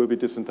will be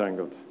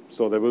disentangled.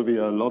 So there will be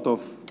a lot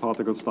of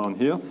particles down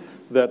here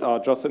that are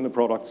just in the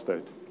product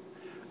state.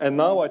 And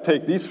now I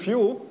take these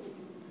few,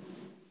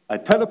 I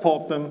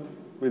teleport them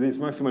with these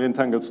maximally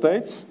entangled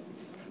states.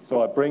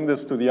 So I bring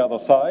this to the other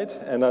side,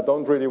 and I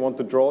don't really want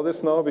to draw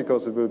this now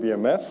because it will be a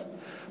mess.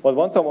 But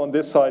once I'm on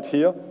this side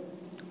here,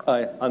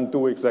 I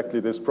undo exactly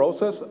this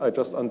process. I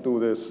just undo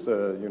this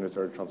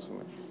unitary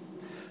transformation.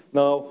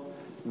 Now,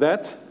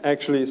 that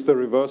actually is the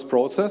reverse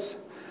process.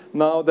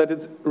 Now that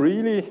it's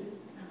really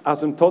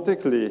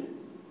asymptotically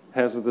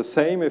has the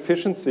same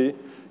efficiency,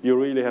 you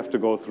really have to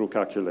go through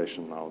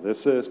calculation now.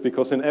 This is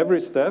because in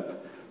every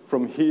step,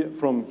 from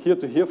here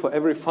to here, for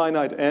every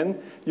finite n,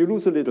 you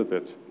lose a little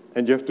bit.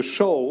 And you have to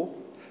show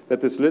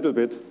that this little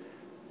bit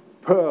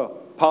per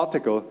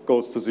particle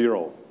goes to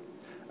 0.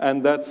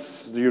 And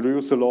that's, you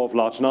use the law of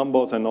large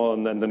numbers and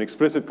an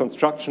explicit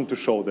construction to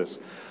show this.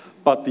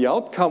 But the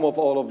outcome of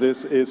all of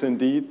this is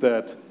indeed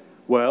that,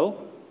 well,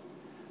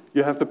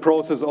 you have the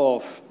process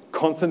of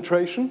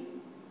concentration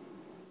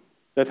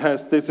that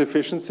has this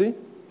efficiency.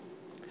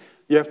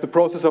 You have the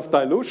process of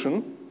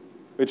dilution,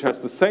 which has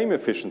the same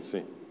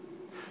efficiency.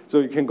 So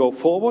you can go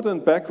forward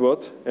and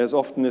backward as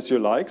often as you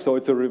like. So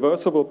it's a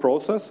reversible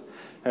process.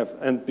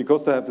 And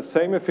because they have the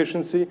same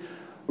efficiency,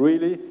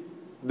 really,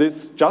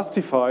 this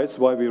justifies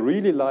why we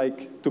really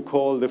like to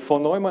call the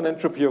von Neumann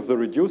entropy of the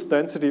reduced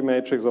density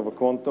matrix of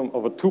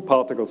a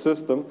two-particle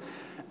system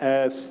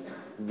as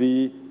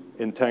the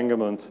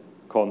entanglement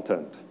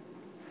content.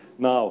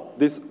 Now,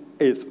 this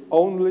is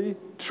only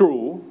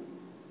true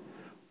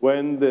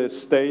when the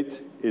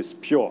state is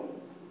pure.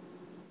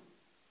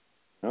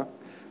 Yeah?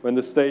 When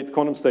the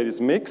quantum state is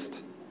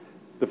mixed,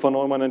 the von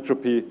Neumann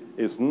entropy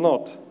is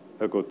not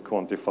a good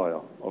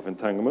quantifier of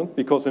entanglement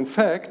because, in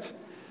fact,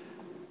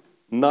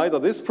 neither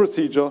this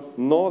procedure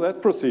nor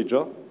that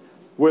procedure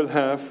will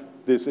have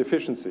this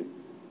efficiency.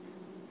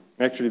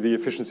 Actually, the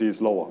efficiency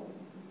is lower.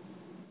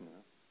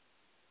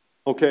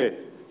 Okay,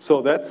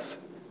 so that's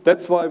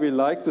why we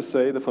like to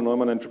say the von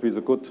Neumann entropy is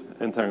a good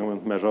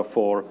entanglement measure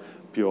for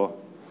pure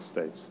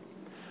states.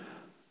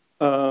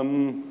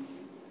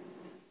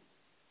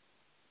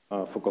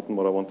 I've forgotten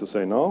what I want to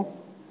say now.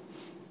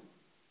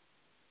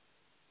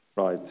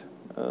 Right.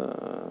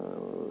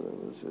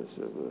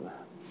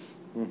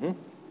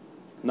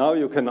 Now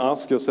you can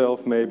ask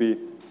yourself maybe,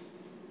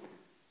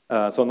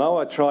 so now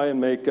I try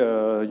and make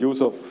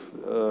use of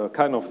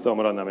kind of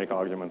thermodynamic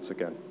arguments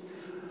again.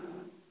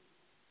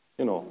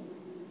 You know,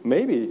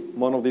 maybe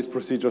one of these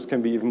procedures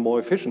can be even more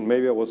efficient.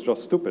 Maybe I was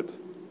just stupid.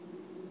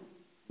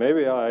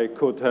 Maybe I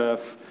could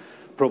have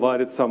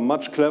provided some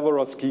much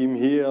cleverer scheme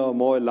here,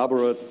 more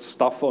elaborate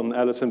stuff on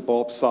Alice and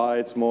Bob's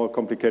sides, more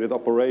complicated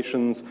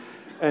operations,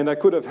 and I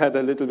could have had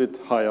a little bit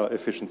higher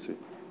efficiency.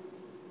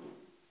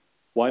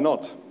 Why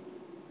not?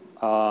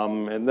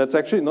 And that's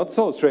actually not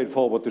so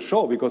straightforward to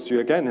show because you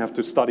again have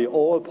to study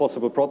all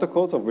possible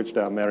protocols, of which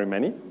there are very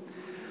many,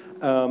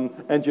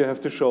 and you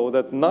have to show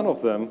that none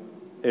of them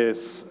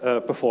is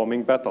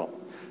performing better.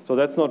 So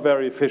that's not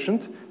very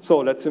efficient. So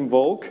let's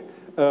invoke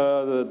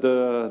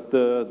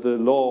the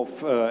law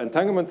of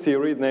entanglement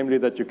theory, namely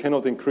that you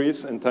cannot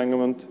increase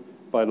entanglement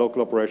by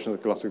local operations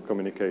of classical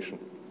communication.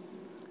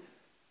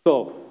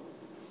 So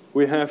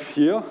we have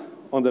here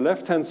on the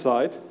left-hand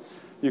side,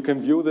 you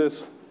can view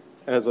this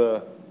as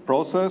a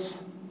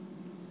process.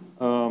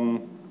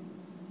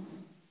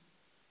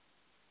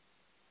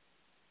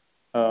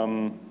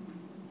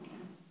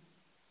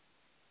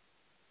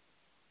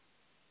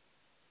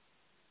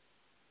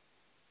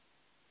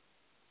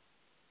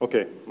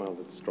 Okay, well,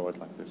 let's draw it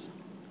like this.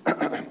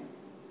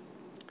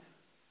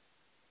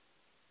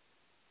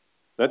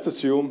 Let's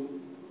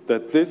assume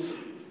that this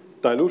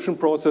dilution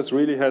process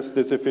really has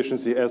this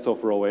efficiency S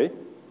of rho A.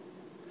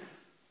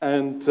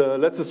 And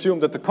let's assume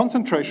that the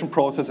concentration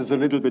process is a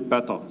little bit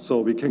better. So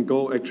we can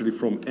go actually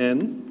from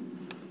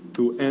N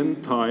to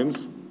N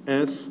times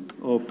S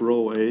of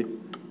rho A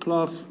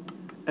plus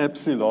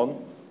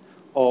epsilon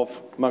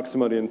of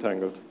maximally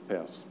entangled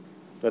pairs.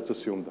 Let's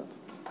assume that.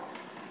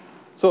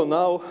 So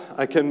now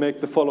I can make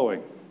the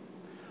following.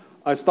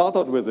 I start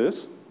out with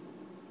this,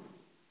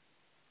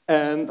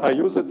 and I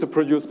use it to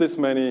produce this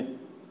many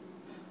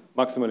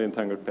maximally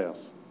entangled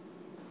pairs.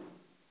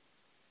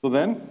 So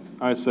then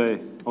I say,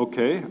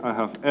 okay, I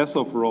have S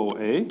of rho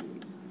A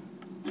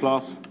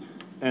plus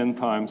N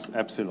times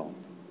epsilon.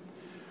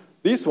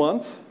 These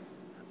ones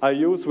I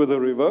use with a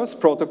reverse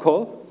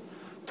protocol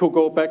to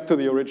go back to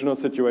the original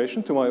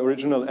situation, to my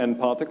original N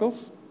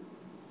particles.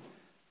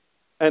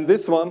 And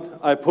this one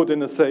I put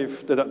in a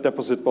safe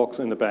deposit box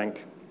in the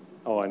bank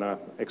or in an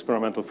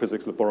experimental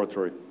physics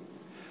laboratory.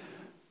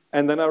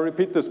 And then I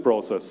repeat this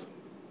process.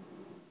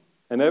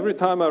 And every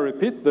time I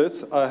repeat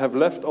this, I have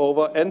left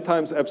over N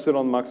times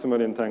epsilon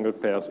maximally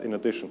entangled pairs in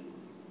addition.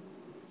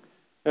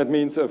 That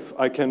means if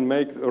I can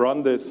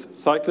run this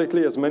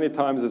cyclically as many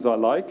times as I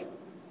like,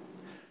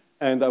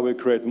 and I will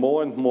create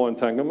more and more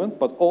entanglement,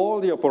 but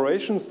all the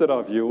operations that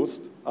I've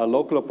used are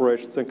local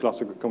operations in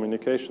classical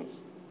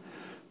communications.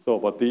 So,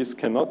 but these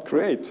cannot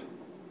create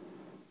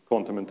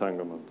quantum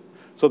entanglement.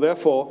 So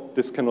therefore,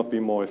 this cannot be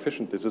more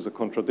efficient. This is a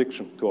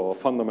contradiction to our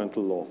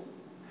fundamental law.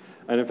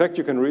 And in fact,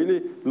 you can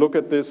really look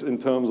at this in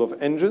terms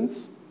of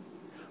engines,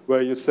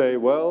 where you say,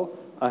 well,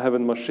 I have a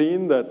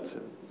machine that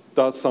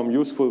does some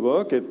useful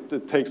work.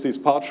 It takes these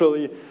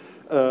partially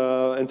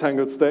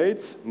entangled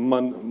states,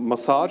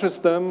 massages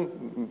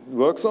them,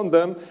 works on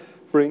them,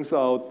 brings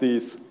out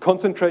this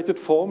concentrated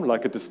form,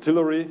 like a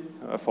distillery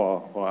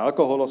for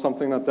alcohol or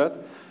something like that.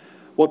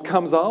 What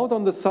comes out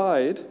on the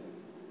side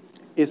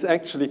is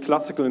actually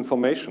classical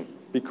information,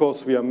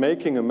 because we are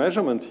making a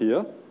measurement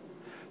here.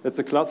 It's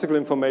a classical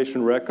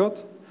information record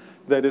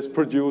that is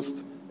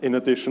produced in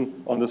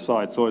addition on the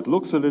side. So it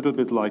looks a little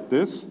bit like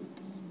this.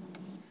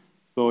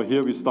 So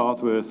here we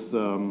start with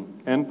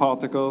n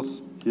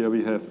particles. Here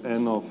we have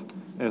n of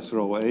S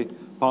rho A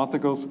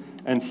particles.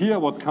 And here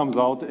what comes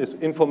out is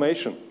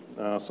information.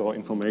 So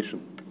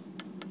information.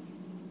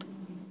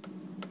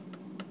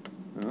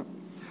 Yeah.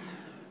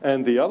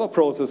 And the other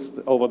process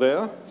over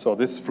there, so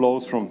this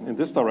flows from in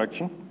this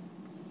direction,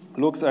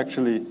 looks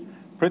actually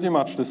pretty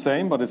much the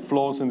same, but it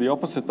flows in the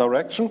opposite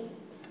direction.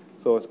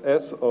 So it's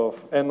S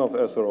of n of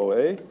S rho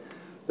A.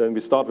 Then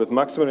we start with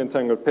maximally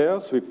entangled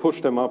pairs. We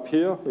push them up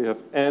here. We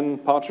have n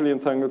partially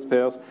entangled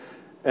pairs.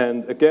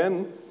 And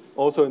again,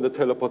 also in the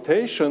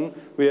teleportation,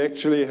 we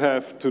actually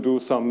have to do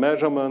some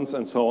measurements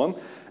and so on.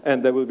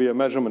 And there will be a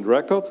measurement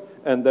record.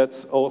 And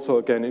that's also,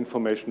 again,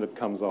 information that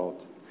comes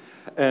out.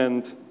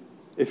 And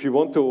if you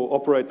want to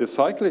operate this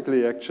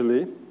cyclically,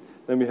 actually,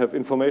 then we have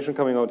information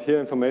coming out here,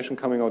 information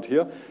coming out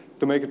here.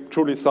 To make it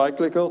truly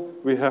cyclical,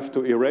 we have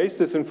to erase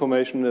this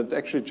information that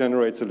actually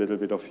generates a little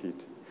bit of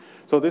heat.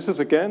 So this is,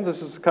 again,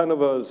 this is kind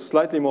of a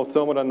slightly more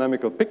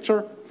thermodynamical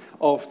picture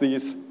of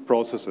these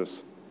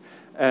processes.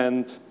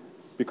 And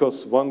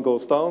because one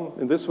goes down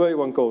in this way,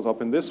 one goes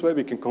up in this way,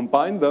 we can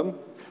combine them.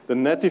 The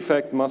net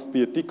effect must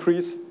be a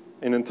decrease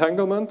in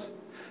entanglement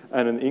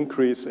and an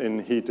increase in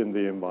heat in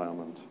the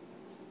environment.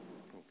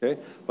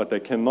 Okay? But they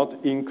cannot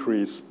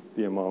increase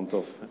the amount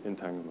of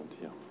entanglement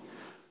here.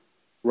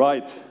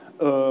 Right.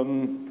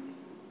 7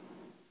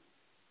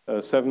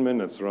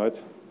 minutes,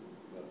 right?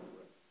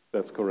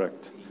 That's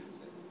correct.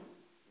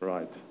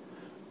 Right.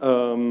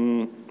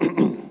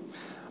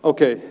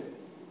 Okay.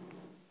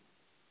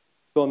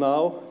 So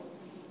now,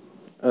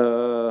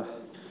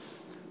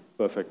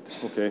 perfect.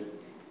 Okay.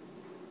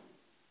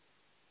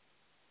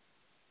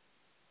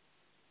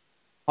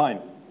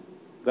 Fine.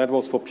 That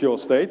was for pure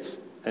states,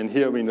 and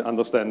here we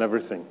understand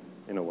everything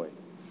in a way.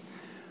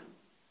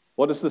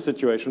 What is the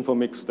situation for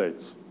mixed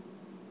states?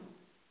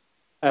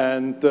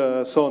 And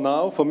so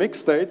now for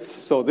mixed states,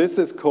 so this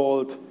is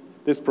called,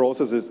 this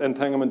process is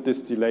entanglement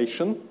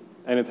distillation,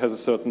 and it has a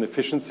certain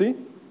efficiency,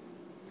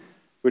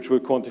 which will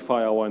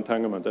quantify our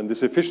entanglement. And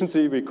this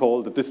efficiency we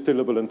call the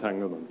distillable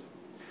entanglement.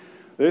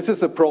 This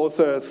is a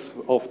process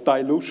of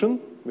dilution,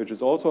 which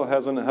is also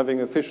having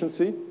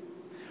efficiency,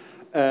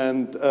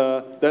 and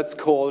that's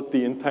called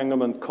the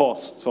entanglement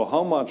cost. So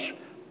how much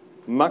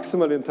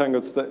maximally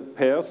entangled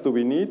pairs do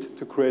we need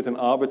to create an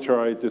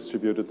arbitrary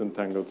distributed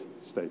entangled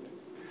state?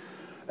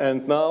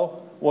 And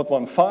now what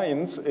one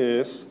finds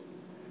is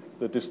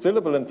the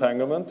distillable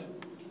entanglement,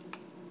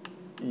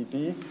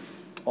 ED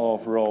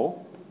of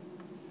rho,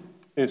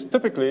 is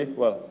typically,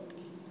 well,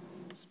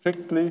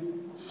 strictly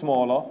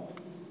smaller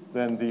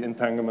than the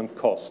entanglement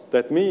cost.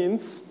 That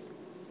means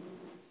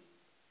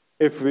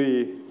if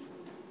we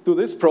do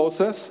this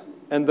process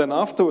and then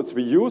afterwards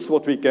we use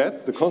what we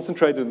get, the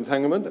concentrated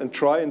entanglement, and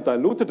try and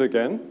dilute it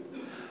again,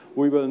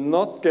 we will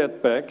not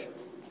get back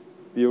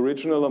the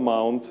original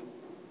amount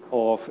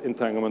of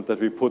entanglement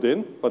that we put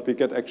in, but we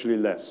get actually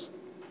less.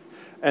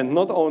 And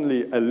not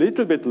only a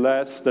little bit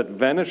less that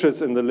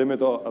vanishes in the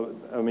limit of,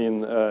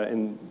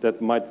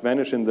 that might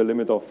vanish in the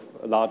limit of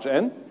large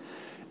N,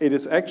 it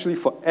is actually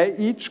for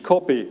each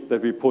copy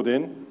that we put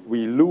in,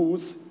 we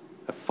lose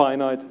a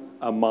finite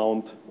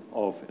amount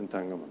of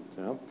entanglement.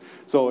 Yeah?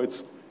 So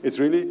it's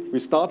really, we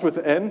start with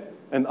N,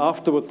 and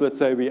afterwards, let's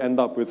say we end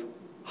up with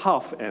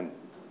half N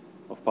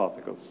of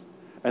particles,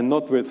 and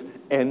not with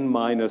N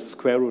minus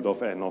square root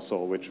of N or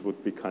so, which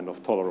would be kind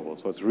of tolerable.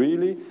 So it's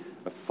really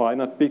a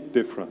finite big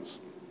difference.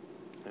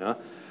 Yeah?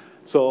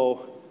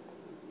 So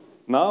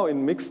now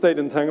in mixed state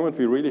entanglement,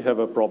 we really have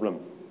a problem.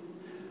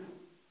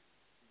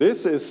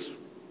 This is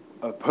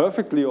a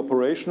perfectly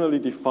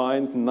operationally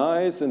defined,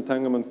 nice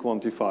entanglement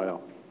quantifier.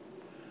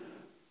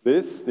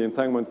 This, the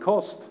entanglement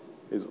cost,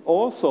 is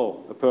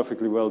also a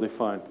perfectly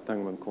well-defined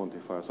entanglement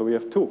quantifier. So we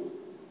have two.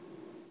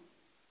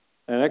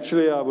 And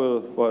actually, I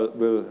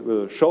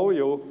will show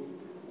you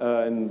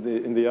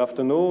in the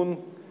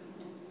afternoon,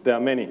 there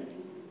are many.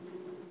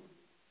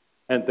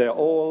 And they're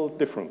all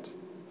different.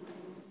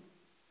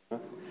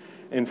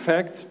 In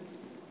fact,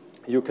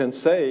 you can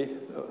say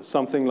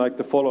something like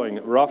the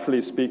following,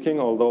 roughly speaking,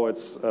 although it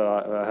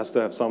has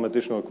to have some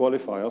additional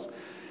qualifiers.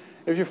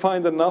 If you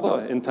find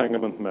another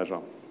entanglement measure,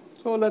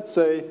 so let's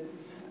say,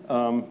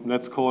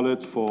 let's call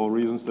it, for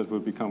reasons that will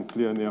become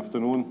clear in the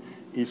afternoon,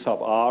 E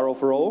sub r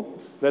of rho.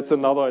 That's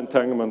another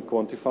entanglement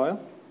quantifier.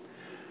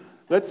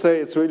 Let's say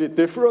it's really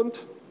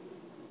different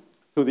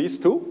to these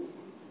two,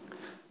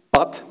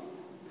 but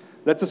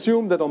let's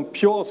assume that on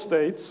pure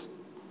states,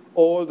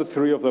 all the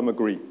three of them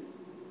agree.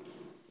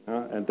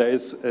 And there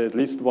is at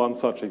least one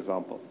such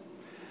example.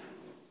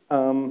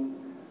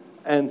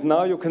 And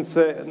now you can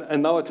say,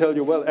 and now I tell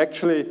you, well,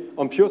 actually,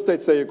 on pure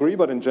states they agree,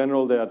 but in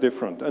general they are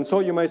different. And so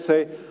you may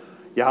say,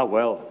 yeah,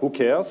 well, who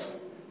cares?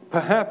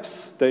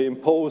 perhaps they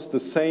impose the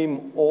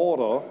same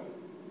order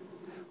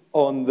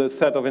on the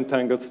set of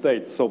entangled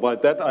states. So by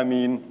that I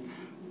mean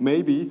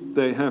maybe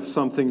they have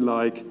something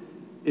like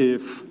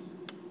if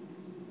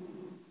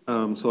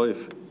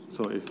if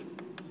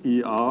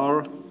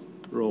ER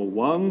row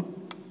 1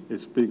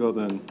 is bigger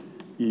than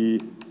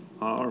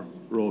ER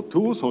row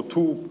 2, so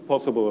two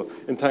possible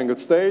entangled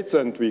states,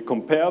 and we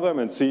compare them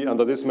and see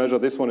under this measure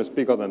this one is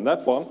bigger than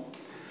that one.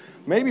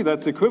 Maybe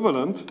that's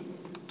equivalent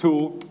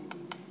to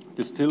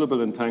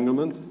distillable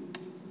entanglement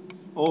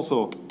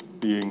also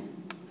being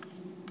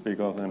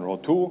bigger than row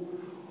 2,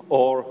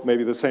 or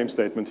maybe the same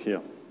statement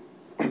here.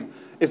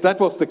 If that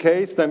was the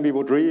case, then we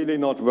would really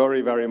not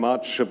worry very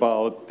much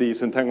about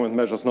these entanglement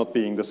measures not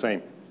being the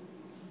same.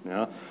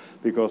 Yeah?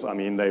 Because, I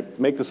mean, they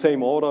make the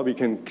same order. We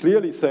can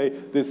clearly say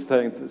this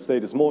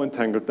state is more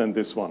entangled than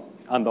this one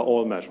under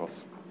all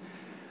measures.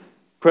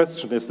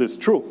 Question, is this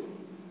true?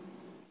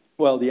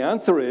 Well, the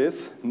answer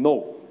is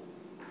no.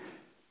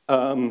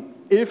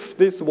 If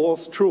this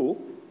was true,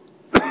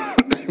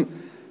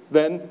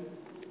 then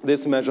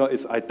this measure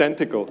is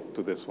identical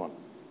to this one.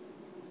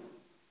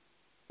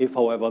 If,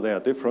 however, they are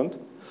different,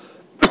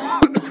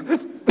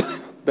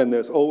 then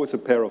there's always a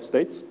pair of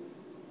states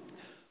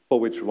for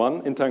which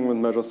one entanglement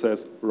measure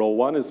says row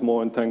 1 is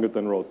more entangled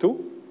than row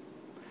 2,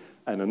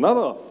 and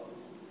another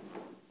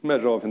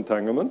measure of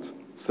entanglement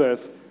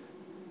says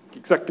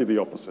exactly the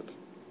opposite.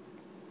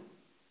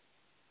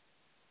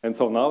 And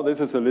so now this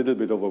is a little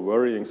bit of a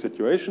worrying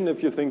situation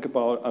if you think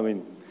about, I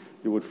mean,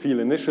 you would feel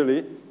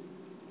initially.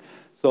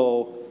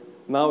 So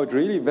now it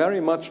really very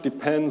much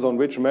depends on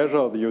which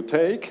measure you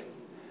take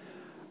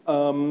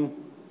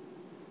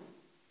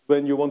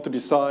when you want to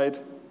decide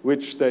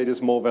which state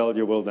is more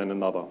valuable than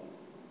another.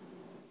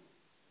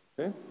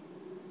 Okay?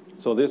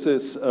 So this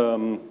is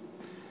the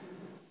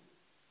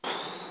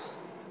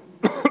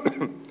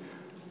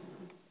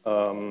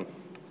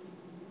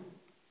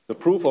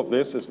proof of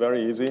this is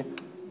very easy.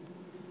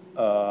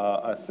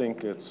 I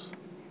think it's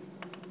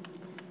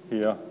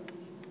here,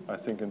 I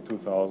think in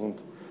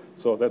 2000.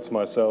 So that's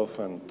myself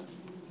and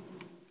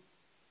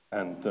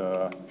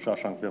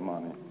Shashank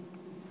Virmani,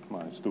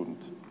 my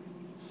student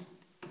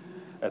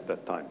at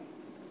that time.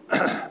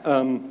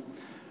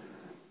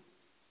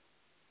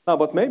 Now,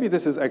 but maybe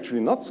this is actually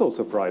not so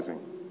surprising,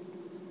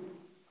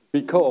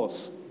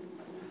 because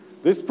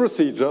this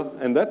procedure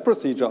and that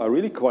procedure are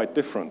really quite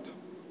different.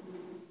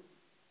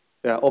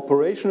 They are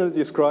operationally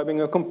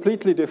describing a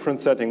completely different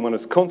setting. One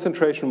is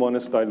concentration, one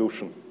is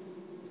dilution.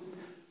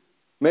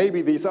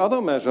 Maybe these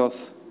other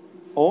measures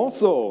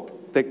also,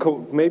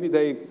 maybe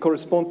they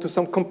correspond to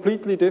some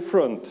completely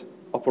different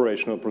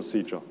operational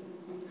procedure.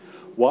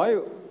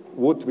 Why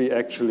would we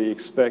actually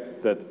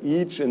expect that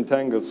each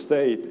entangled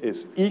state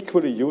is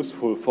equally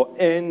useful for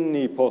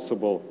any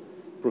possible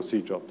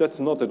procedure? That's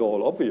not at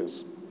all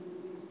obvious.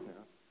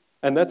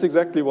 And that's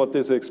exactly what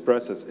this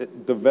expresses.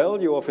 The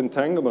value of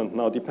entanglement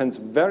now depends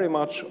very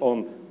much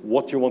on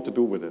what you want to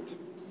do with it,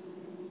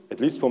 at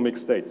least for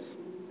mixed states.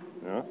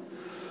 Yeah?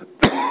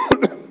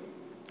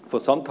 For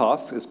some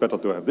tasks, it's better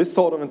to have this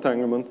sort of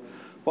entanglement.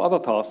 For other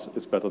tasks,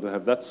 it's better to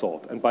have that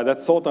sort. And by that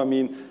sort, I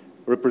mean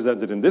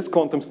represented in this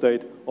quantum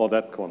state or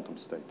that quantum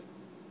state.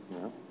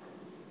 Yeah?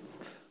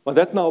 But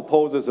that now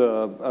poses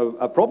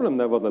a problem,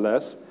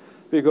 nevertheless,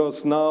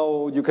 because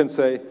now you can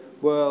say,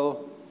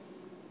 well,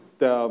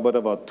 there are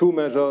whatever 2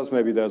 measures,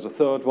 maybe there's a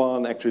third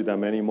one, actually there are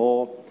many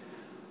more.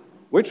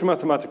 Which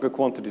mathematical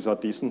quantities are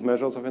decent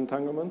measures of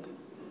entanglement,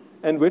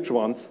 and which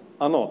ones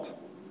are not?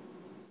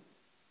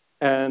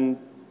 And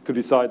to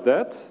decide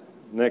that,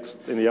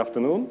 next in the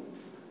afternoon,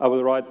 I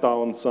will write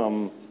down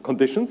some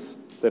conditions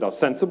that are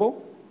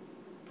sensible,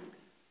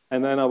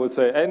 and then I will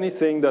say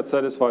anything that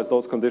satisfies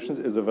those conditions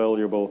is a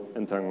valuable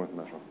entanglement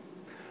measure.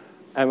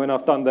 And when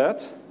I've done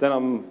that, then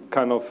I'm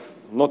kind of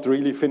not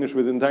really finished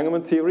with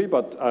entanglement theory,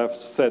 but I've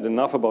said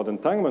enough about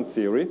entanglement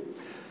theory.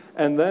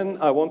 And then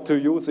I want to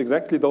use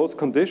exactly those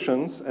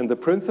conditions and the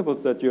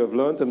principles that you have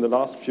learned in the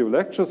last few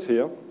lectures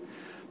here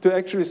to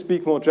actually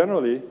speak more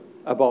generally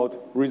about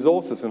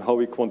resources and how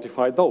we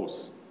quantify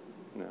those.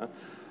 Yeah?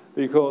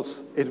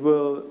 Because it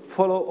will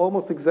follow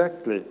almost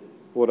exactly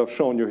what I've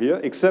shown you here,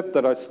 except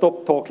that I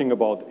stop talking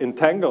about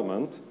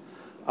entanglement.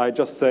 I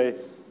just say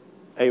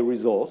a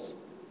resource.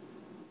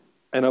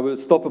 And I will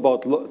stop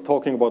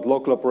talking about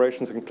local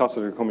operations and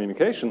classical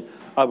communication.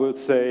 I will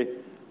say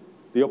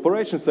the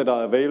operations that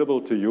are available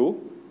to you,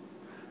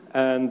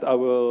 and I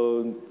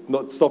will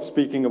not stop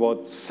speaking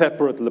about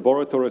separate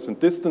laboratories and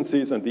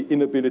distances and the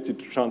inability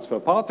to transfer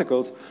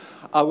particles.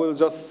 I will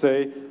just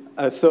say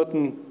a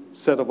certain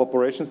set of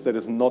operations that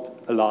is not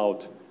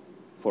allowed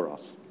for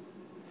us.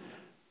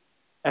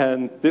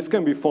 And this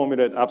can be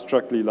formulated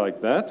abstractly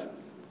like that,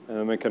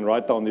 and we can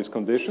write down these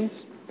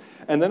conditions.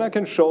 And then I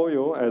can show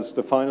you, as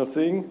the final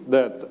thing,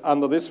 that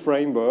under this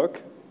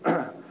framework,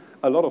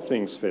 a lot of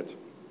things fit.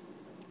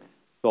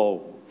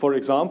 So, for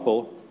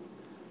example,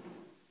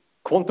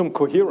 quantum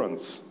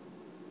coherence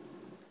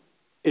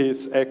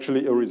is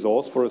actually a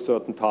resource for a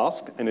certain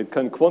task, and it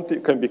can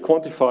be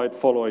quantified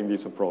following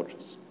these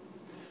approaches.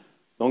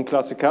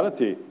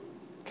 Non-classicality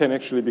can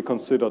actually be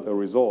considered a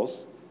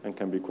resource and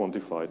can be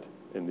quantified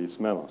in these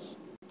manners.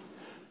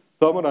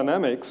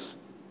 Thermodynamics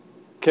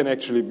can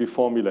actually be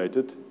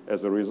formulated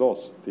as a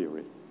resource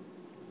theory.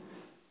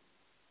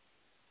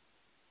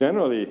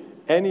 Generally,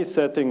 any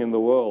setting in the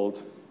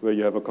world where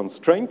you have a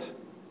constraint,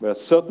 where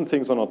certain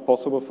things are not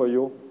possible for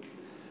you,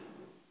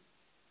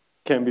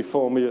 can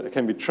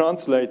be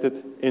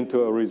translated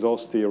into a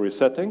resource theory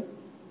setting.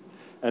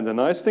 And the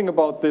nice thing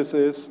about this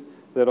is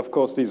that, of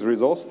course, these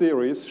resource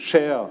theories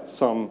share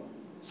some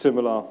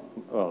similar,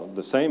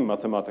 the same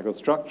mathematical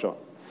structure.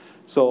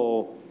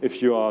 So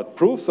if your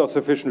proofs are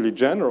sufficiently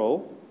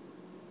general,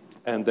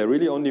 and they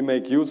really only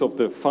make use of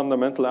the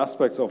fundamental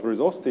aspects of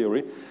resource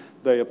theory,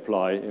 they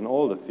apply in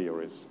all the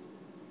theories.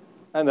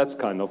 And that's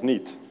kind of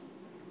neat.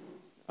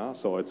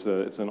 So it's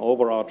an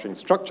overarching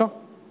structure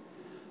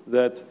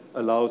that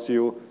allows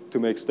you to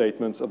make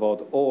statements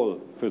about all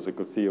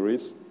physical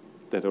theories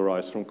that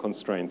arise from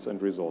constraints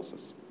and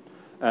resources.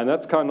 And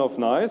that's kind of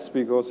nice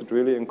because it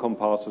really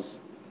encompasses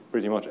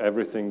pretty much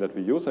everything that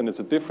we use. And it's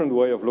a different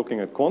way of looking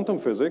at quantum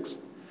physics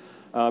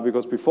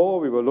because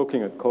before we were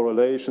looking at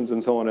correlations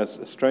and so on as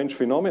strange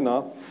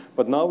phenomena,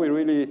 but now we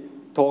really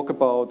talk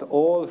about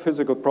all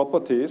physical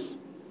properties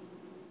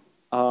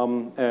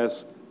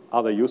as,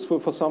 are they useful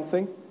for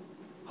something?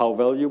 How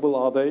valuable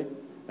are they?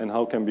 And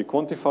how can we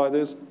quantify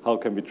this? How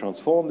can we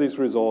transform these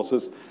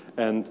resources?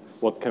 And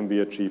what can be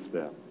achieved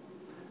there?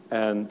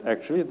 And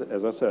actually,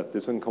 as I said,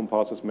 this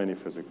encompasses many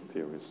physical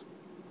theories.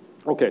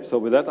 Okay, so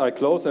with that I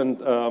close. And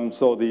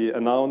so the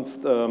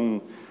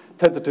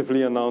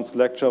tentatively announced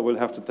lecture will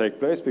have to take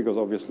place because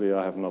obviously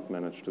I have not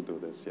managed to do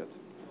this yet.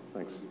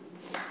 Thanks.